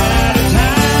lap at a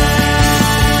time.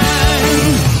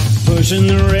 Pushing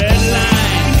the red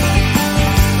line,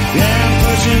 yeah, I'm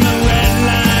pushing the red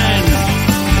line.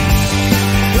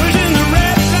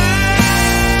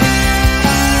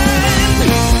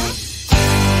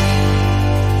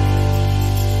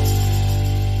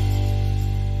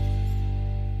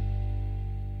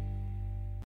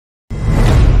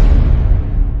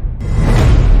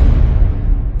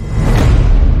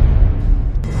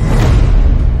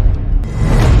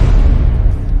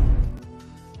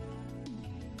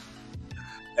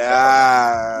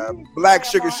 Black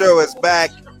Sugar Show is back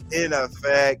in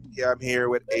effect. Yeah, I'm here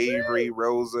with Avery,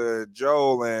 Rosa,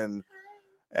 Joel, and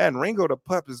Ringo the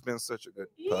pup has been such a good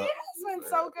pup. He has been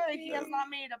so good. He has not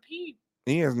made a peep.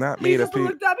 He has not He made a just peep.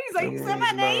 looked up. He's like, "Is that my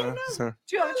name? Do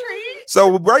you have a treat?"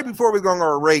 So right before we're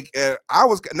gonna rake,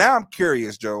 I'm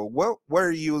curious, Joe. What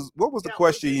was the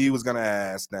question you was gonna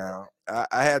ask? Now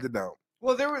I had to know.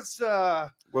 Well, there was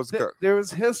there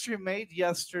was history made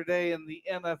yesterday in the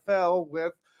NFL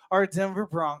with our Denver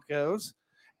Broncos,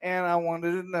 and I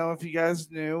wanted to know if you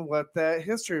guys knew what that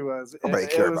history was. It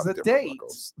was a date.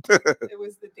 It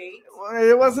was the date.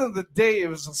 It wasn't the date. It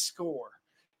was a score.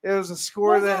 It was a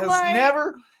score that has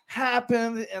never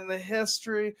happened in the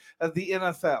history of the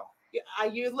NFL. Are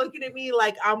you looking at me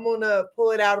like I'm gonna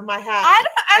pull it out of my hat?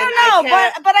 I don't know,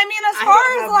 but I mean, as far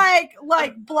as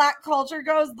like black culture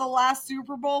goes, the last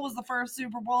Super Bowl was the first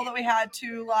Super Bowl that we had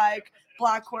two like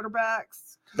black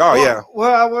quarterbacks. Oh yeah.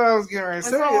 Well, what I was going to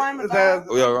say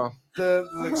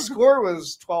the score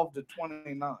was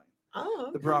 12-29. Oh,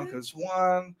 okay. The Broncos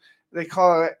won. They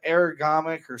call it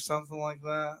ergonomic or something like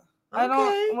that. I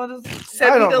don't. What is?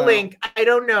 Send me the link. I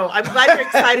don't know. I'm glad you're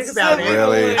excited about it.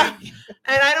 Really? And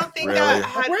I don't think that.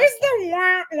 Where's the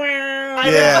wah wah?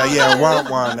 Yeah,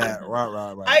 wah that.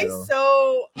 Right.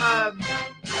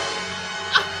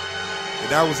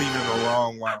 That was even the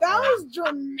wrong one. That was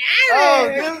dramatic.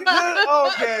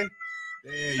 Oh, okay.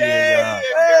 There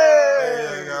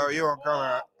you go. You don't come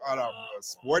out on a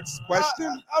sports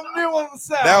question? I'm new on the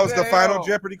sound. That was the final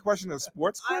Jeopardy question, a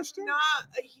sports question? I'm not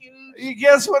a huge. You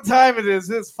guess what time it is?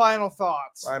 It's final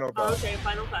thoughts. Final thoughts. Okay,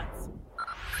 final thoughts.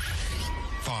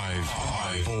 5,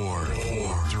 4,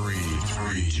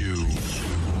 3, 2,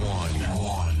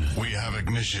 1. We have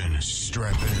ignition.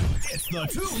 Strap in. It's the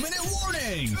 2-minute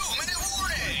warning. 2-minute warning.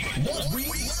 What we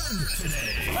learned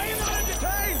today. Are you not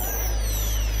entertained?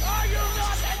 Are you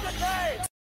not entertained?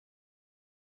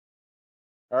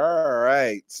 All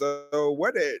right. So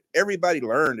what did everybody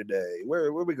learn today?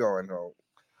 Where we going home?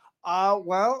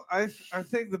 Well, I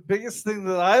think the biggest thing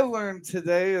that I learned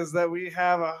today is that we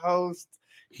have a host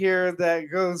here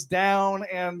that goes down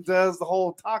and does the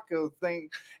whole taco thing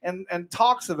and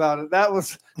talks about it. That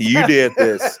was you did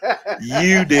this.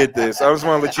 You did this. I just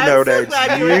want to let you know that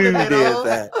you did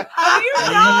that.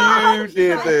 You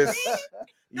did this.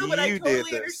 No, but I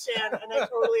totally understand, and I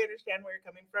totally understand where you're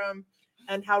coming from,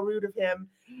 and how rude of him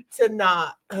to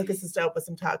not hook us up with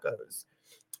some tacos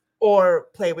or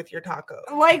play with your taco.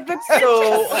 Like the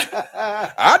so.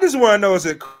 I just want to know: is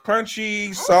it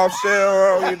crunchy, soft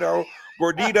shell?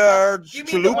 Gordita, chalupa.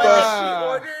 She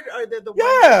ordered, or the one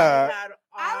that she had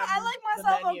I like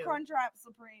myself a Crunchwrap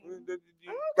Supreme.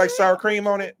 Like sour cream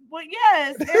on it? Well,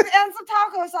 yes, and some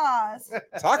taco sauce.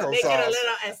 Taco Make sauce. it a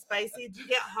little spicy. Did you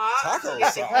get hot? Taco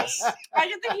sauce. I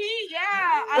get the heat.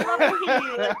 Yeah, I love the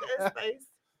heat. Spice.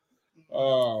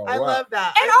 Oh, I love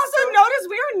that. And also notice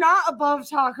we are not above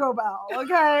Taco Bell.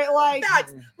 Okay, like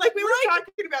like we were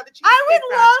talking about the cheese. I would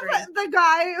love the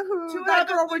guy who that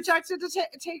girl rejected to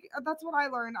take. That's what I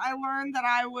learned. I learned that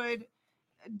I would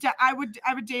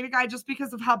date a guy just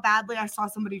because of how badly I saw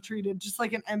somebody treated, just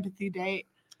like an empathy date.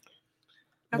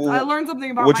 I learned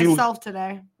something about myself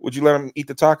today. Would you let him eat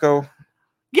the taco?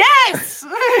 Yes.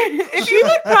 She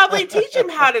would probably teach him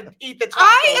how to eat the taco.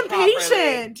 I am properly.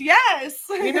 patient. Yes.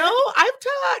 You know, I've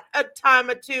taught a time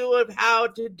or two of how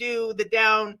to do the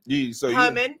down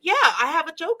humming. Yeah, I have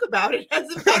a joke about it. As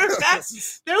a matter of fact,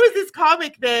 there was this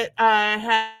comic that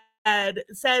had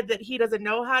said that he doesn't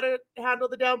know how to handle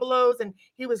the down belows, and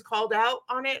he was called out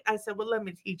on it. I said, well, let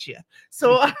me teach you.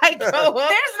 So I go up.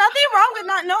 There's nothing wrong with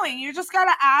not knowing. You just got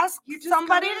to ask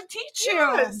somebody to teach you.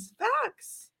 Yes,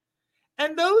 facts.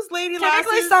 And those lady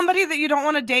Typically lasses, somebody that you don't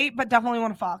want to date but definitely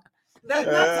want to fuck.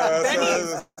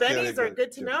 Bennies are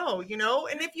good to know, you know.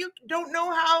 And if you don't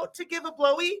know how to give a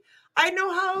blowy, I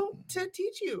know how to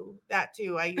teach you that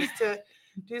too. I used to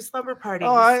do slumber parties.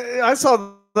 Oh, I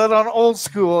saw that on Old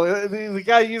School. The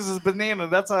guy uses banana.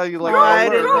 That's how you like. No, I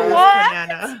didn't use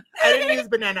banana. I didn't use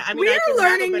banana. I mean, I We're can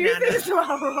learning have a new banana. things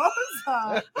about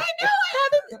Rosa. I know I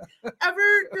haven't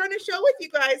ever done a show with you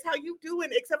guys. How you doing?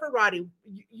 Except for Roddy,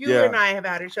 you and I have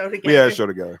had a show together. We had a show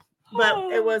together, but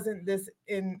it wasn't this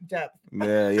in depth.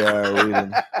 Yeah,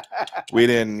 we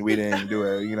didn't do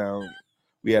it. You know,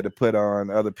 we had to put on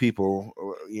other people.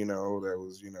 You know, that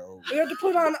was We had to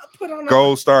put on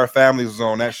Gold Star Families was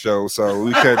on that show, so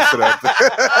we couldn't sit up.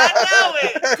 I know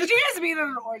it. Did you guys meet at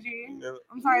an orgy?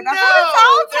 I'm sorry, that's No,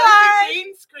 what it there was sounds a like.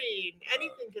 green screen.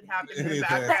 Anything could happen in the Anything.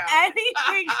 background.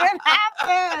 Anything can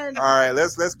happen. All right,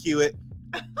 let's cue it.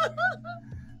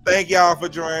 Thank y'all for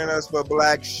joining us for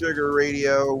Black Sugar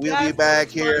Radio. We'll be back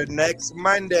here next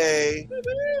Monday,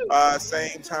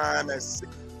 same time at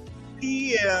 6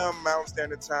 p.m. Mountain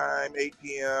Standard Time, 8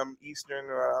 p.m. Eastern.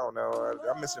 I don't know.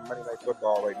 I'm missing Monday Night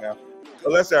Football right now.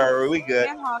 But let's we good.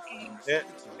 And hockey.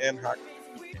 And hockey.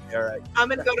 All right. I'm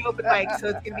gonna go to open mic, so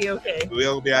it's gonna be okay.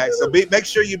 We'll be all right. So make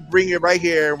sure you bring it right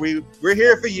here. We're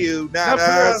here for you, not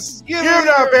us. Give You're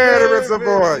not veterans of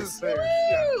boys.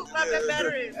 Woo! Love the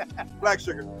veterans. Black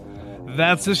Sugar.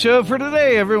 That's the show for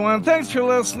today, everyone. Thanks for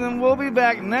listening. We'll be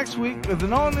back next week with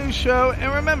an all-new show.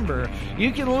 And remember,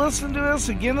 you can listen to us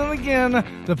again and again.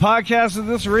 The podcast of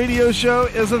this radio show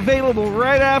is available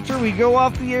right after we go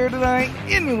off the air tonight,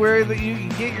 anywhere that you can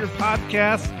get your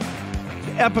podcast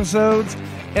episodes.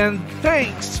 And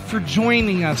thanks for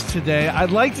joining us today.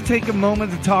 I'd like to take a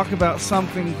moment to talk about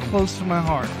something close to my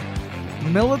heart.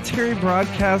 Military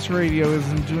Broadcast Radio is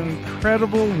doing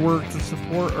incredible work to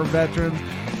support our veterans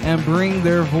and bring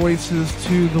their voices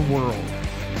to the world.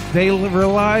 They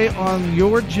rely on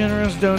your generous donations